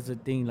don't. That's the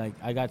thing. Like,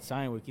 I got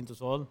signed with Quinto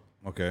Sol,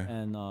 Okay.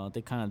 and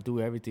they kind of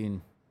do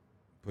everything,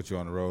 Put you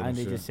on the road and and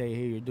they shit. just say,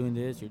 "Hey, you're doing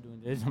this. You're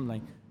doing this." I'm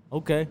like,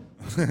 "Okay."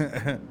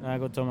 And I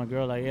go tell my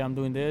girl, like, "Hey, I'm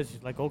doing this."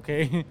 She's like,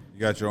 "Okay." You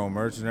got your own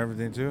merch and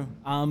everything too?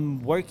 I'm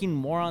working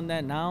more on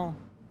that now,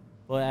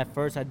 but at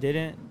first I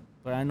didn't.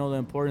 But I know the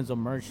importance of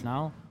merch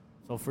now.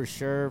 So for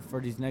sure, for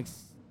these next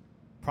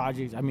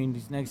projects, I mean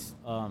these next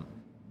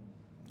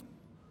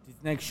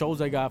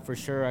shows I got, for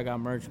sure I got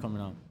merch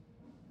coming up.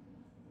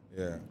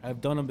 Yeah.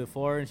 I've done them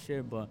before and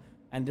shit,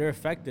 and they're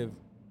effective.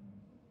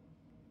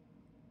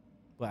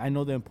 But I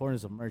know the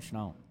importance of merch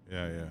now.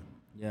 Yeah.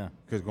 Yeah.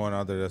 Because going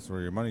out there, that's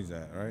where your money's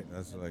at, right?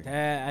 That's like,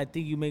 I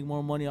think you make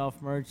more money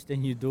off merch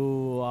than you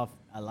do off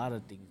a lot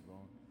of things, bro.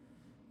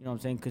 You know what I'm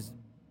saying? Because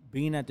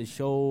being at the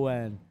show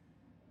and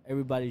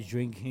everybody's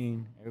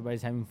drinking,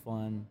 everybody's having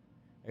fun,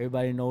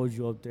 everybody knows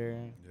you up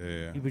there.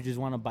 yeah. People just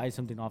want to buy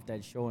something off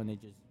that show, and they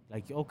just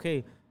like,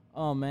 okay,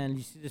 oh man,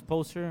 you see this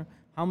poster?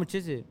 How much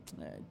is it?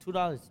 $2.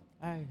 All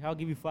right, I'll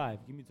give you $5.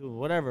 Give me $2.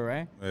 Whatever,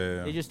 right?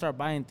 Yeah. They just start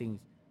buying things,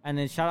 and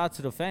then shout out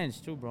to the fans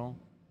too, bro.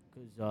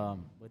 Because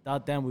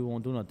without them, we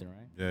won't do nothing,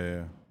 right?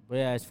 Yeah. But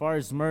yeah, as far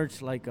as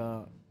merch, like,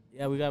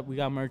 yeah, we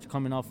got merch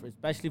coming off,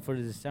 especially for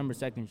the December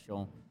 2nd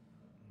show.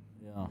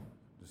 Yeah.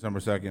 December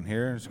 2nd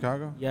here in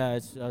Chicago? Yeah,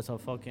 it's a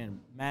fucking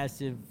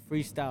massive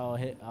freestyle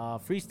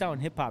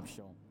and hip hop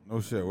show. No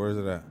shit. Where's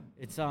it at?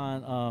 It's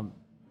on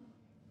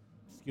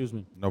excuse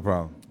me, No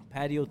problem.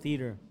 Patio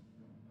Theater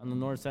on the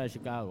north side of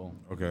Chicago.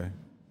 Okay.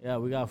 Yeah,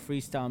 we got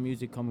freestyle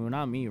music coming. Well,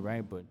 not me,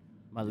 right? But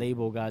my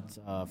label got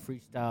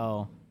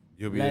freestyle.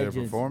 You'll be there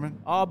legends. performing?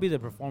 I'll be the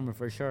performer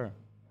for sure.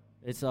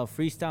 It's a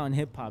freestyle and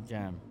hip hop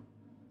jam.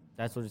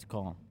 That's what it's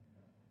called.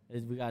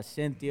 We got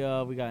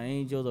Cynthia, we got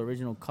Angel, the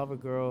original cover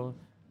girl.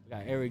 We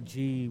got Eric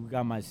G, we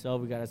got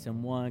myself, we got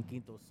SM1,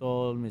 Quinto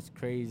Sol, Miss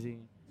Crazy.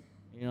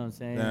 You know what I'm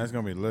saying? Yeah, it's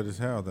going to be lit as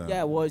hell then.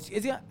 Yeah, well,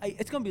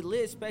 it's gonna be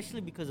lit,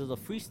 especially because of the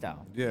freestyle.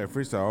 Yeah,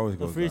 freestyle always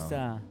The goes freestyle.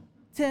 down.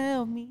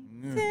 Tell me.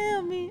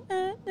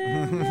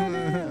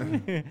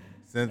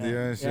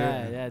 Cynthia and shit.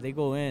 Yeah, they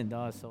go in,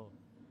 dog. So,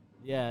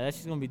 yeah, that's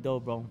just gonna be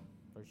dope, bro,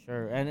 for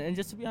sure. And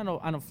just to be on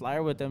a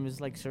flyer with them is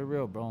like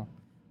surreal, bro. You know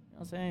what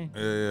I'm saying?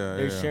 Yeah.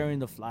 They're sharing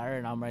the flyer,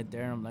 and I'm right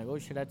there, and I'm like, oh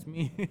shit, that's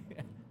me. You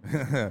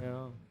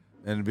know?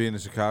 And being in the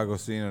Chicago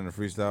scene and the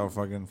freestyle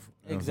fucking. You know what I'm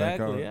saying,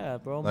 Exactly, cover? yeah,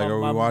 bro. Like,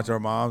 or we watch our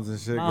moms and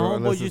shit. My Grow,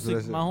 homeboys listen to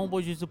that shit. my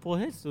homeboys used to pull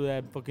hits to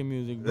that fucking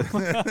music, bro.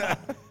 You know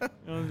what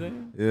I'm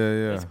saying?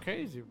 Yeah. That's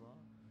crazy, bro.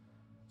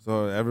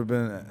 So, ever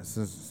been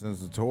since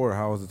the tour?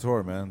 How was the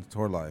tour, man?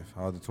 Tour life.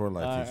 How was the tour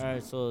life? All teach you?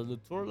 right, so the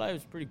tour life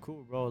is pretty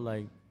cool, bro.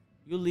 Like,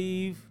 you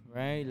leave,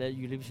 right?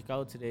 You leave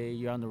Chicago today.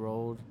 You're on the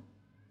road.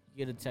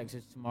 You get to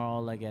Texas tomorrow,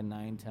 like at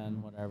 9,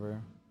 10,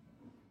 whatever.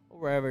 Or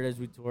wherever it is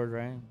we toured,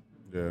 right?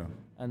 Yeah.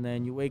 And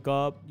then you wake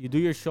up. You do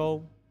your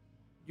show.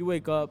 You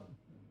wake up.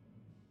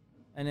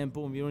 And then,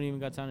 boom, you don't even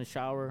got time to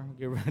shower,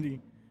 get ready.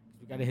 'Cause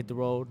we got to hit the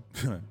road.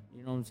 You know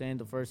what I'm saying?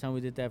 The first time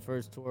we did that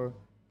first tour.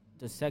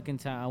 The second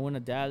time, I went to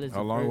Dallas.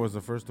 How long was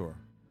the first tour?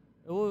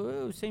 It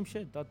was same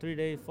shit. About 3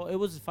 days. It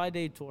was a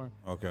 5-day tour.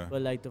 Okay.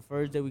 But like the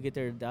first day we get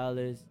there to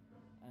Dallas,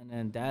 and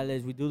then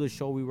Dallas, we do the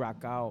show, we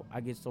rock out.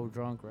 I get so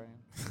drunk,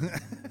 right?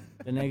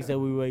 The next day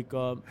we wake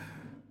up,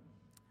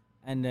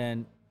 And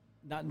then,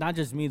 not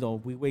just me though.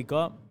 We wake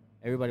up.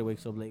 Everybody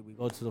wakes up late. We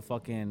go to the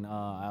fucking.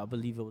 I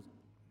believe it was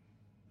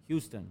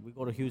Houston. We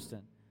go to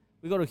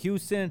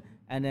Houston,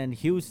 and then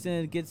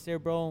Houston gets there,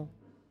 bro.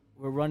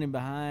 We're running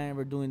behind.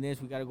 We're doing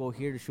this. We gotta go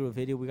here to shoot a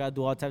video. We gotta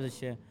do all types of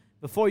shit.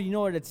 Before you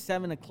know it, it's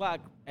 7:00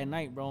 at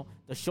night, bro.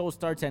 The show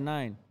starts at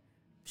 9.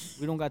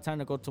 We don't got time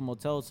to go to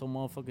motels, so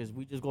motherfuckers.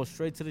 We just go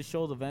straight to the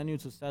show, the venue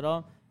to set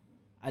up.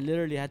 I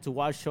literally had to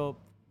wash up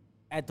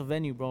at the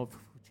venue, bro.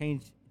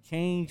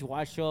 Change,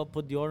 wash up,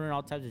 put deodorant,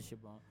 all types of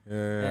shit, bro.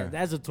 Yeah.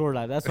 That's a tour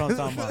life. That's what I'm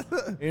talking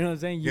about. You know what I'm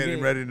saying?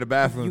 Getting ready in the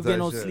bathroom. You get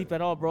no sleep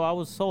at all, bro. I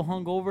was so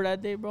hungover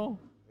that day, bro.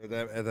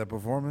 At that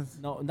performance?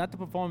 No, not the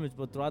performance,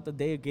 but throughout the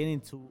day of getting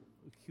to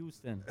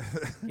Houston.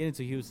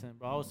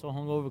 Bro. I was so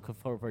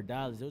hungover for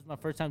Dallas. It was my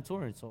first time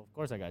touring, so of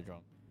course I got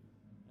drunk.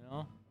 You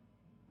know?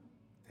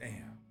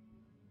 Damn.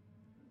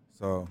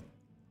 So,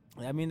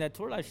 I mean, that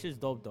tour life shit's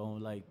dope, though.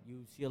 Like,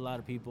 you see a lot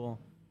of people,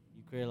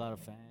 you create a lot of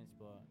fans,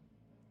 but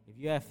if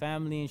you have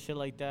family and shit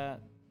like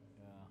that,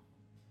 yeah,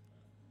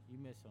 you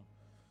miss them.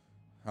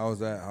 how was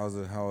that?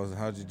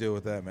 How'd you deal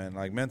with that, man?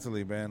 Like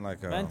mentally, man.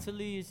 Like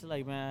Mentally, it's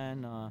like,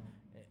 man,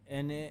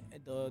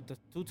 the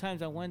 2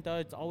 times I went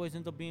out, it's always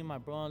ends up being my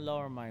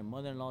brother-in-law or my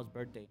mother-in-law's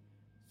birthday.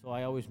 So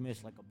I always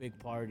miss like a big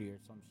party or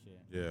some shit.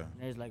 Yeah.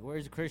 And there's like,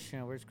 where's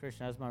Christian?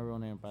 That's my real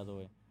name, by the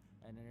way.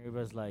 And then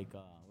everybody's like,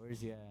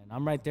 where's he at? And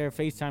I'm right there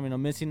FaceTiming,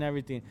 I'm missing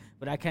everything.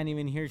 But I can't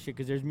even hear shit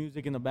because there's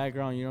music in the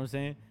background, you know what I'm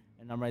saying?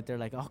 And I'm right there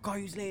like, I'll call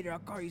you later.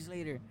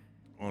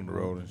 on the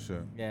road and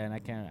shit. Yeah, and I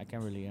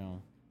can't really,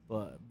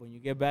 But when you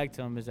get back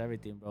to him, it's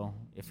everything, bro.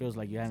 It feels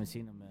like you haven't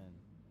seen him in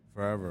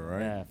Forever,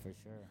 right? Yeah, for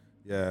sure.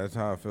 Yeah, that's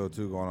how I feel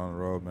too going on the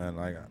road, man.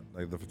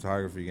 Like the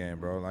photography game,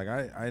 bro. Like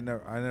I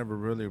never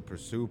really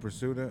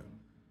pursued it.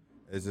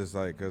 It's just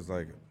like, cause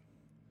like,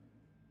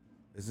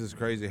 it's just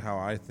crazy how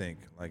I think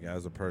like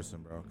as a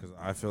person, bro. Cause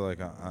I feel like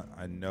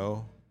I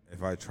know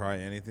if I try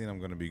anything,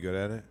 I'm gonna be good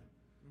at it.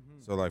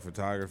 Mm-hmm. So like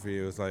photography,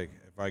 it was like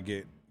if I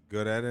get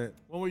good at it.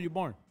 When were you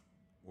born?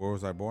 Where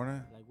was I born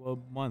at? Like what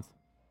month?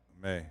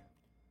 May.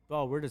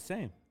 Bro, we're the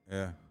same.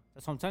 Yeah.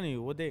 That's what I'm telling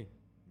you. What day?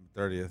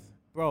 30th.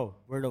 Bro,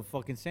 we're the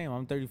fucking same.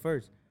 I'm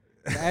 31st.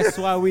 That's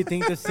why we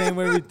think the same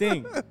way we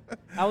think.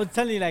 I was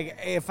telling you, like,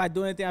 hey, if I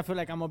do anything, I feel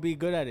like I'm going to be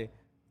good at it.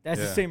 That's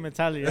the same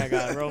mentality I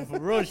got, bro. For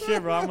real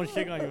shit, bro. I'm going to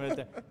shake on you right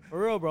there.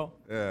 For real, bro.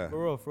 Yeah.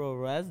 For real,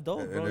 bro. That's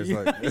dope, bro. And it's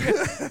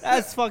like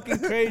That's fucking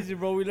crazy,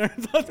 bro. We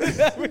learned something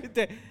every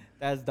day.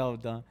 That's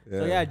dope, done. Yeah.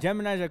 So, yeah,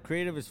 Geminis are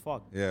creative as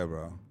fuck. Yeah,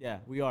 bro. Yeah,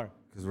 we are.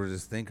 Because we're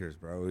just thinkers,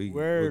 bro.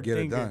 We're get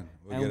thinkers. it done.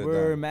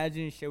 We're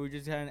imagining shit. We're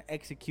just trying to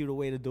execute a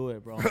way to do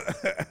it, bro. You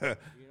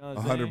know what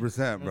I'm saying?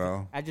 100%,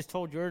 bro. I just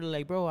told you earlier,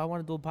 like, bro, I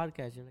want to do a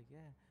podcast. You're like, yeah.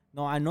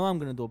 No, I know I'm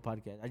going to do a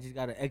podcast. I just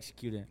got to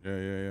execute it.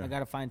 Yeah. I got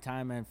to find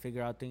time and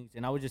figure out things.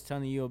 And I was just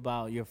telling you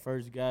about your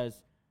first guest.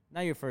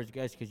 Not your first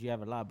guest because you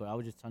have a lot, but I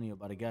was just telling you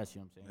about a guest,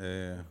 you know what I'm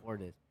saying? Yeah. Before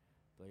this.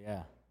 But,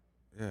 yeah.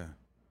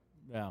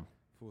 Yeah.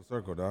 Full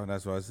circle, dog.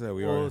 That's what I said.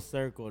 Full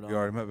circle, dog. We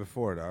already met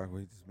before, dog.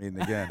 We just meeting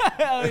again.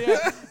 Hell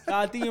yeah.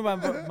 I think you're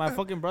my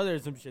fucking brother or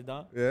some shit,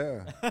 dog.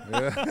 Yeah.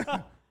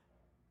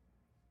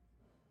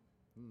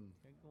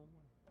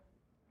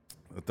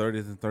 The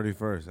 30th and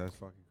 31st. That's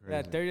fucking crazy.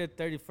 Yeah,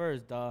 30th,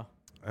 31st, dog.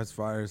 That's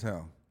fire as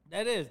hell.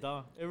 That is,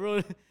 dog.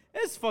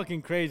 It's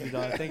fucking crazy,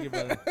 dog. Thank you,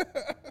 brother.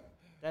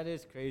 That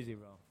is crazy,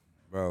 bro.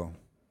 Bro,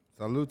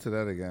 salute to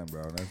that again,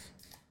 bro.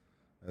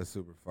 That's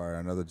super fire.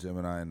 Another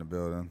Gemini in the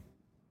building.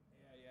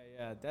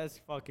 Yeah, that's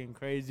fucking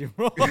crazy,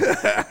 bro.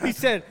 He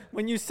said,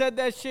 when you said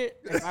that shit,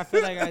 if I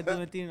feel like I do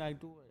anything, I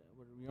do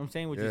it. You know what I'm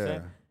saying? What you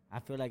said? I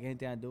feel like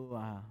anything I do,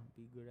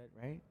 be good at,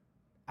 right?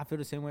 I feel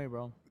the same way,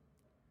 bro.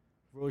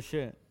 Real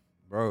shit.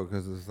 Bro,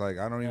 because it's like,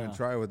 I don't even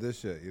try with this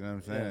shit. You know what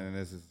I'm saying? Yeah. And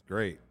this is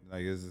great.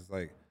 Like, it's just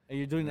like. And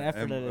you're doing the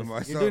effort at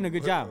this. You're doing a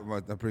good job. I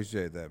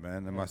appreciate that,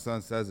 man. And my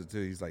son says it,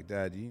 too. He's like,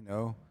 Dad, do you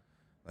know,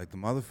 like, the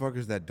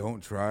motherfuckers that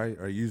don't try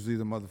are usually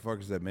the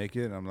motherfuckers that make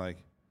it. And I'm like,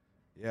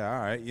 yeah, all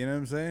right. You know what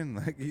I'm saying?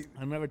 Like,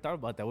 I never thought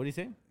about that. What did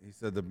he say? He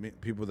said the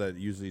people that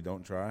usually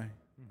don't try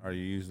are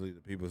usually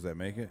the people that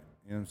make it.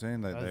 You know what I'm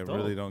saying? Like, they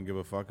really don't give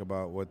a fuck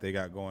about what they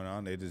got going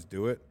on. They just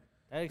do it.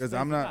 Because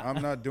I'm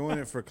not doing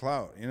it for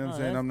clout. You know what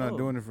I'm saying? I'm not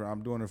doing it for.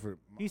 I'm doing it for.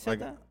 He said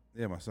that.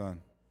 Yeah, my son.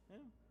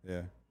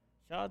 Yeah.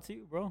 Shout out to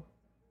you, bro.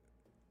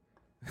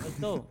 That's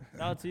dope.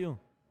 Shout out to you.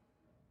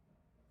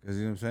 Because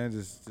you know what I'm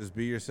saying? Just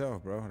be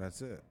yourself, bro.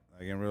 That's it.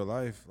 Like in real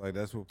life, like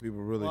that's what people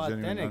really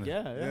genuinely.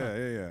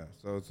 Yeah.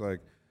 So it's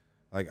like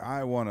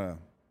I want to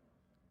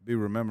be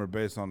remembered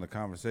based on the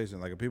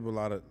conversation. Like people a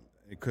lot of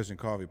Kush and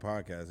Coffee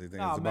podcast, they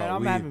think it's about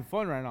I'm weed. having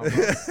fun right now,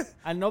 bro.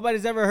 And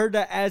nobody's ever heard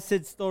the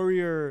acid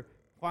story or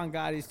Juan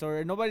Gotti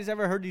story. Nobody's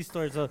ever heard these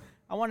stories. So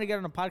I want to get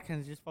on a podcast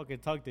and just fucking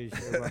talk this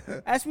shit,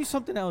 bro. Ask me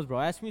something else, bro.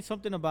 Ask me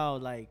something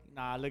about like,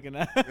 looking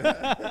at.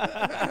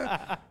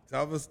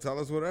 Tell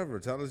us whatever.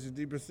 Tell us your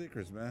deeper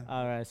secrets, man.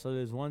 All right. So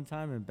there's one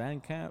time in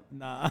band camp.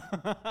 That's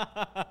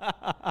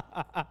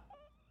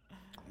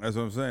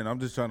what I'm saying. I'm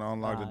just trying to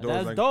unlock the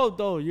doors. That's dope,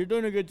 though. You're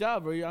doing a good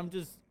job, bro. I'm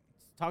just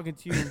talking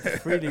to you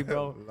freely,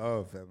 bro.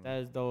 Love, family.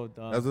 That's dope,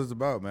 dog. That's what it's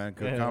about, man.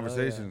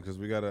 Conversation, because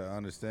we got to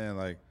understand,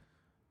 like,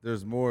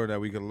 there's more that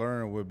we could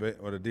learn with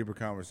a deeper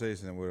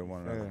conversation with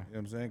one another. You know what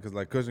I'm saying? Because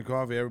like Kush and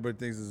Coffee, everybody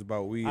thinks it's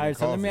about weed. All right, and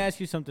so coffee. let me ask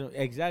you something.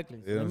 Exactly.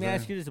 You know Let what me I'm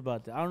ask saying? you this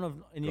about that. I don't know if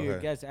any Go of your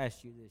ahead. guests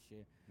asked you this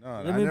shit.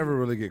 No, Let I me- never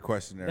really get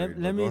questionnaire.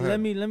 Let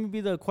me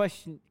be the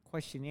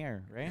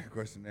questionnaire, right?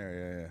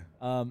 Questionnaire,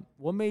 yeah.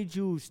 What made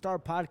you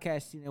start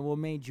podcasting, and what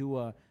made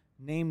you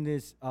name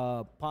this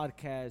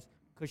podcast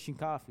Kush and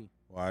Coffee?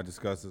 Well, I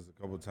discussed this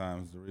a couple of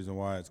times. The reason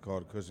why it's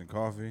called Kush and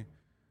Coffee,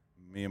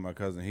 me and my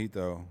cousin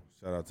Hito,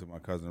 shout out to my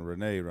cousin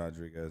Renee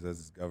Rodriguez. That's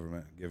his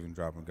government,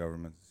 dropping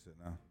governments and shit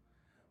now.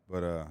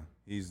 But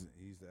he's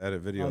the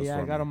edit videos. Oh yeah, I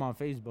for got me. him on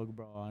Facebook,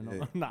 bro. I know.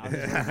 Yeah. Nah, I'm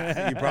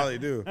just- You probably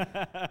do.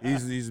 He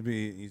used to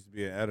be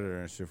an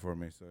editor and shit for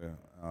me. So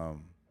yeah,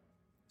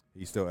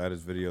 he still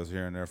edits videos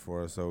here and there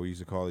for us. So we used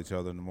to call each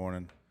other in the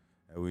morning,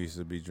 and we used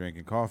to be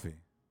drinking coffee,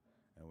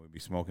 and we'd be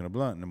smoking a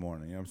blunt in the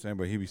morning. You know what I'm saying?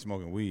 But he'd be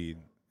smoking weed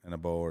in a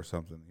bowl or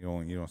something. You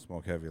don't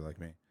smoke heavy like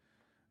me,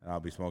 and I'll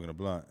be smoking a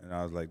blunt. And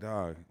I was like,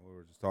 dog, we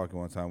were just talking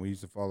one time. We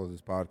used to follow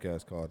this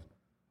podcast called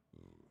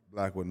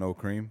Black with No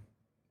Cream,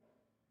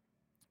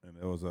 and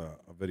it was a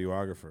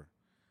videographer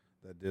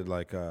that did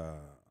like the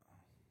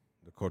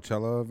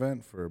Coachella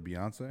event for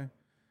Beyonce.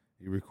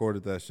 He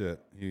recorded that shit.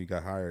 He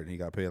got hired. He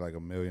got paid like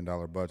 $1 million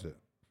budget.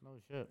 No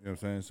shit. You know what I'm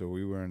saying? So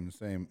we were in the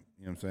same,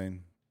 you know what I'm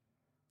saying,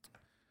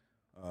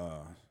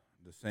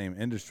 the same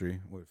industry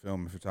with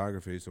film and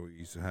photography. So we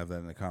used to have that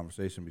in the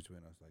conversation between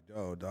us. Like,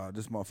 yo, dog,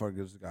 this motherfucker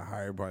just got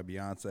hired by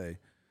Beyonce.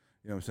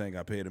 You know what I'm saying?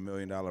 Got paid $1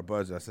 million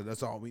budget. I said,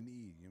 that's all we need.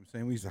 You know what I'm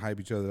saying? We used to hype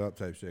each other up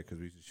type shit because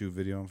we used to shoot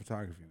video and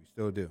photography. We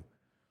still do.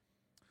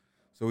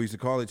 So we used to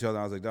call each other.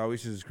 I was like, dog, we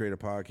should just create a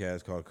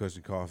podcast called Kush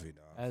and Coffee,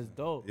 dog. That's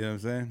dope. You know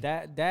what I'm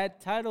saying? That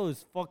title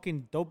is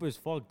fucking dope as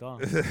fuck,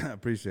 dog. I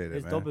appreciate it,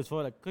 It's man. dope as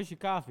fuck. Like Kush and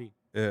Coffee.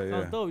 Yeah, Sounds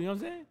yeah. dope. You know what I'm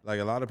saying? Like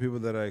a lot of people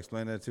that I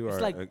explain that to It's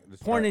are like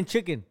just porn are- and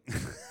chicken.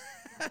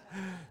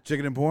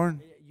 chicken and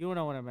porn. You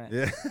know what I meant,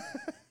 Yeah.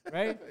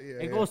 right? Yeah,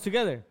 It yeah. goes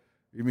together.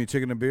 You mean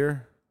chicken and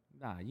beer?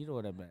 Nah, you know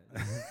what I meant.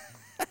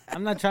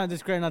 I'm not trying to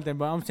discredit nothing,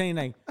 but I'm saying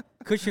like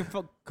Kush and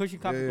Coffee goes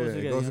together. It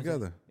you goes know what I'm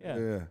together. saying?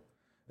 Yeah. Yeah.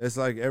 It's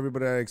like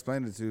everybody I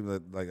explained it to,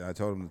 that like I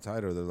told them the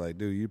title, they're like,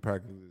 dude, you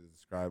practically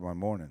describe my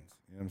mornings.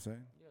 You know what I'm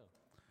saying? Yeah.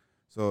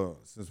 So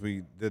since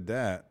we did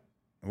that,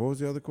 what was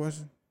the other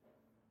question?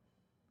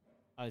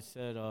 I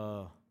said,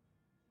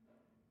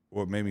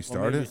 What made me what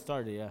start made you it?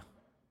 start it, yeah.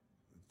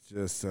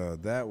 Just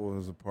that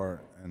was a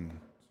part, and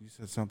you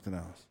said something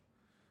else.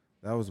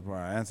 That was the part.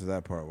 I answered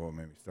that part. What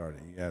made me start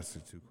it? You asked the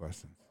two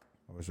questions.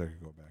 I wish I could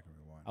go back and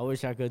rewind. I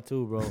wish I could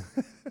too, bro.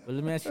 But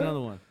let me ask you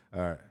another one.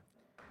 All right,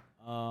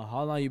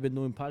 How long you been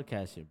doing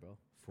podcasting, bro?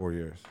 4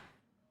 years.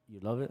 You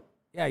love it?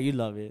 Yeah, you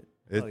love it.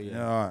 It, Oh, yeah. you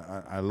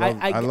know, I love.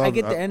 I love.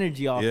 get the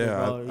energy off it,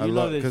 bro. I You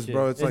love this because shit.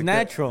 bro, It's like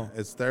natural.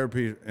 It's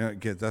therapy.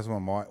 That's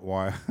what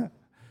why.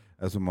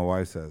 That's what my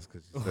wife says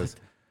because she says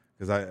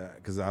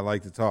because I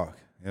like to talk.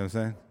 You know what I'm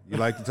saying? You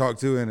like to talk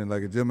too, and then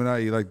like a Gemini,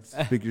 you like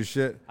to speak your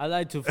shit. I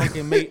like to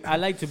fucking I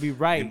like to be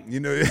right.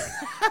 You know.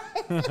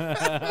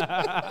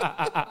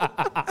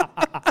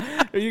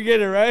 You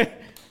get it, right?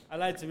 I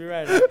like to be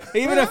right.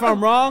 Even if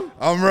I'm wrong,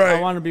 I'm right.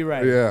 I want to be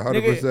right. Yeah, 100%.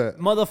 Nigga,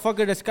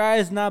 motherfucker, the sky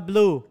is not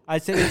blue. I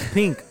said it's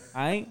pink.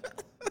 Alright?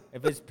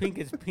 If it's pink,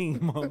 it's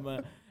pink.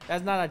 Mama.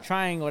 That's not a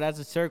triangle. That's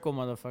a circle,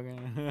 motherfucker.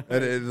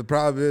 And the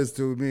problem is,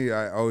 to me,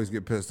 I always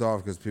get pissed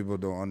off because people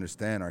don't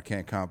understand or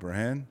can't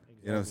comprehend.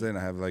 You know what I'm saying?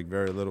 I have like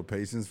very little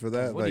patience for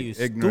that. What are like you,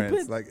 ignorance,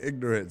 stupid? like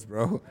ignorance,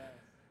 bro.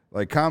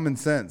 Like common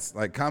sense,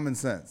 You know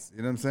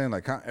what I'm saying?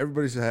 Like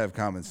everybody should have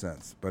common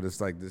sense, but it's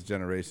like this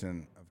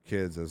generation of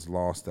kids has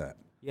lost that.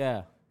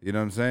 Yeah. You know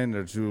what I'm saying?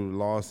 They're too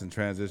lost in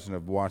transition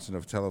of watching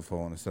a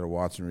telephone instead of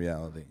watching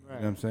reality. You know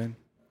what I'm saying?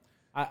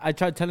 I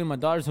tried telling my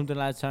daughter something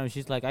last time.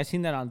 She's like, I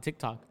seen that on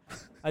TikTok.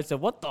 I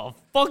said, what the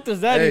fuck does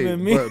that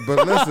even mean?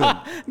 but listen,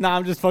 Nah,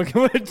 I'm just fucking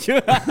with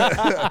you.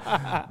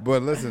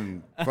 but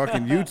listen,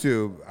 fucking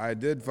YouTube. I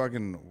did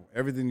fucking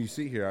everything you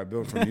see here. I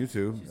built from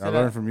YouTube. I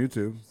learned from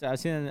YouTube. So I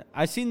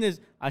seen this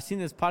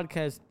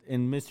podcast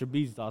in Mr.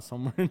 Beast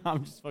somewhere. Nah,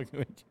 I'm just fucking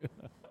with you.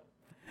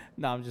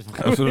 Nah, I'm just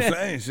fucking That's what with I'm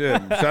saying.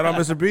 Shit. Shout out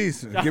Mr.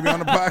 Beast. Get me on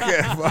the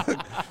podcast.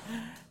 Fuck.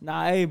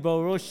 Nah, hey, bro,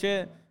 real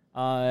shit.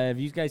 If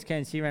you guys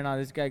can't see right now,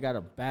 this guy got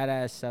a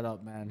badass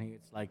setup, man.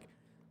 It's like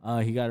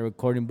he got a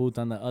recording booth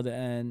on the other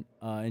end,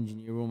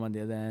 engineer room on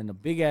the other end, a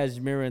big ass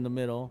mirror in the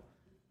middle,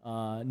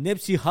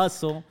 Nipsey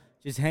Hussle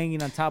just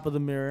hanging on top of the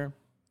mirror,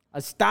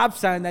 a stop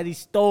sign that he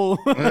stole.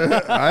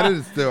 I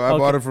didn't steal. I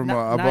bought it from.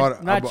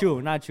 Not you.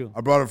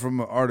 I bought it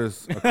from an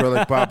artist,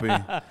 Acrylic Poppy.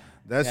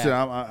 That shit.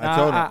 I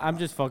told him. I'm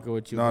just fucking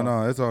with you. No,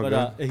 bro. no, it's all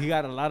but, good. he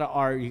got a lot of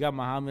art. He got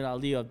Muhammad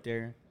Ali up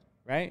there,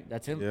 right?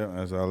 That's him. Yeah,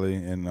 that's Ali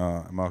and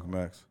Malcolm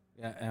X.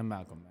 Yeah, and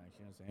Malcolm X.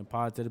 You know what I'm saying?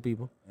 Power to the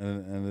people.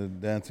 And the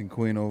dancing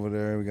queen over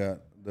there. We got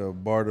the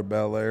Bar de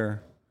Bel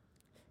Air.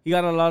 He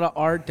got a lot of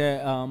art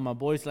that my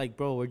boy's like,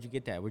 bro, where'd you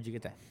get that?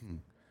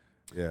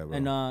 Yeah, bro.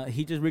 And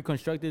he just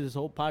reconstructed his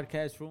whole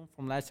podcast room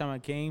from last time I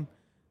came.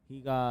 He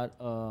got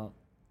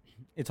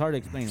it's hard to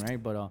explain,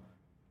 right? But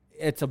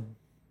it's a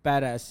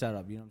badass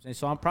setup, you know what I'm saying?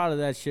 So I'm proud of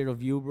that shit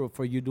of you, bro,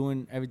 for you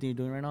doing everything you're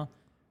doing right now.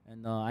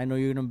 and I know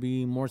you're gonna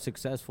be more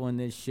successful in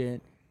this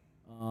shit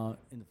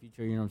in the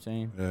future. You know what I'm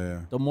saying?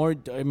 Yeah. The more,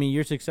 I mean,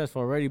 you're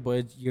successful already,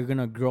 but you're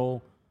gonna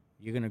grow.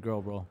 You're gonna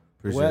grow, bro.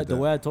 Appreciate The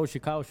that. way I told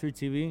Chicago Street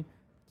TV,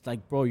 it's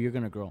like, bro, you're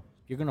gonna grow.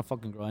 You're gonna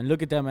fucking grow. And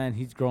look at that man,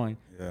 he's growing.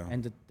 Yeah.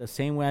 And the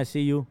same way I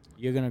see you,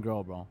 you're gonna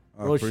grow, bro.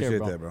 I Real appreciate shit,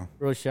 bro. that, bro.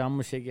 Real shit. I'm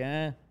gonna shake your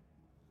hand.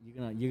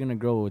 You're gonna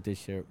grow with this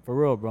shit. For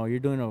real, bro. You're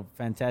doing a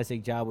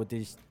fantastic job with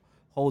this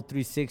whole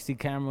 360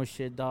 camera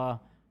shit, dog.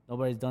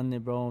 Nobody's done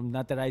it, bro.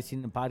 Not that I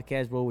seen the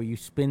podcast, bro, where you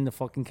spin the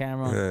fucking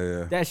camera.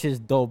 Yeah. That shit's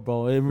dope,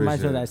 bro. It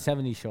reminds me of Appreciate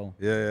that 70s show.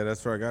 Yeah,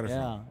 that's where I got it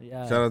from.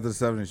 Yeah. Shout out to the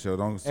 70 show.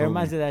 Don't sue It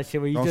reminds me. me of that shit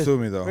where you Don't just sue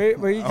me though.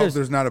 Where you I hope just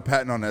there's not a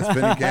patent on that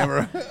spinning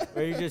camera.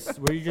 where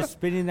you just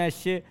spinning that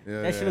shit.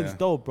 Yeah, That shit looks yeah.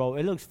 dope, bro.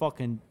 It looks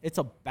fucking. It's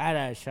a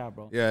badass shot,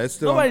 bro. Yeah, it's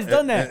still Nobody's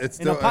done that it's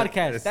in a still-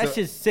 podcast. it's That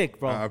still- shit's sick,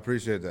 bro. I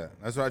appreciate that.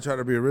 That's why I try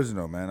to be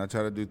original, man. I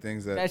try to do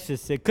things that. That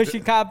shit's sick. Kush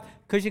and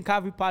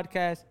Coffee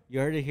podcast. You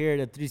heard it here.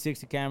 The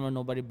 360 camera.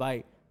 Nobody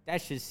bite. That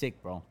shit's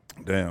sick, bro.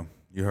 Damn,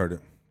 you heard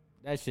it.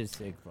 That shit's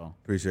sick, bro.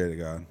 Appreciate it,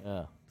 God.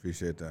 Yeah.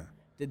 Appreciate that.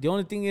 The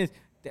only thing is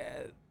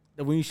that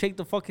when you shake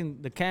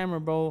the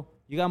camera, bro,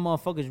 you got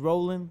motherfuckers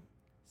rolling,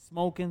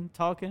 smoking,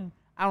 talking.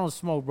 I don't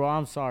smoke, bro.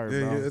 I'm sorry,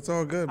 Yeah, bro. it's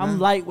all good, man. I'm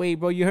lightweight,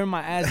 bro. You heard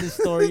my acid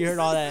story. You heard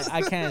all that.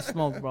 I can't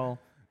smoke, bro.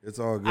 It's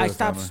all good. I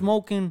stopped family.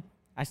 smoking.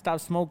 I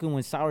stopped smoking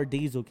when sour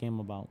diesel came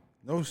about.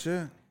 No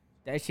shit.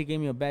 That shit gave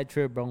me a bad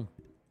trip, bro.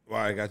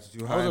 Why I got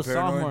you too I high was and a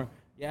paranoid? sophomore.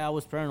 Yeah, I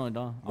was paranoid,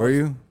 dog. Were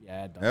you?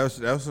 Yeah, dog.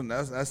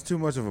 That's too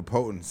much of a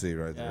potency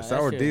right there. Yeah, that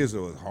Sour shit-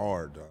 diesel is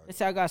hard, dog. They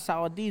said I got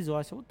sour diesel.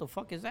 I said, what the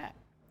fuck is that?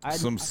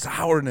 Some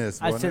sourness.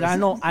 I boy. said, I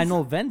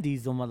know Vin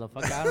Diesel,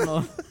 motherfucker. I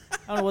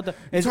don't know what the.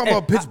 You talking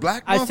about Pitch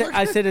Black, I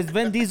motherfucker? said, is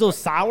Vin Diesel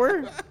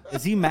sour?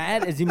 Is he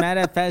mad? Is he mad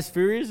at Fast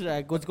Furious?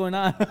 Like, what's going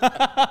on?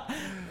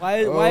 why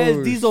is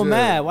Oh, Diesel shit.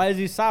 mad? Why is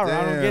he sour?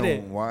 I don't get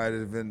it. Damn, why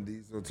did Vin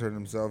Diesel turn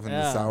himself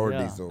into sour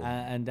diesel?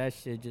 And that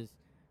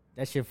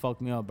shit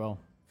fucked me up, bro.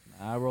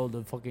 I rolled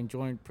a fucking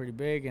joint pretty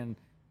big and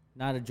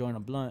not a joint, a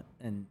blunt,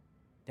 and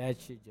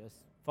that shit just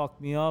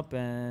fucked me up.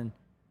 And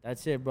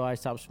that's it, bro. I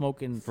stopped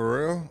smoking.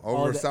 For real?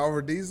 Over that-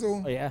 sour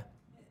diesel? Oh, yeah.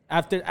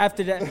 After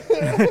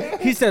that,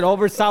 he said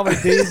over sour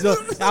diesel.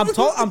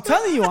 I'm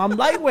telling you, I'm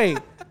lightweight.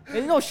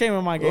 There's no shame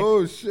in my game.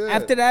 Oh, shit.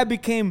 After that, I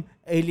became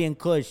Alien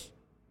Kush,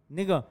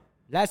 nigga.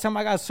 Last time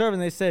I got served,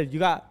 and they said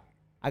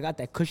I got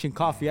that Kush and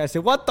Coffee. I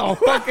said, what the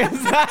fuck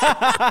is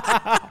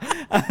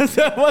that? I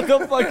said, what the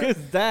fuck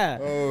is that?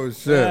 Oh,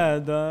 shit. Yeah,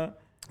 dog.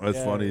 That's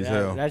Yeah, funny as that-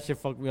 hell. That shit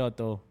fucked me up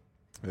though.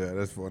 Yeah,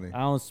 that's funny. I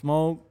don't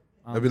smoke.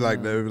 That'd be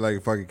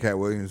like fucking Cat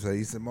Williams say.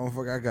 He said,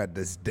 "Motherfucker, I got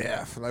this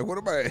death. Like, what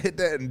am I hit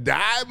that and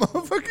die,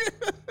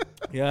 motherfucker?"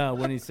 Yeah,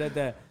 when he said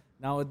that.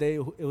 Nowadays,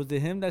 it was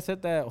him that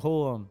said that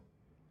whole.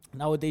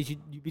 Nowadays, you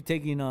be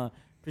taking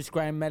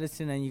prescribed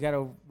medicine and you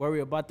gotta worry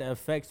about the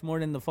effects more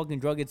than the fucking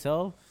drug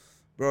itself.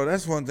 Bro,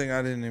 that's one thing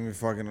I didn't even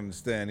fucking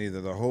understand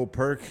either. The whole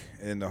perk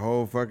and the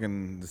whole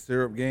fucking the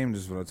syrup game.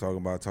 Just what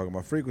I'm talking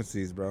about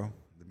frequencies, bro.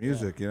 The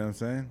music, you know what I'm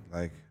saying?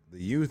 Like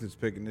the youth is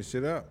picking this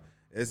shit up.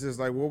 It's just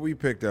like what we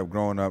picked up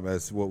growing up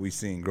as what we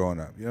seen growing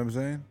up. You know what I'm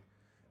saying?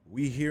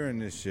 We hearing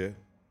this shit.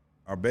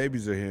 Our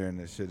babies are hearing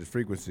this shit. The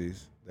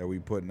frequencies that we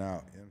putting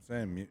out. You know what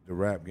I'm saying? The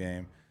rap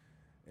game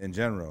in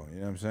general. You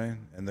know what I'm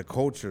saying? And the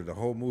culture, the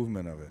whole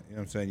movement of it. You know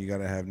what I'm saying? You got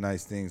to have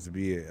nice things to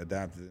be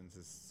adapted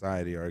into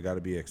society or got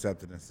to be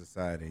accepted in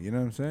society. You know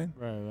what I'm saying?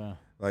 Right.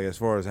 Like as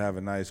far as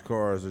having nice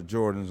cars or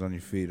Jordans on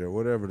your feet or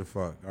whatever the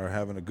fuck. Or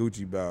having a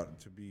Gucci belt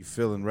to be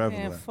feeling Man,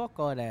 relevant. fuck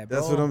all that, bro.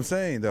 That's what I'm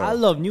saying, though. I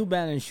love New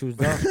Balance shoes,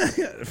 dog.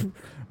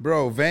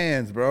 Bro,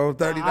 Vans, bro,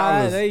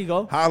 $30. There you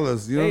go.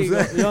 Hollers, you know There what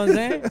I'm saying? You know what I'm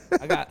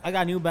saying? I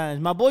got New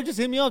Balance. My boy just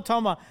hit me up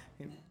talking about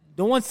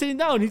the one sitting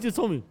down. He just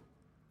told me,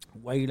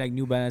 "Why you like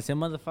New Balance?" I said,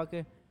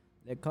 "Motherfucker,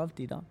 they're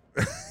comfy, dog.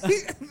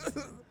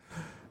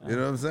 You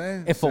know what I'm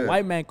saying? If a Shit.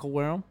 white man could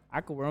wear them,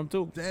 I could wear them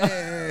too."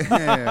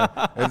 Damn.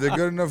 If they're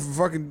good enough for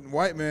fucking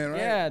white man, right?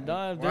 Yeah,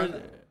 dog.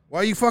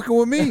 Why you fucking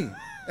with me?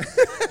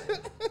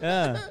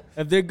 Yeah,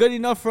 if they're good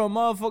enough for a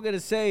motherfucker to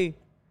say,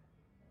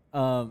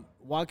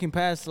 walking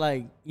past,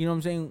 like, you know what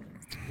I'm saying?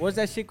 What's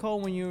that shit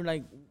called when you're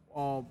like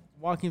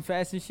walking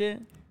fast and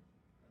shit?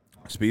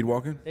 Speed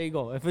walking? There you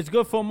go. If it's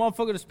good for a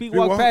motherfucker to speed Speed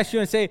walk walk? past you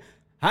and say,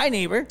 "Hi,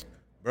 neighbor,"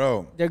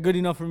 Bro, they're good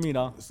enough for me,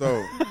 dog.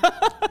 so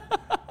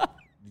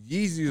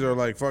Yeezys are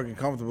like fucking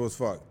comfortable as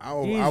fuck. I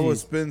would Yeezys.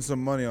 spend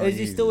some money on Is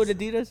he still with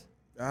Yeezys. Adidas?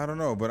 I don't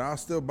know, but I'll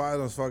still buy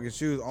those fucking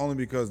shoes only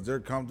because they're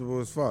comfortable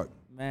as fuck.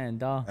 Man,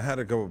 dog. I had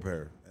a couple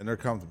pair, and they're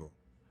comfortable.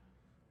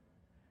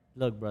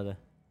 Look, brother.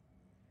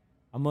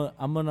 I'm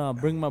gonna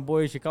bring my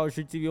boy Chicago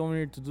Street TV over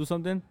here to do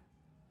something.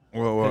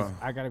 'Cause Well,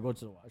 I gotta go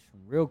to the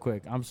washroom real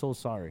quick. I'm so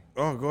sorry.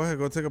 oh, go ahead,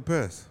 go take a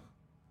piss.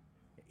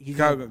 He's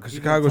Chicago, gonna- he's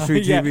Chicago gonna-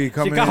 Street yeah, TV,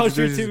 come Chicago in.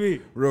 Street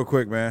TV. Real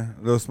quick, man.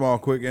 A little small,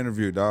 quick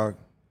interview, dog.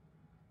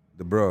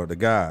 The bro, the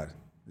God.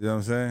 You know what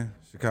I'm saying?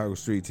 Chicago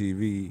Street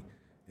TV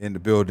in the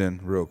building,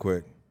 real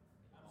quick.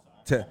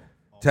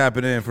 Tap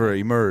it in for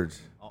Emerge.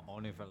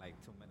 Only for like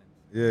 2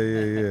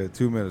 minutes. Yeah.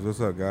 2 minutes. What's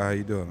up, guy? How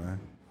you doing, man?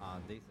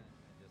 Decent.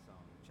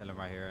 Just chilling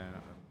right here, and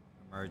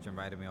Emerge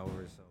invited me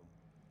over, so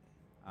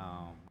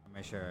I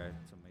made sure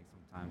to make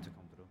time to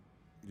come through.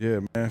 Yeah,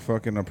 man.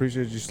 Fucking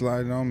appreciate you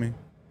sliding on me.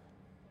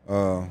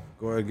 Go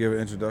ahead and give an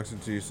introduction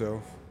to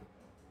yourself.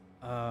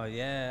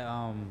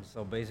 Yeah.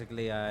 So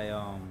basically,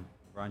 I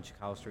run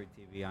Chicago Street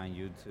TV on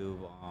YouTube.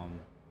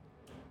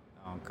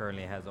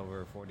 Currently has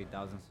over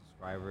 40,000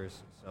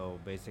 subscribers. So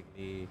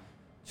basically,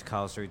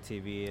 Chicago Street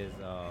TV is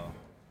a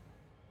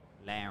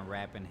Latin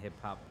rap and hip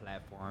hop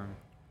platform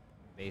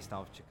based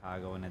off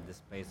Chicago, and it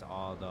displays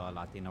all the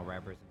Latino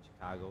rappers in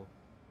Chicago.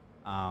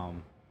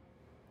 Um,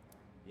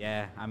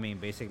 yeah, I mean,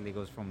 basically it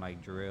goes from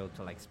like drill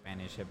to like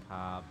Spanish hip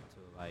hop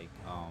to like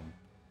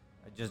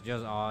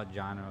just all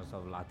genres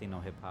of Latino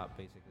hip hop,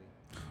 basically.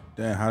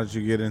 Damn, how did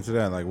you get into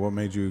that? Like, what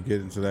made you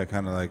get into that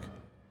kind of like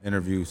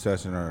interview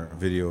session or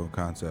video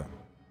concept?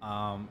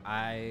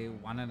 I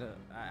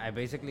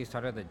basically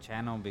started the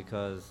channel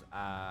because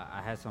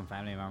I had some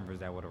family members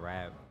that would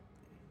rap,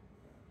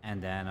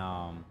 and then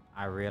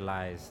I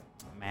realized,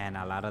 man,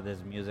 a lot of this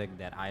music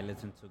that I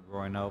listened to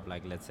growing up,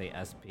 like let's say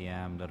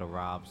SPM, Little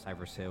Rob,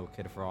 Cypress Hill,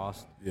 Kid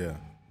Frost. Yeah.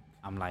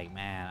 I'm like,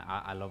 man,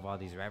 I love all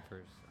these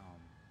rappers.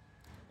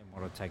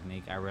 Immortal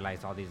Technique. I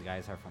realized all these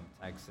guys are from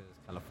Texas,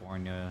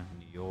 California,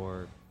 New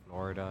York,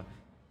 Florida,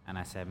 and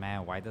I said,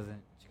 man, why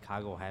doesn't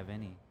Chicago have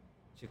any?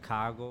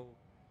 Chicago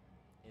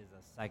is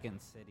the second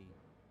city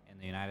in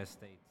the United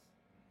States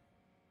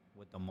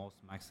with the most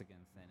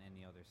Mexicans than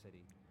any other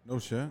city. No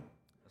shit.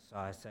 So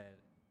I said,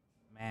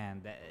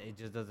 man, that it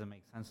just doesn't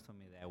make sense to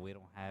me that we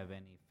don't have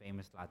any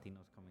famous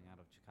Latinos coming out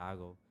of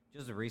Chicago.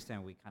 Just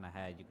recent, we kind of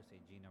had, you could say,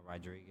 Gina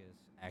Rodriguez,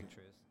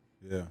 actress.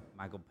 Yeah.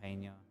 Michael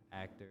Pena,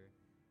 actor.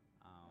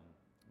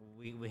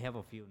 We have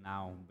a few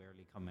now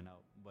barely coming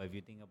up. But if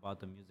you think about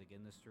the music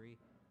industry,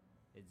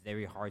 it's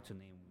very hard to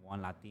name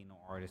one Latino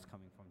artist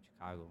coming from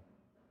Chicago.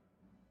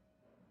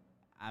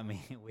 I mean,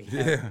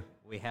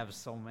 we have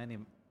so many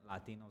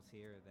Latinos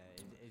here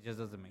that it just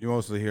doesn't make You sense.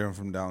 mostly hear them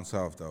from down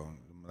south, though.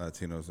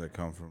 Latinos that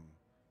come from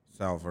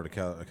South or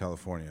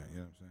California. You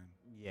know what I'm saying?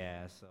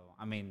 Yeah, so,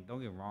 I mean,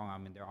 don't get me wrong. I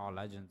mean, they're all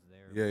legends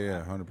there.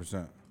 Yeah,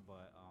 100%.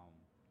 But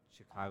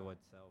Chicago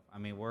itself, I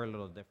mean, we're a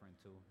little different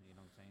too. You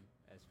know what I'm saying?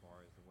 As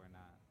far as we're not,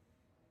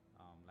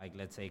 like,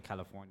 let's say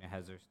California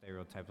has their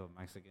stereotypes of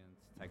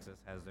Mexicans,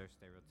 Texas has their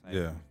stereotypes.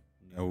 Yeah.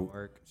 New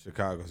York.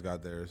 Chicago's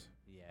got theirs.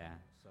 Yeah.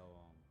 So,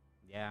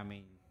 yeah, I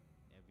mean,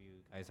 if you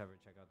guys ever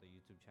check out the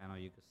YouTube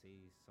channel, you can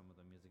see some of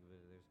the music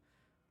videos.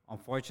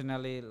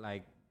 Unfortunately,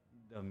 like,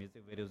 the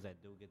music videos that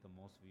do get the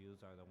most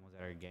views are the ones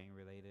that are gang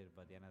related.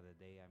 But at the end of the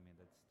day, I mean,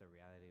 that's the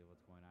reality of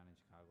what's going on in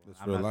Chicago.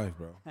 That's real life,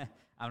 bro.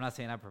 I'm not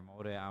saying I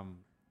promote it.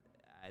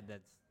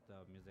 That's the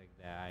music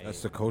that I.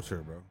 That's the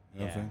culture, bro. You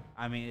know what I'm saying?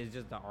 I mean, it's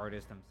just the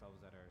artists themselves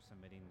that are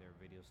submitting their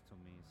videos to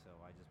me, so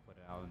I just put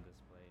it out on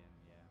display,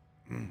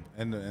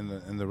 and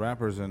yeah. And the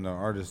rappers and the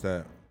artists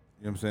that,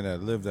 you know what I'm saying,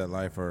 that live that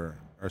life are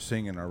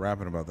singing or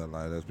rapping about that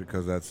life. That's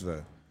because that's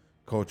the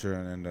culture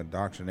and the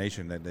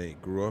indoctrination that they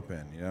grew up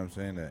in. You know what I'm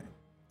saying? That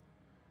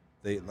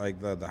they like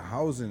the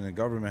housing and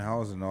government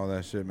housing and all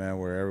that shit, man,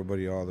 where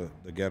everybody, all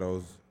the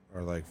ghettos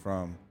are like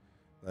from,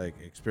 like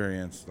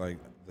experience like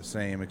the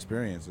same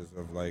experiences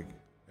of like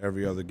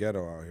every other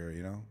ghetto out here,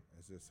 you know?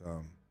 It's just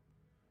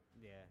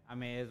Yeah, I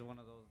mean, it's one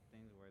of those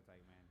things where it's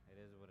like, man, it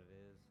is what it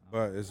is.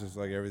 but it's just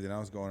like everything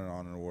else going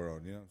on in the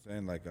world, you know what I'm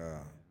saying? Like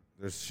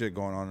there's shit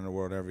going on in the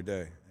world every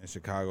day. And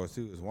Chicago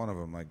too is one of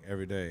them, like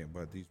every day.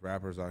 But these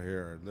rappers out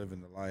here are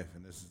living the life,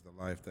 and this is the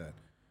life that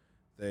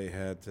they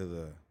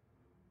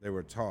they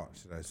were taught,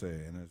 should I say?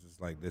 And it's just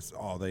like this is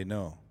all they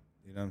know.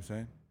 You know what I'm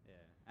saying? Yeah,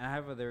 and I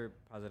have a very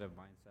positive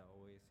mindset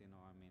always. You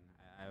know, I mean,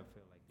 I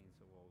feel like things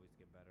will always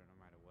get better no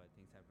matter what.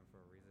 Things happen for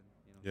a reason.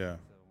 You know. Yeah.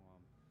 So,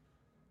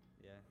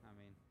 yeah, I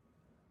mean,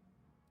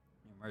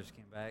 Emerge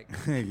came back.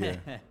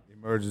 Yeah.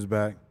 Emerges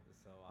back.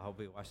 So I hope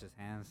he washed his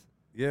hands.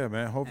 Yeah,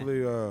 man.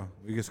 Hopefully,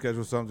 we can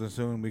schedule something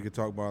soon. We could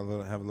talk about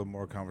have a little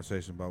more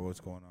conversation about what's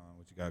going on,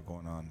 what you got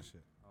going on and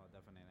shit. Oh,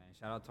 definitely. And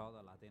shout out to all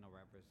the Latino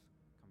rappers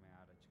coming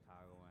out of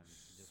Chicago and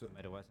just the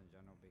Midwest in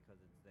general, because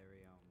it's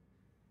very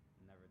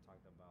never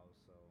talked about.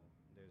 So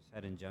there's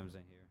hidden gems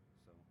in here.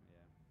 So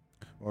yeah.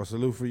 Well,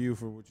 salute for you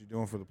for what you're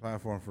doing for the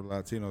platform for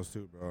Latinos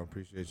too, bro. I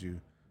appreciate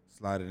you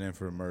sliding in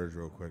for Emerge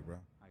real quick, bro.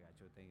 I got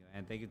you. Thank you.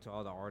 And thank you to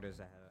all the artists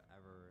that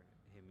have ever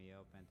hit me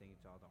up, and thank you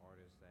to all the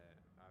artists that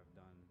I've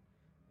done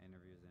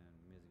interviews and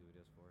music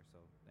videos for.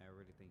 So I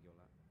really thank you a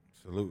lot.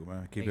 Salute,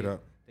 man. Keep Thank it you.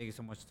 up. Thank you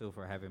so much too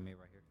for having me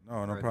right here.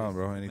 No For problem, these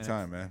bro. minutes.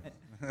 Anytime, man.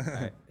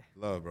 All right.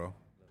 Love, bro.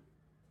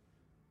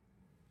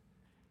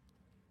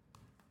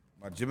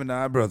 My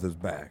Gemini brother's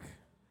back.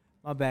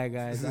 My bad,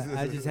 guys.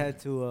 I just had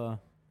to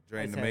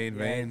Drain the I main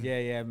said- vein.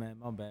 Yeah, man.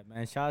 My bad,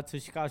 man. Shout out to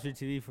Chicago Street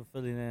TV for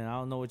filling in. I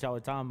don't know what y'all were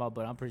talking about,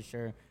 but I'm pretty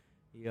sure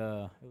it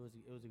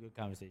was a good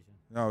conversation.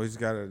 No, he's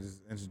got to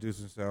just introduce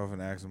himself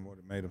and ask him what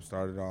made him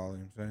start it all. You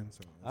know what I'm saying?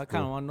 So I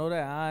kind of want to know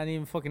that. I didn't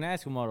even fucking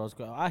ask him all those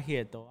questions. I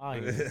hear it though. I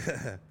hear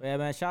it. But yeah,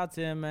 man. Shout out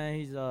to him, man.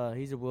 He's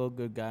a real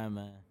good guy,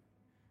 man.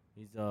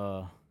 He's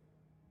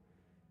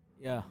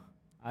yeah.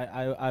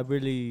 I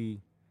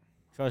really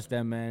trust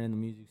that man in the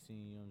music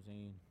scene. You know what I'm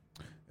saying?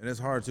 And it's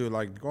hard too,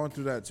 like going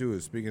through that too.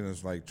 Is speaking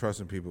of like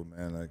trusting people,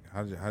 man. Like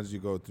how did you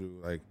go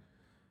through like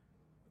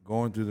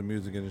going through the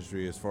music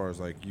industry as far as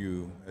like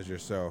you as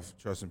yourself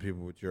trusting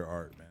people with your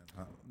art, man?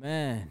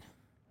 Man,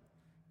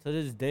 to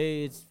this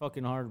day, it's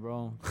fucking hard,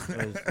 bro.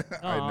 'Cause-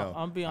 no, I know.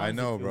 I'm being I honest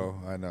know, with you.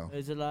 bro. I know.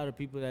 There's a lot of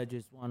people that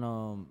just want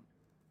to.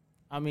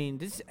 I mean,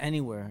 this is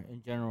anywhere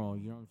in general.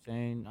 You know what I'm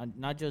saying?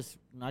 Not just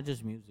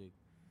music,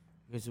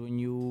 because when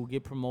you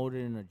get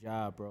promoted in a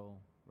job, bro,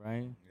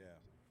 right?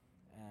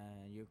 Yeah.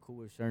 And you're cool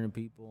with certain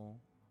people,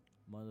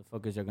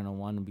 motherfuckers are gonna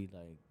want to be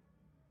like,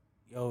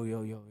 yo,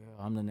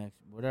 I'm the next,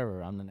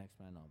 whatever. I'm the next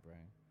man up,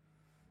 right?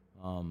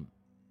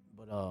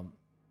 But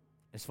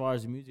as far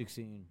as the music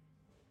scene,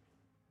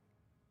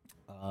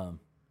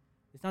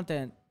 it's not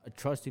that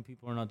trusting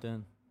people or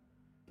nothing.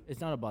 It's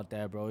not about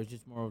that, bro. It's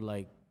just more of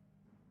like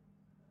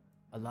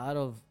a lot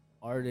of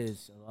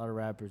artists, a lot of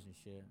rappers and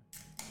shit,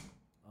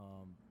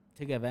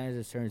 take advantage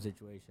of certain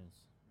situations.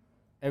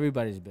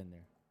 Everybody's been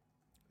there.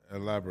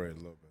 Elaborate a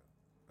little bit.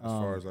 As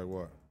far as like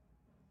what?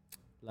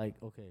 Like,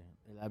 okay,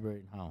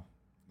 elaborate how?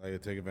 Like you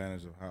take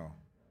advantage of how?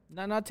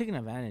 Not taking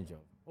advantage of.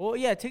 Oh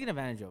yeah, taking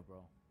advantage of,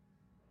 bro.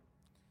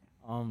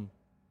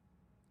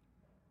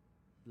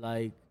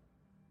 Like,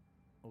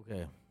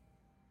 okay,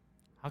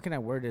 how can I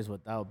word this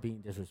without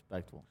being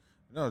disrespectful?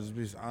 No, just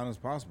be as honest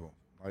as possible.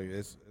 Like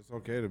it's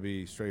okay to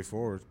be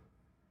straightforward.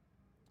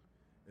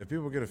 If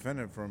people get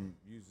offended from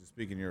you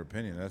speaking your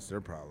opinion, that's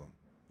their problem.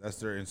 That's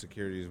their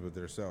insecurities with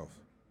their self.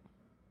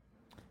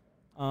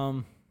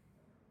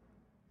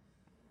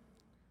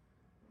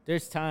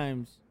 There's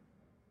times,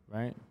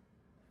 right,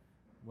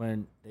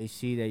 when they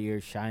see that you're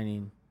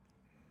shining,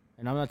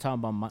 and I'm not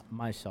talking about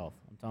myself.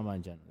 I'm talking about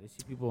in general. They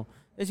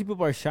see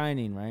people are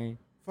shining, right?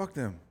 Fuck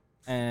them.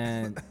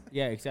 And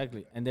yeah,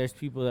 exactly. And there's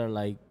people that are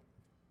like,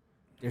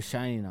 they're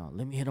shining now.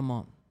 Let me hit him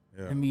up.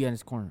 Yeah. Let me get in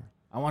his corner.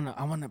 I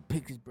wanna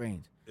pick his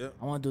brains. Yep.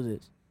 I wanna do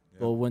this. Yeah.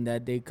 But when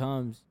that day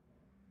comes,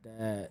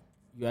 that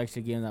you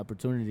actually give them the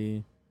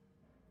opportunity,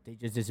 they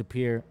just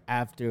disappear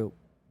after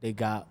they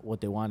got what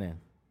they wanted.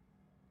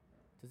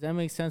 Does that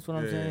make sense? What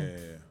I'm saying?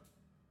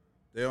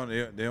 Yeah.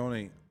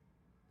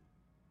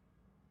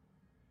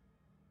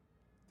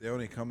 They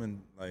only come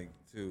in like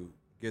to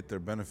get their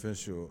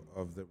beneficial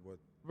of the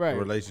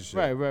relationship.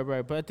 Right.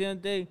 But at the end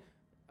of the day,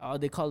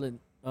 they call it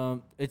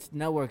it's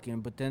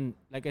networking. But then,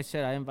 like I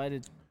said, I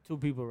invited 2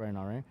 people right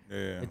now, right?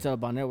 Yeah. It's all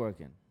about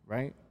networking,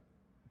 right?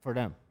 For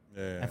them.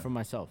 Yeah. And for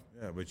myself.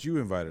 Yeah, but you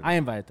invited them. I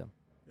invited them.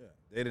 Yeah.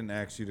 They didn't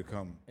ask you to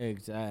come.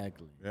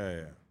 Exactly.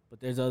 Yeah. But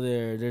there's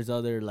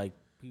other like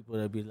people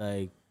that be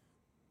like,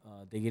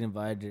 they get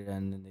invited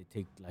and then they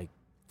take like,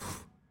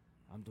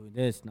 I'm doing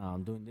this now.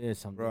 I'm doing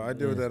this. Bro, I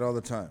deal with that all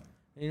the time.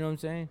 You know what I'm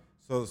saying?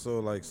 So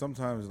like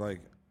sometimes like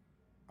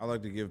I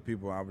like to give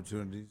people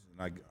opportunities,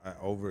 and I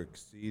over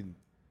exceed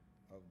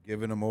of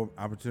giving them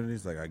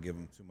opportunities. Like I give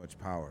them too much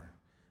power,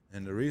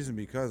 and the reason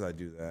because I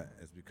do that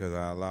is because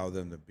I allow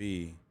them to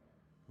be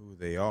who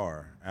they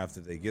are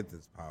after they get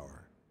this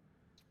power.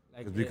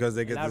 Like Because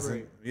they get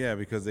elaborate.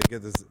 because they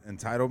get this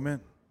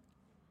entitlement.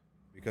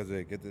 Because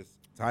they get this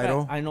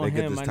title, I know they him.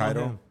 get this I know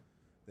title.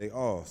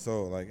 him.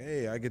 So like,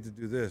 hey, I get to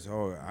do this.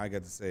 Oh, I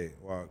get to say,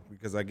 well,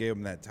 because I gave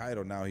him that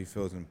title, now he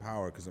feels in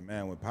power. Because a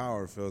man with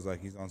power feels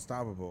like he's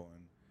unstoppable,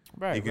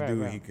 and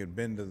he could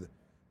bend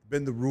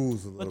the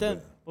rules a little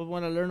bit. But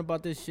when I learned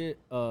about this shit,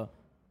 a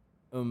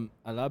lot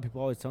of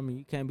people always tell me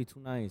you can't be too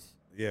nice.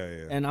 Yeah.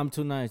 And I'm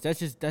too nice. That's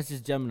just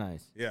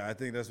Geminis. Yeah, I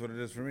think that's what it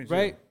is for me, too.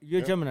 Right? You're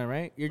Yep. Gemini,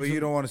 right? But you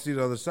don't want to see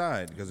the other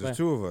side because there's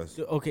 2 of us.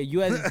 Okay,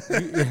 you as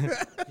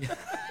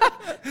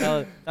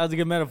that was a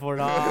good metaphor,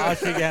 dog. I'll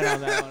shake your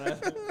hand on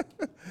that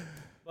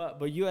one.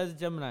 But you as a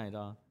Gemini,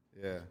 dog.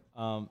 Yeah.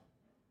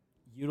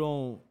 You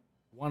don't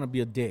want to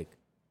be a dick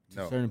to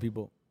No. certain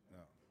people. No.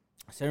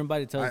 Certain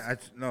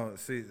tells, No,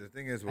 see, the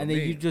thing is with and then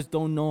me, you just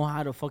don't know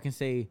how to fucking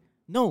say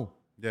no,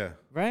 yeah,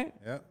 right?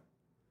 yeah.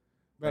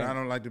 But I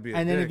don't like to be a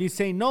And dick. then if you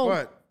say no,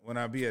 But when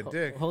I be a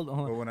dick, hold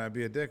on. But when I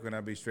be a dick, when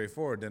I be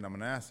straightforward, then I'm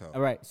an asshole.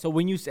 all right. So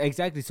when you so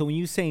when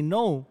you say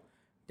no,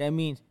 that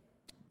means,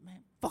 man,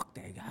 fuck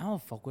that guy. I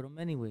don't fuck with him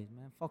anyways,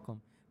 man. Fuck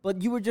him.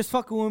 But you were just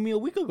fucking with me a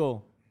week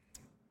ago.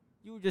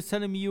 You were just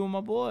telling me you were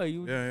my boy.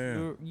 You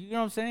know what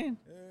I'm saying?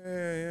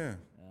 Yeah,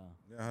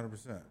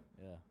 100%.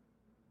 Yeah.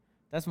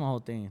 That's my whole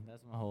thing.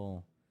 That's my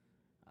whole.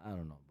 I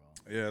don't know,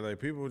 bro. Yeah, like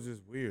people are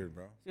just weird,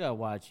 bro. You gotta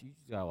watch. You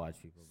just gotta watch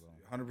people, bro.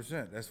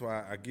 100%. That's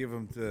why I give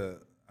them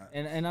to.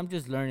 And I'm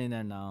just learning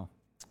that now.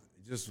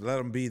 Just let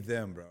them be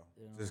them, bro.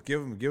 Yeah. Just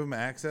give them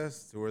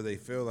access to where they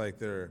feel like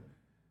they're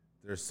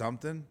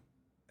something,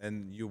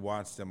 and you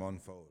watch them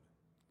unfold.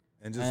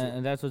 And just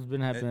And that's what's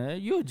been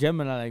happening. You a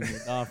Gemini like me,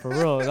 dog, for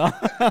real, dog.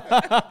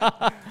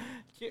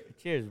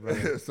 Cheers, bro.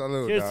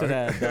 Salud, Cheers dog. to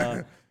that,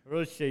 dog.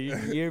 Real shit. You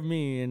hear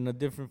me in a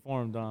different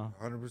form, dog.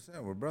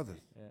 100%. We're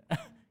brothers. Yeah.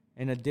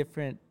 In a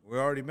different. We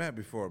already met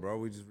before, bro.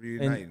 We just And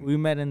reuniting. we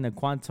met in the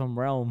quantum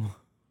realm.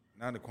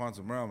 Not in the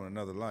quantum realm, in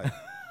another life.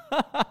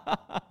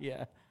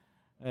 Yeah.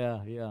 You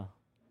know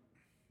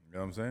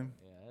what I'm saying?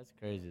 Yeah, that's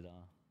crazy,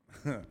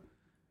 dog.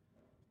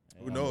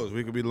 Who knows?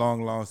 We could be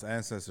long lost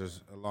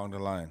ancestors along the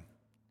line.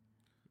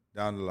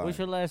 Down the line. What's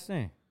your last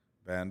name?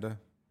 Banda.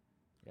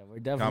 Yeah, we're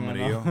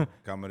definitely not.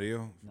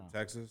 Camarillo from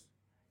Texas.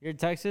 You're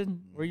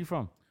Texan? Where are you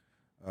from?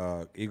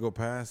 Eagle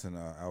Pass and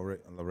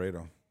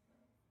Laredo.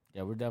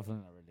 Yeah, we're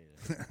definitely not related.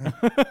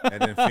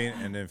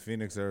 and then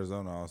Phoenix,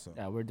 Arizona also.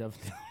 Yeah, we're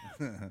definitely.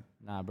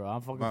 Nah, bro,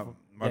 I'm fucking.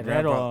 My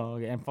Guerrero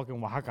and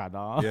fucking Oaxaca,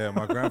 dog. Yeah,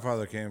 my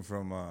grandfather came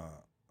from a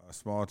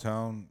small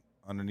town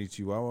underneath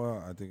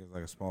Chihuahua. I think it's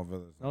like a small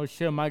village. No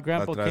shit, my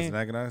grandpa came.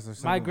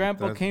 My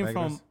grandpa came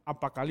from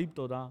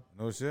Apocalipto, dog.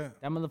 No shit.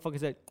 That motherfucker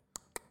said,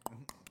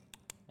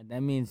 and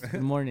that means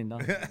good morning,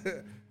 dog.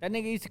 That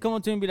nigga used to come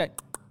up to me and be like,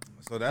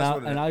 so that's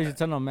what. And I used to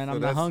tell him, man,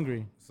 I'm not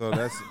hungry. So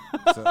that's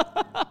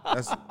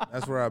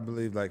where I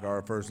believe like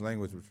our first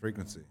language was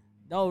frequency.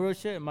 No, real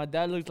shit. My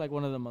dad looks like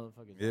one of them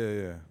motherfuckers.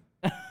 Yeah.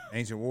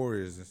 Ancient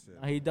warriors and shit.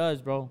 He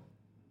does, bro.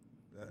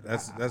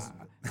 That's.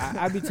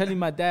 I be telling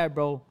my dad,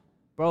 bro,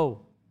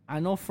 I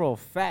know for a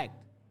fact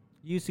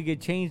you used to get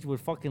changed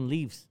with fucking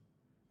leaves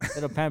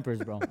instead of Pampers,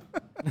 bro.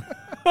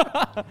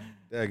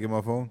 Yeah, get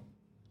my phone.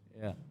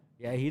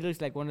 Yeah, he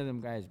looks like one of them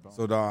guys, bro.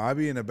 So, dog, I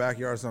be in the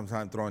backyard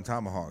sometime throwing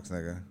tomahawks,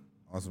 nigga,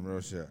 on some real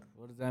shit.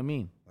 What does that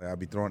mean? Like, I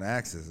be throwing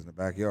axes in the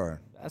backyard.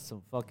 That's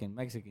some fucking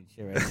Mexican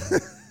shit right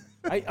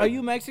there. Are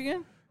you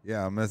Mexican?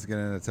 Yeah, I'm Mexican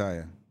and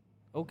Italian.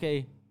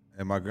 Okay.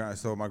 And my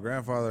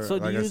grandfather. So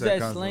do like you I use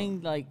said, that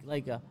slang like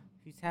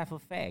he's half a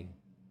fag?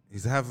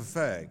 He's half a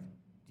fag.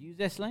 Do you use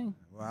that slang?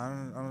 Well,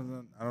 I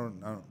don't.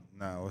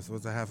 No,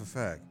 what's a half a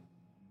fag?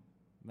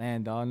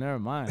 Man, dog, never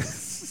mind.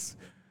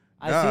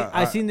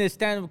 I seen this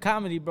stand-up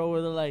comedy, bro,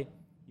 where they're like,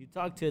 you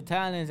talk to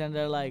Italians and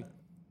they're like,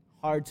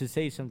 hard to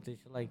say something.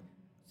 Like,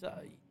 so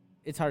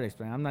it's hard to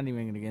explain. I'm not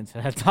even gonna get into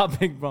that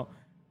topic, bro.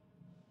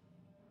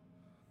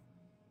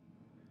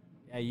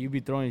 Yeah, you be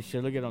throwing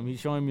shit. Look at him. He's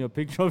showing me a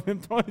picture of him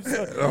throwing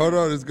shit. Hold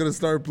on, it's gonna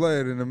start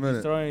playing in a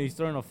minute. He's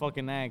throwing a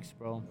fucking axe,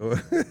 bro.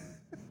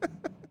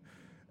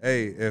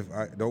 Hey,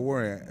 don't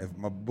worry. If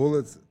my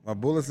bullets are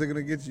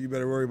gonna get you, you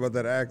better worry about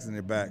that axe in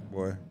your back,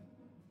 boy.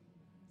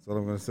 That's what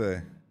I'm gonna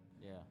say.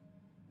 Yeah.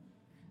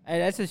 Hey,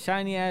 that's a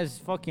shiny ass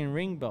fucking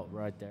ring belt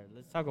right there.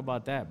 Let's talk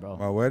about that, bro.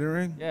 My wedding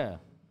ring? Yeah.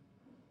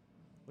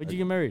 When'd you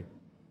get married?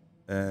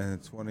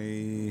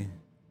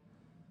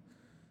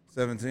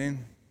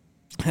 2017.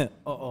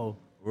 Uh-oh.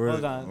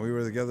 Hold on. We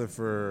were together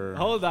for...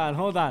 Hold on.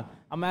 I'm going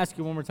to ask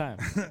you one more time.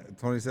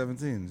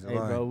 2017, July. Hey,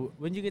 bro,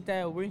 when'd you get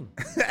that ring?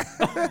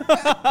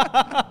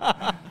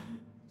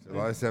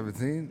 July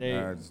 17?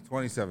 It's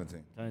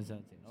 2017.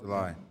 2017.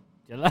 Okay.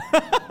 July.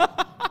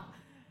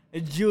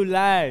 It's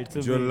July to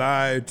me.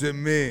 July to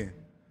me. Okay.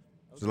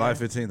 July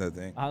 15th, I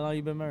think. How long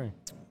you been married?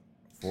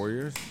 4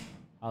 years?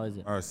 How is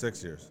it? Or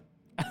 6 years.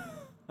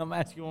 I'm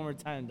going to ask you one more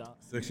time, dog.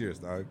 6 years,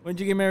 dog. When'd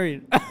you get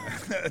married?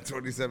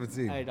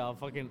 2017. Hey, dog,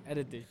 fucking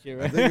edit this shit,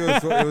 right? I think it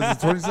was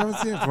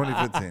 2017 or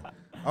 2015.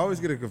 I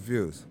always get it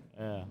confused.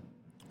 Yeah.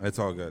 It's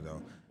all good,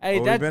 though. Hey,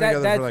 we've been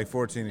together for like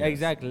 14 years.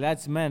 Exactly.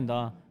 That's men,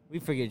 dog. We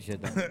forget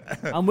shit, dog.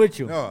 I'm with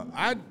you. No,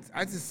 I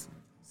just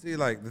see,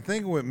 like, the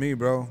thing with me,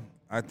 bro,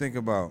 I think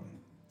about,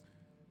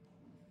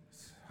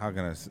 how can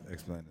I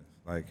explain this?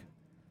 Like,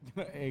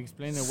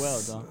 explain it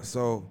well, dog.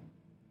 So,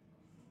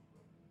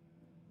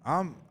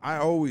 I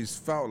always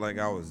felt like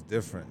I was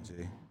different, G.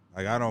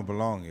 Like, I don't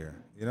belong here.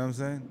 You know what I'm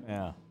saying?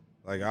 Yeah.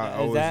 Like, I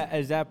always...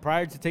 Is that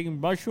prior to taking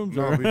mushrooms?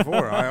 No, or?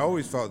 before. I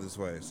always felt this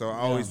way. So,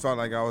 I always felt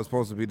like I was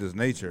supposed to be this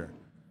nature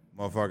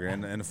motherfucker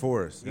in the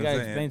forest. You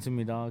gotta explain to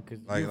me, dog, because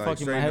like fucking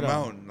straight my in head the up.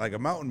 mountain, like a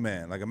mountain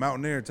man, like a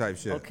mountaineer type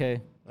shit.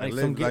 Okay. Like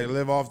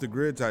live off the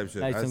grid type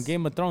shit. Like some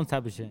Game of Thrones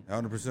type of shit.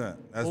 100%.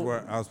 That's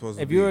where I was supposed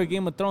to be. If you were a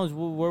Game of Thrones,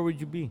 where would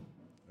you be?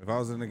 If I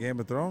was in the Game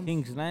of Thrones?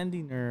 King's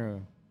Landing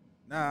or...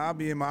 Nah, I'll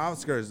be in my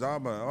outskirts.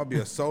 I'll be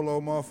a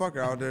solo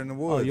motherfucker out there in the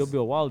woods. Oh, you'll be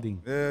a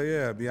wilding.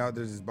 Yeah. I'll be out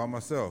there just by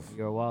myself.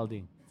 You're a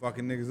wilding.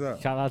 Fucking niggas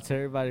up. Shout out to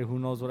everybody who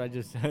knows what I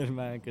just said,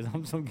 man, because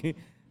I'm some gay.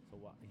 So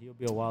he'll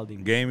be a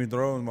wilding. Game of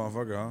Thrones,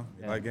 motherfucker, huh?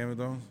 You Yeah. like Game of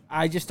Thrones?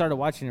 I just started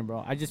watching it,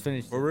 bro. I just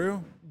finished For it.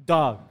 real?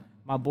 Dog,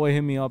 my boy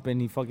hit me up and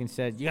he fucking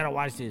said, you gotta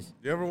watch this.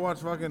 You ever watch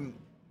fucking...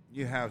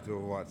 You have to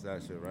have watched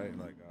that shit, right?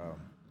 Like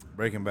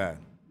Breaking Bad.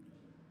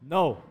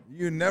 No.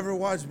 You never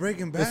watched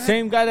Breaking Bad? The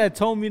same guy that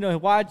told me to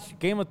watch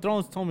Game of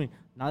Thrones told me,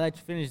 now that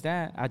you finished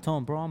that, I told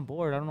him, bro, I'm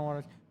bored. I don't know what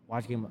to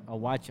watch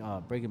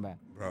Breaking Bad.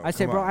 Bro, I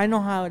said, come bro, on. I know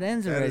how it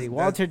ends already. That's-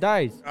 Walter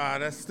dies.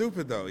 That's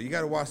stupid though. You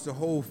gotta watch the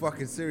whole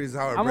fucking series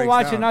how it I'm breaks gonna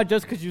watch down. it not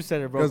just because you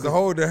said it, bro. Because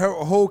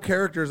the whole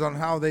characters on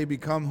how they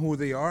become who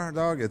they are,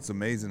 dog. It's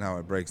amazing how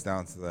it breaks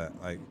down to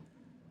that. Like,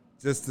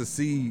 just to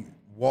see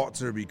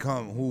Walter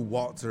become who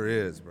Walter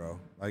is, bro.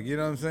 Like, you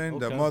know what I'm saying?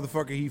 The Okay.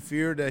 motherfucker he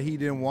feared that he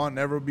didn't want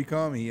never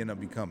become, he ended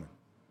up becoming.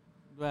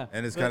 Yeah.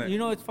 And it's But kinda- you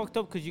know, it's fucked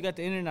up because you got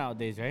the internet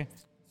nowadays, right?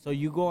 So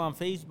you go on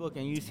Facebook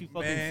and you see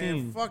fucking Man,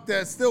 scenes. fuck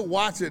that. Still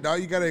watch it, dog.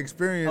 You gotta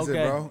experience it,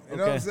 Okay, bro. You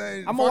know what I'm okay.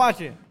 saying? I'm gonna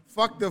watch it.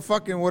 Fuck the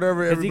fucking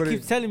whatever Because he everybody.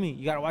 keeps telling me,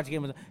 you gotta watch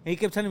Game of Thrones. And he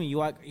kept telling me, you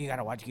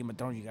gotta watch Game of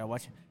Thrones, you gotta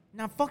watch it.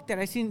 Nah, fuck that.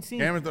 I seen.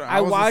 Game of Thrones. I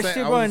was the watched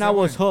same- it, bro, the and I same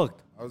was way.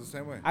 hooked. I was the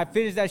same way. I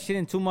finished that shit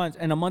in 2 months,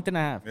 in a month and a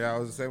half. Yeah, I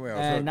was the same way. I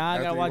was And hooked now I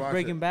after gotta you watch watched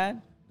Breaking it.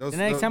 Bad. Those- The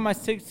next those- time I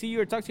see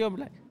you or talk to you, I'll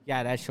be like,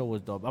 yeah, that show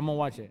was dope. I'm gonna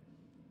watch it.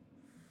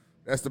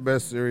 That's the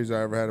best series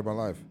I ever had in my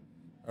life.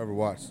 I ever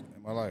watched.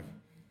 in my life.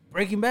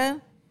 Breaking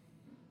Bad?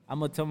 I'm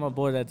gonna tell my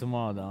boy that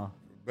tomorrow, dog.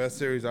 Best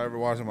series I ever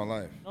watched in my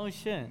life. No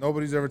shit.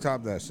 Nobody's ever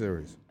topped that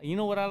series You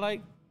know what I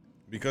like?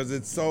 because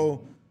it's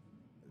so.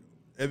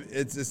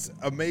 It's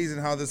amazing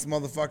how this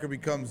motherfucker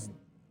becomes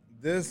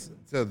this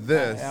to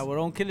this. Yeah, well,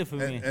 don't kill it for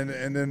me. And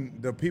then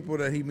the people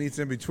that he meets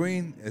in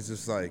between, it's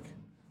just like,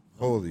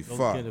 holy Don't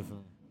fuck. kill it for me.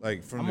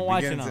 Like from I'ma the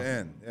watch it beginning to now.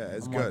 end. Yeah,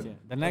 it's I'm good. watching.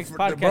 The next For-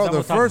 podcast, bro, I'm the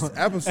gonna talk first about-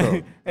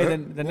 episode. Hey,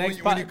 the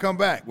next when you come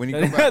back,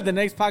 the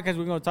next podcast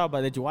we're gonna talk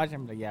about. Did you watch it?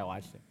 I'm like, yeah, I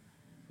watched it.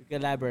 We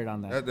can elaborate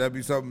on that. that'd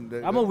be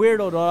something. I'm a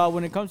weirdo, though.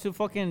 When it comes to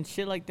fucking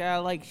shit like that, I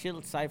like shit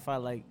sci-fi.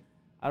 Like,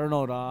 I don't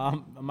know,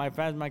 dog. My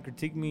fans might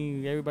critique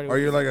me. Everybody. Are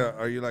you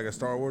like a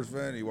Star Wars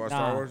fan? You watch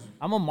Star Wars?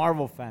 I'm a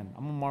Marvel fan.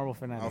 I'm a Marvel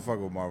fan. I'll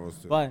fuck with Marvels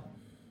too. But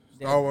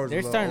Star Wars they're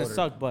is a little starting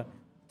to older. suck. But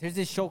there's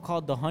this show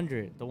called The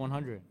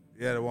 100.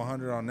 Yeah, the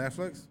 100 on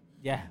Netflix.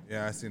 Yeah.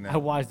 Yeah, I seen that. I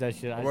watched that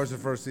shit. I watched the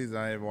first season.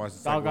 I didn't watch the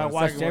second Dog, I one. The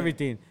watched second one-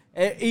 everything.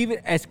 Even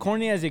as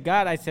corny as it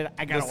got, I said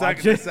I gotta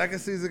watch The it. second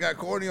season got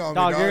corny on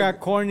Dog, me. it Dog. got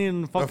corny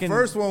and The fucking.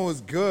 first one was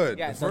good.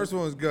 Yeah, the first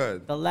one was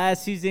good. The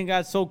last season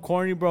got so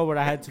corny, bro, but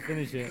I had to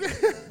finish it.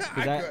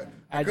 'Cause I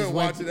couldn't just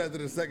watch went- it after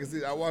the second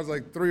season. I watched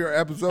like 3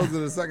 episodes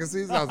of the second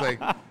season. I was like,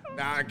 nah,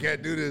 I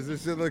can't do this.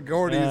 This shit look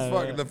corny as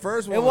fuck. Yeah. The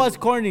first one It was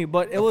corny,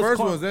 but it the was first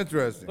cor- one was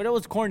interesting. But it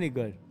was corny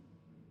good.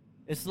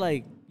 It's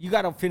like you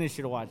gotta finish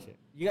it to watch it.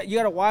 You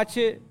gotta watch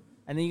it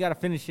and then you gotta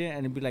finish it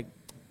and then be like,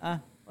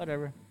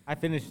 whatever. I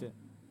finished it.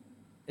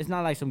 It's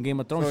not like some Game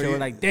of Thrones shit where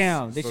like,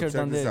 damn, they should have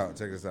done this.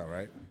 Check this out,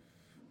 right?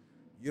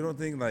 You don't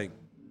think like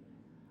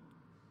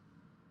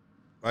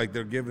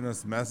they're giving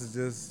us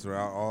messages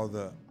throughout all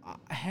the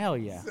Hell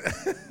yeah.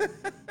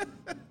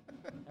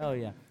 Hell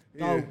yeah.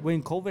 Yeah. Dog,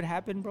 when COVID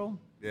happened, bro,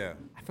 yeah.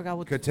 I forgot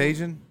what.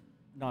 Contagion?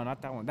 No,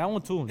 not that one. That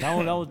one too. That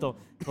was dope.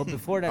 But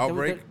before that,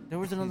 Outbreak? there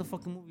was another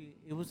fucking movie.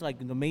 It was like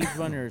The Maze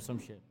Runner or some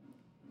shit.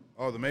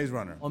 Oh, the Maze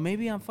Runner. Or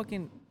maybe I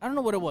don't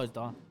know what it was,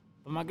 dog.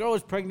 But my girl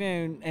was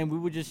pregnant and we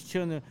were just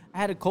chilling. I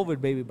had a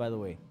COVID baby, by the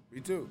way.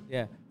 Me too.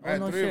 Yeah. I had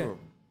 3 of them.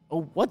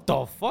 Oh, what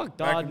the fuck,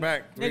 dog? to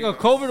back, 3 Nigga,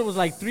 COVID was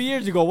like 3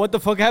 years ago. What the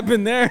fuck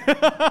happened there?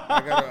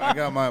 I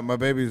got my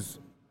baby's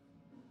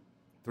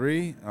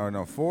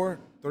 4,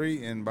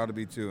 3, and about to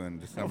be 2 in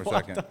December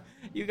What 2nd. the-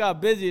 You got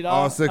busy, dog.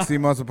 All 16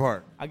 months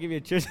apart. I'll give you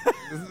a cheers.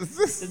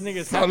 This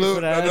nigga's happy Salute,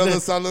 for that. another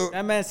salute.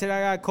 That man said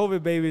I got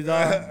COVID babies,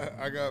 dog.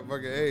 I got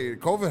fucking, hey,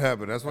 COVID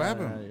happened. That's what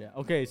happened. Yeah.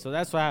 Okay, so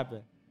that's what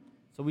happened.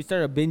 So we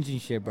started binging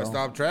shit, bro. I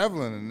stopped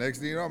traveling, and next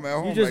thing you know, I'm at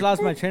home. You just like,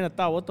 lost my train of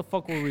thought. What the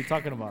fuck were we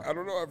talking about? I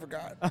don't know. I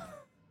forgot.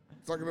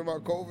 Talking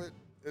about COVID.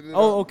 and then,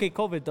 Oh, okay,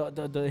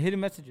 COVID. The hidden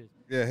messages.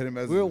 Yeah, hit him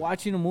as We were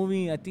watching a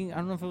movie. I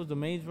don't know if it was The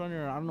Maze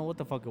Runner. Or I don't know what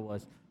the fuck it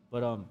was.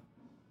 But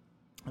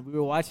we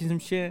were watching some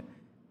shit,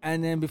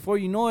 and then before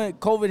you know it,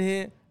 COVID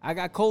hit. I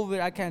got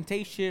COVID. I can't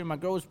take shit. My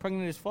girl was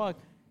pregnant as fuck,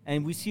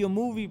 and we see a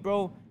movie,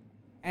 bro,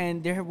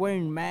 and they're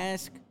wearing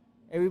masks.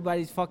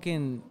 Everybody's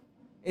fucking.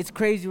 It's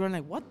crazy. We're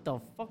like, what the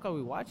fuck are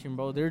we watching,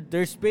 bro?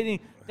 They're spitting.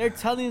 They're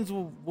telling us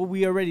what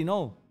we already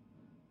know.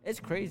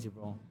 It's crazy,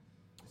 bro.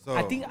 So,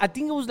 I think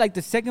it was like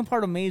the second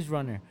part of Maze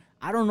Runner.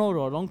 I don't know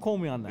though. Don't quote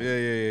me on that.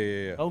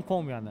 Yeah. Don't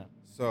quote me on that.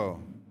 So,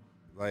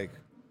 like,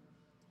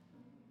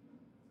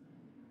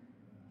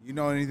 you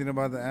know anything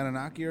about the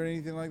Anunnaki or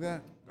anything like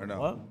that? Or no?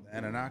 What? The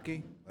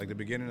Anunnaki? Like the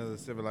beginning of the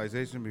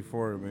civilization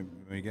before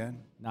it began?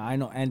 Now I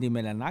know Andy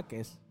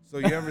Melanakis. So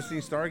you ever see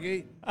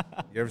Stargate?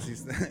 You ever see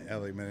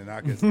Ellie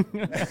Menonakis?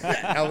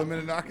 Ellie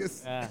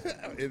Menonakis? Yeah.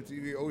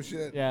 MTV, oh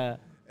shit. Yeah.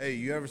 Hey,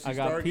 you ever see I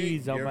got Stargate?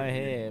 peas on You my ever-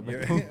 head, but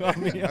you- don't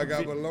call me I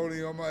got a pea.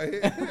 baloney on my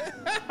head.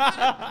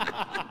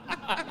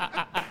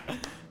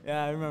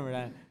 Yeah, I remember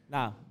that.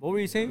 Nah, what were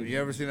you saying? You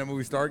ever seen that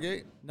movie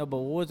Stargate? No, but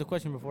what was the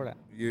question before that?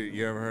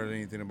 You ever heard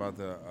anything about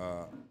the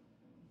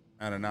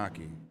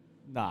Anunnaki?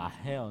 Nah,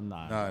 hell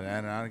nah. No, the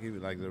Anunnaki,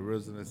 like the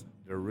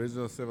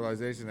original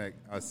civilization that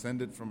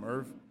ascended from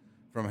Earth,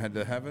 from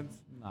the heavens.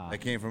 Nah. That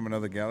came from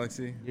another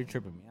galaxy. You're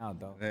tripping me out,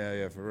 though.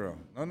 Yeah, for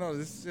real. No,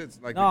 this shit's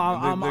like. No,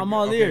 I'm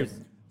all ears.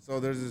 So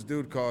there's this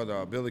dude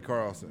called Billy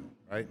Carlson,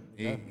 right?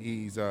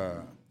 He's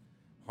a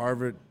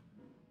Harvard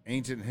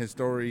ancient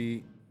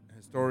historian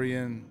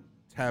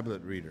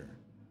tablet reader.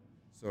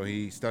 So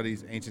he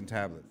studies ancient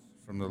tablets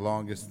from the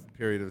longest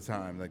period of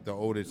time, like the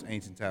oldest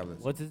ancient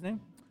tablets. What's his name?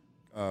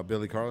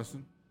 Billy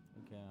Carlson.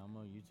 Okay, I'm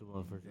on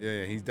YouTube for sure.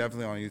 Yeah, he's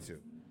definitely on YouTube.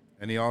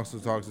 And he also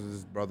talks to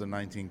his brother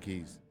 19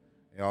 Keys.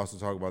 They also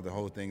talk about the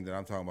whole thing that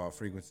I'm talking about,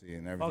 frequency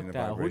and everything. Fuck the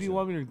that. Who do vibration. you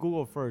want me to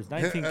Google first?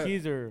 19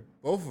 Keys or?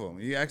 Both of them.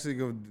 You actually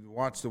go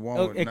watch the one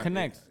Oh, with... it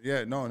connects.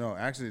 Yeah, no.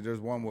 Actually, there's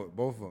one with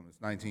both of them.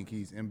 It's 19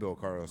 Keys and Bill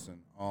Carlson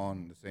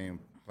on the same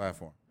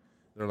platform.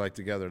 They're like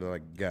together. They're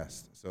like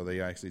guests. So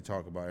they actually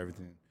talk about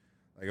everything.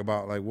 Like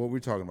about like what we're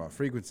talking about,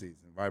 frequencies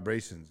and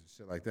vibrations and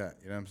shit like that.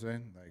 You know what I'm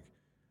saying? Like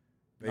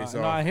based No,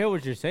 off... I hear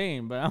what you're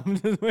saying, but I'm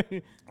just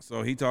waiting.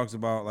 So he talks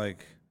about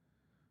like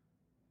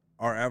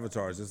our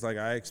avatars. It's like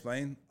I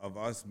explained of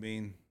us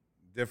being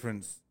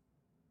different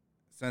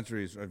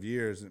centuries of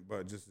years,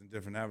 but just in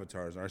different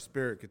avatars. Our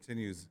spirit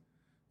continues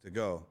to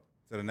go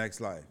to the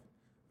next life.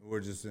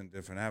 We're just in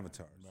different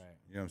avatars. Right.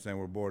 You know what I'm saying?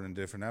 We're born in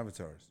different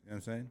avatars. You know what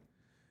I'm saying?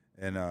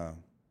 And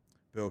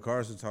Bill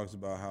Carson talks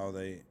about how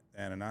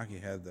Anunnaki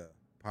had the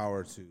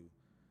power to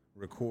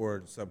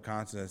record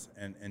subconscious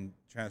and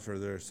transfer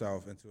their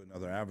self into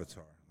another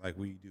avatar, like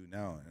we do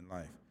now in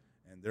life.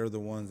 And they're the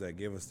ones that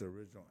gave us the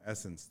original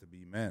essence to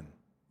be men.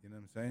 You know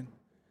what I'm saying?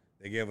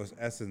 They gave us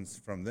essence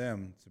from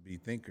them to be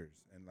thinkers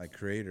and like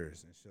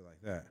creators and shit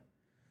like that.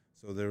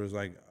 So there was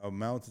like a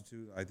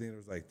multitude. I think there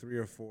was like 3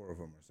 or 4 of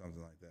them or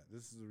something like that.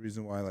 This is the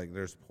reason why like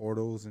there's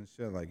portals and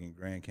shit like in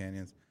Grand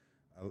Canyons,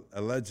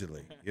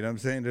 allegedly. You know what I'm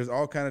saying? There's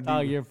all kind of.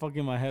 Oh, you're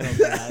fucking my head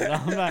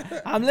up.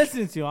 I'm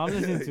listening to you. I'm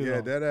listening to you. Yeah,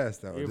 dead ass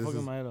though. You're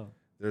fucking my head up.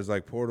 There's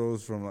like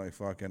portals from like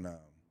fucking.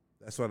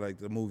 That's why like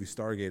the movie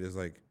Stargate is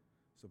like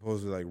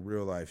supposedly like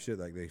real life shit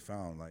like they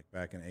found like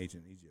back in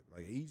ancient Egypt.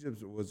 Like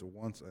Egypt was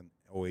once an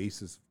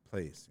oasis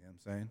place. You know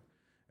what I'm saying?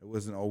 It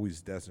wasn't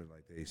always desert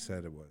like they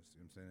said it was. You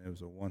know what I'm saying? It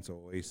was a once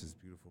oasis,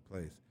 beautiful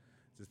place.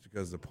 Just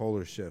because the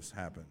polar shifts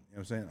happened. You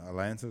know what I'm saying?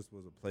 Atlantis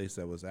was a place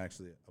that was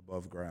actually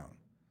above ground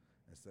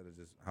instead of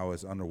just how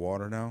it's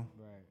underwater now.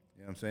 Right.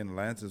 You know what I'm saying?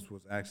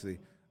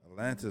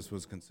 Atlantis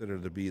was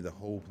considered to be the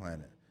whole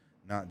planet,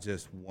 not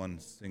just one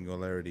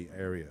singularity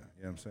area.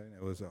 You know what I'm saying?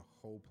 It was a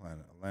whole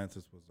planet.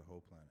 Atlantis was the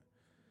whole planet.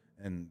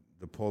 And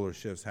the polar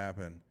shifts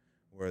happened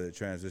where the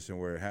transition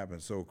where it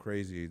happened so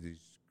crazy, these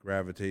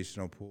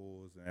gravitational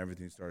pulls and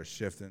everything started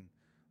shifting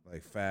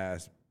like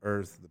fast.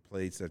 Earth, the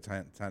plates, the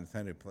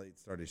tiny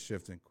plates started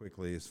shifting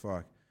quickly as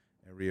fuck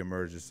and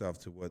reemerged itself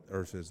to what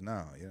Earth is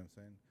now. You know what I'm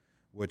saying?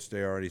 Which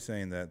they're already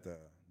saying that the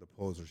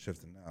poles are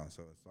shifting now.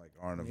 So it's like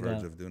on the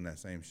verge of doing that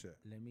same shit.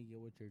 Let me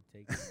get what you're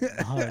taking.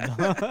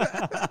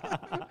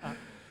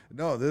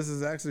 No, this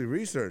is actually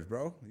research,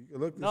 bro. You can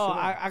look this No, shit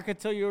up. I could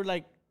tell you're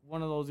like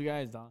one of those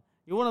guys, dog.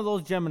 You're one of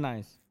those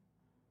Geminis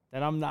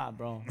that I'm not,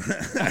 bro.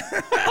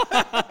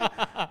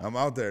 I'm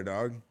out there,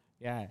 dog.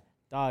 Yeah,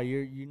 dog.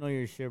 You know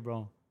your shit,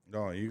 bro.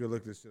 No, you can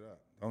look this shit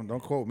up. Don't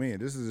quote me.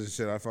 This is the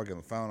shit I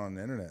fucking found on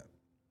the internet.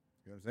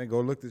 You know what I'm saying?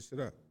 Go look this shit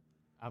up.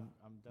 I'm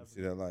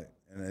See definitely. that light.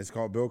 And it's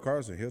called Bill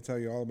Carson. He'll tell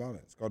you all about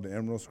it. It's called the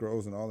Emerald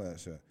Scrolls and all that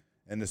shit.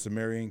 And the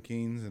Sumerian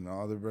kings and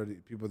all the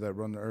people that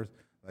run the earth.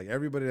 Like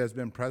everybody that's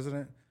been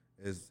president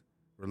is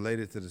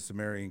related to the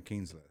Sumerian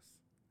kings list.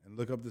 And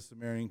look up the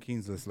Sumerian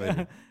kings list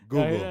later.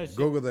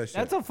 Google that shit.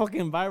 That's a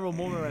fucking viral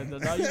moment right there,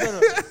 dog.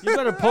 You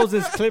better post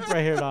this clip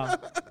right here,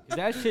 dog.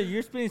 That shit,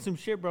 you're spitting some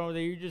shit, bro.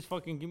 That you just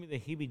fucking give me the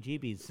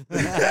heebie-jeebies.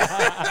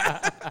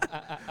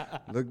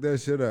 Look that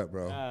shit up,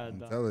 bro. I'm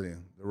dog. telling you,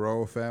 the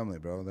royal family,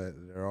 bro.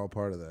 They're all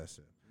part of that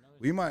shit.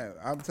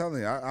 I'm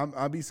telling you,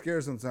 I'll be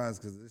scared sometimes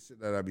because this shit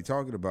that I be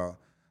talking about.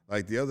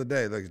 Like the other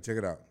day, like check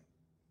it out.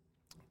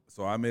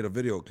 So I made a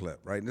video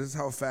clip, right? And this is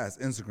how fast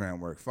Instagram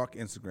works. Fuck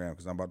Instagram,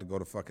 because I'm about to go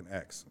to fucking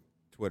X,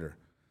 Twitter.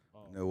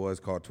 And it was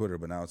called Twitter,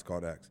 but now it's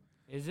called X.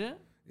 Is it?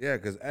 Yeah,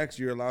 because X,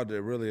 you're allowed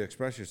to really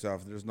express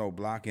yourself. There's no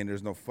blocking.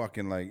 There's no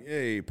fucking like,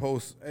 hey,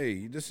 post,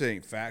 hey, this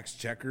ain't facts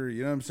checker.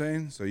 You know what I'm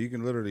saying? So you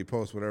can literally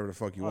post whatever the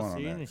fuck you want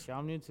on that.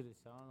 I'm new to this.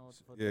 I don't know what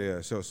the fuck. Yeah.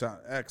 So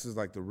X is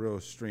like the real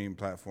stream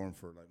platform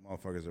for like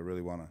motherfuckers that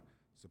really want to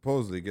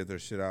supposedly get their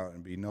shit out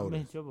and be I'm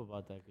noticed. hit you up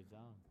about that, cause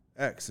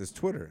X is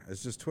Twitter.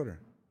 It's just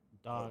Twitter.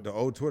 dog. The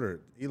old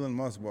Twitter. Elon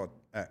Musk bought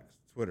X,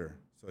 Twitter.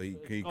 So he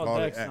called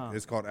called it X X. now.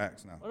 It's called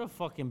X now. What a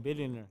fucking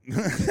billionaire.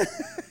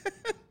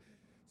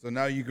 So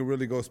now you can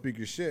really go speak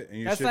your shit and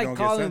your That's shit like don't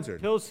get calling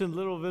censored. Pilsen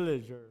Little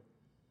Village or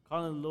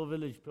calling Little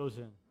Village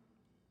Pilsen.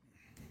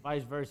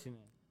 Vice versa.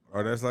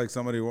 Or that's like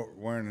somebody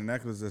wearing a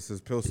necklace that says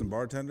Pilsen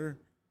bartender.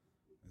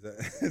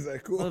 Is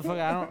that cool?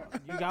 Motherfucker,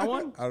 you got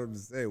one? I don't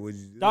say, would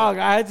you do Dog,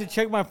 I had to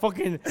check my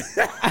fucking.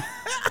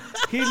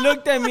 He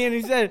looked at me and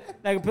he said,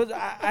 like,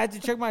 I had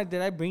to check my.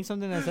 Did I bring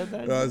something that said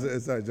that? No,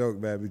 it's a joke,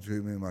 man,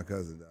 between me and my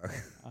cousin,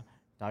 dog.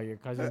 Dog, your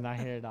cousin's not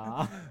here,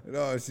 dog.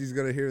 No, she's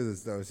gonna hear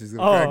this though. She's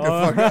gonna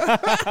crack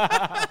the fuck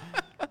up.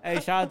 Hey,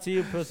 shout out to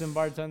you, Pilsen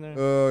bartender.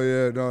 Oh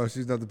yeah, no,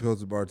 she's not the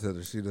Pilsen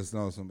bartender. She just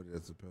knows somebody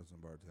that's a Pilsen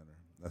bartender.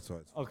 That's why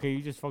it's. Okay,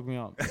 you just fucked me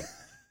up.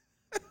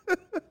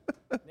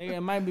 Nigga,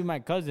 it might be my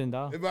cousin,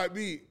 dog. It might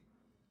be.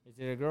 Is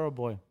it a girl or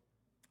boy?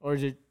 Or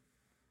is it.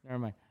 Never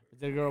mind.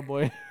 Is it a girl or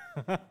boy?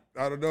 I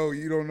don't know.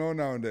 You don't know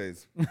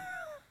nowadays.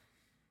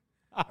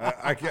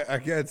 I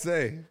can't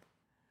say.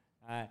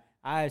 All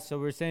right. So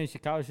we're saying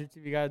Chicago Street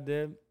TV got a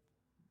dib.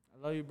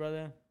 I love you,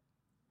 brother.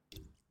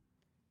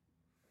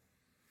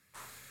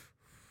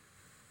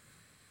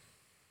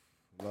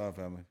 Love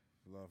family.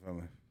 Love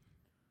family.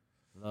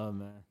 Love,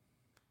 man.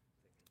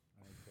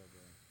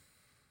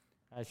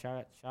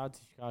 Shout out to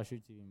Chicago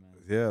Street TV, man.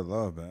 Yeah,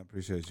 love, man.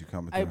 Appreciate you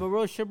coming. Hey, but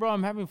real shit, bro.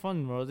 I'm having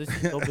fun, bro. This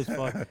is dope as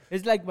fuck.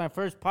 It's like my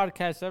first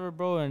podcast ever,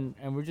 bro, and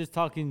we're just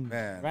talking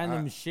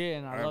random shit,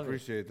 and I love it. I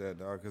appreciate that,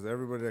 dog, because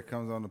everybody that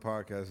comes on the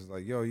podcast is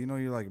like, yo,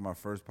 you're like my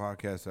first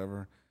podcast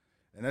ever.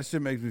 And that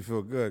shit makes me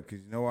feel good,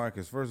 because you know why?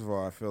 Because first of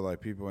all, I feel like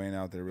people ain't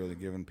out there really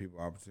giving people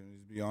opportunities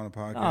to be on the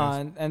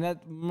podcast. And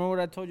that, remember what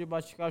I told you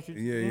about Chicago Street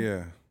TV?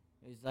 Yeah.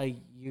 It's like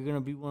you're going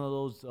to be one of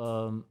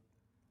those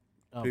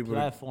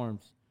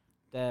platforms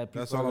that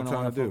people That's are all I'm gonna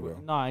trying to do, fuck with.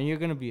 bro. Nah, and you're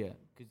going to be it,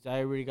 because I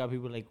already got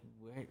people like,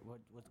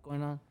 what's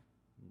going on?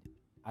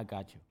 I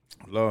got you.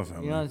 Love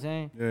him. You know what I'm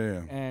saying?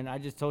 Yeah. And I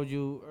just told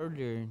you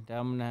earlier that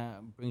I'm gonna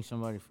bring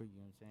somebody for you.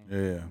 You know what I'm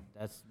saying? Yeah.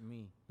 That's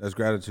me. That's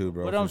gratitude,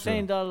 bro. But for I'm sure.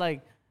 saying though,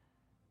 like,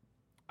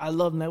 I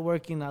love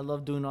networking. I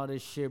love doing all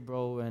this shit,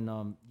 bro.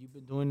 And you've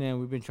been doing it. And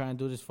we've been trying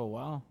to do this for a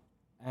while,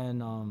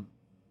 and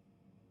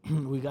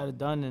we got it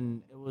done.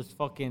 And it's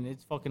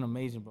fucking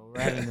amazing, bro.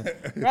 We're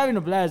having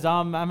a blast.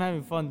 I'm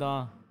having fun,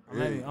 dog.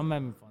 I'm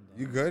having fun, dog.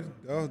 You good,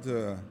 though,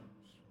 to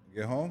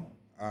get home?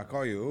 I'll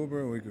call you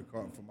Uber, and we could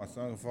call for my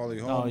son to follow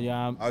you home. Oh,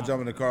 yeah, I'll jump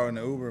in the car in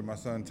the Uber, and my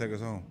son take us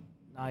home.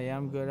 Nah, yeah,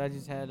 I'm good. I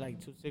just had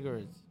like 2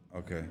 cigarettes.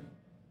 Okay.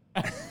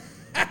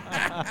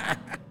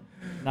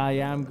 Nah,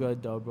 yeah, I'm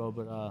good though, bro.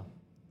 But go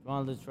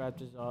on, let's wrap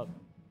this up.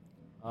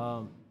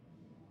 Shout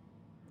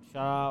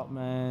out,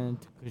 man,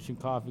 to Kush and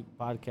Coffee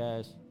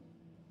podcast.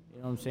 You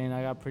know what I'm saying?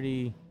 I got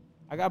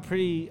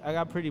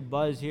pretty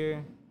buzz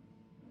here,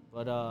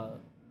 but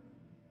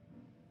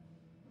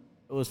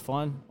it was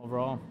fun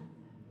overall.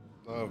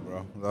 Love,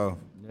 bro. Love.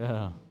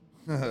 Yeah.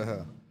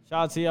 Shout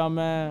out to y'all,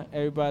 man.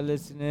 Everybody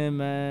listening,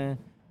 man.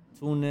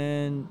 Tune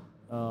in.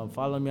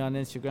 Follow me on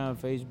Instagram,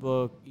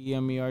 Facebook,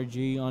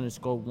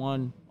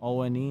 EMERG_1,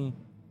 ONE,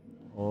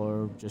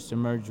 or just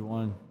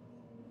Emerge1.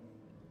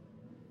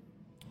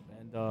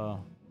 And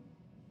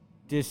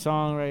this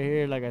song right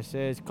here, like I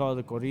said, it's called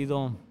The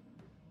Corrido.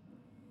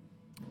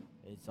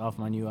 It's off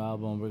my new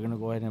album. We're going to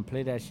go ahead and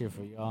play that shit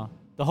for y'all.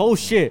 The whole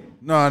shit.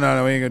 No,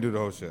 we ain't gonna do the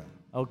whole shit.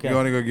 Okay. We're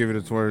only gonna give you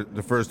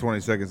the first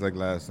 20 seconds like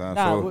last time.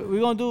 Nah, So, we're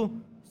going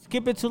to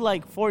skip it to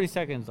like 40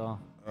 seconds, though.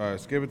 all right,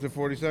 skip it to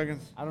 40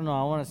 seconds. I don't know.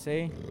 I want to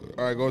say.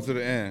 All right, go to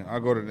the end. I'll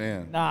go to the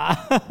end. Nah.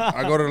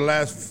 I go to the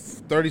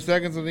last 30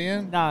 seconds of the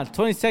end. Nah,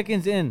 20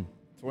 seconds in.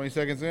 20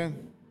 seconds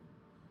in.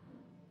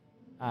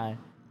 All right.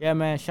 Yeah,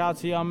 man. Shout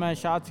out to y'all, man.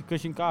 Shout out to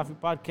Kush and Coffee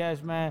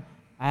podcast, man.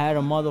 I had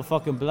a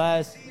motherfucking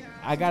blast.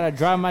 I got to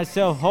drive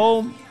myself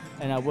home,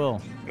 and I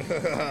will.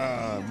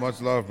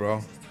 Much love,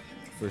 bro.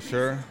 For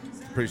sure.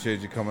 Appreciate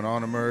you coming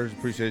on, Emerge.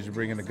 Appreciate you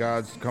bringing the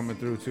gods coming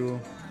through,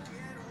 too.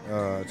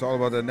 It's all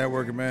about that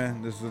networking,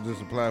 man. This is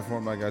just a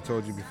platform, like I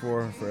told you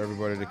before, for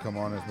everybody to come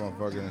on this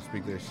motherfucker and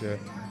speak their shit.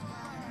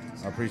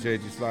 I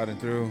appreciate you sliding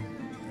through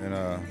and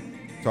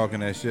talking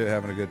that shit,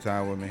 having a good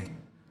time with me.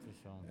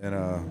 And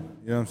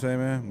you know what I'm saying,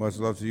 man? Much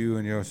love to you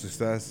and your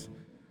success.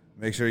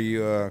 Make sure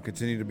you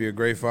continue to be a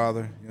great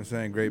father. You know what I'm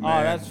saying? Great man.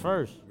 Oh, that's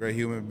first. Great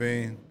human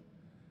being.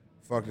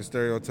 Fuck the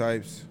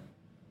stereotypes.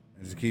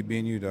 And just keep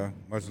being you, dog.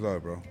 Much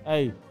love, bro.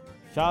 Hey,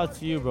 shout out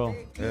to you, bro.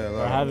 Yeah, For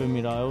love. having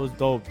me, dog. It was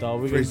dope,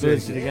 dog. We're going to do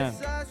this shit again.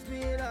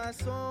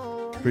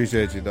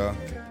 Appreciate you, dog.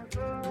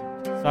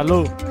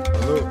 Salud.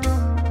 Salute.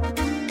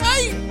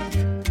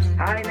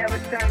 I ain't never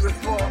sang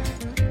before,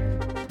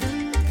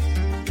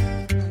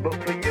 but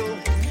for you,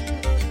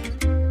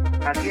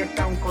 aquí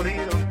está un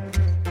corrido.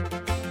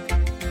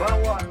 But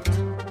what?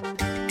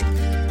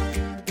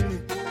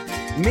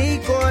 Mi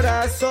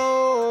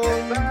corazón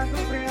Estás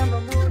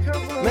sufriendo mucho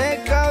por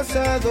me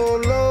causa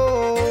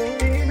dolor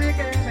dime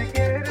que me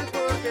quieres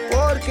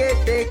porque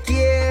te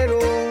quiero.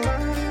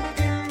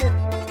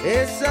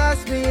 porque Esa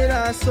es mi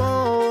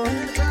razón.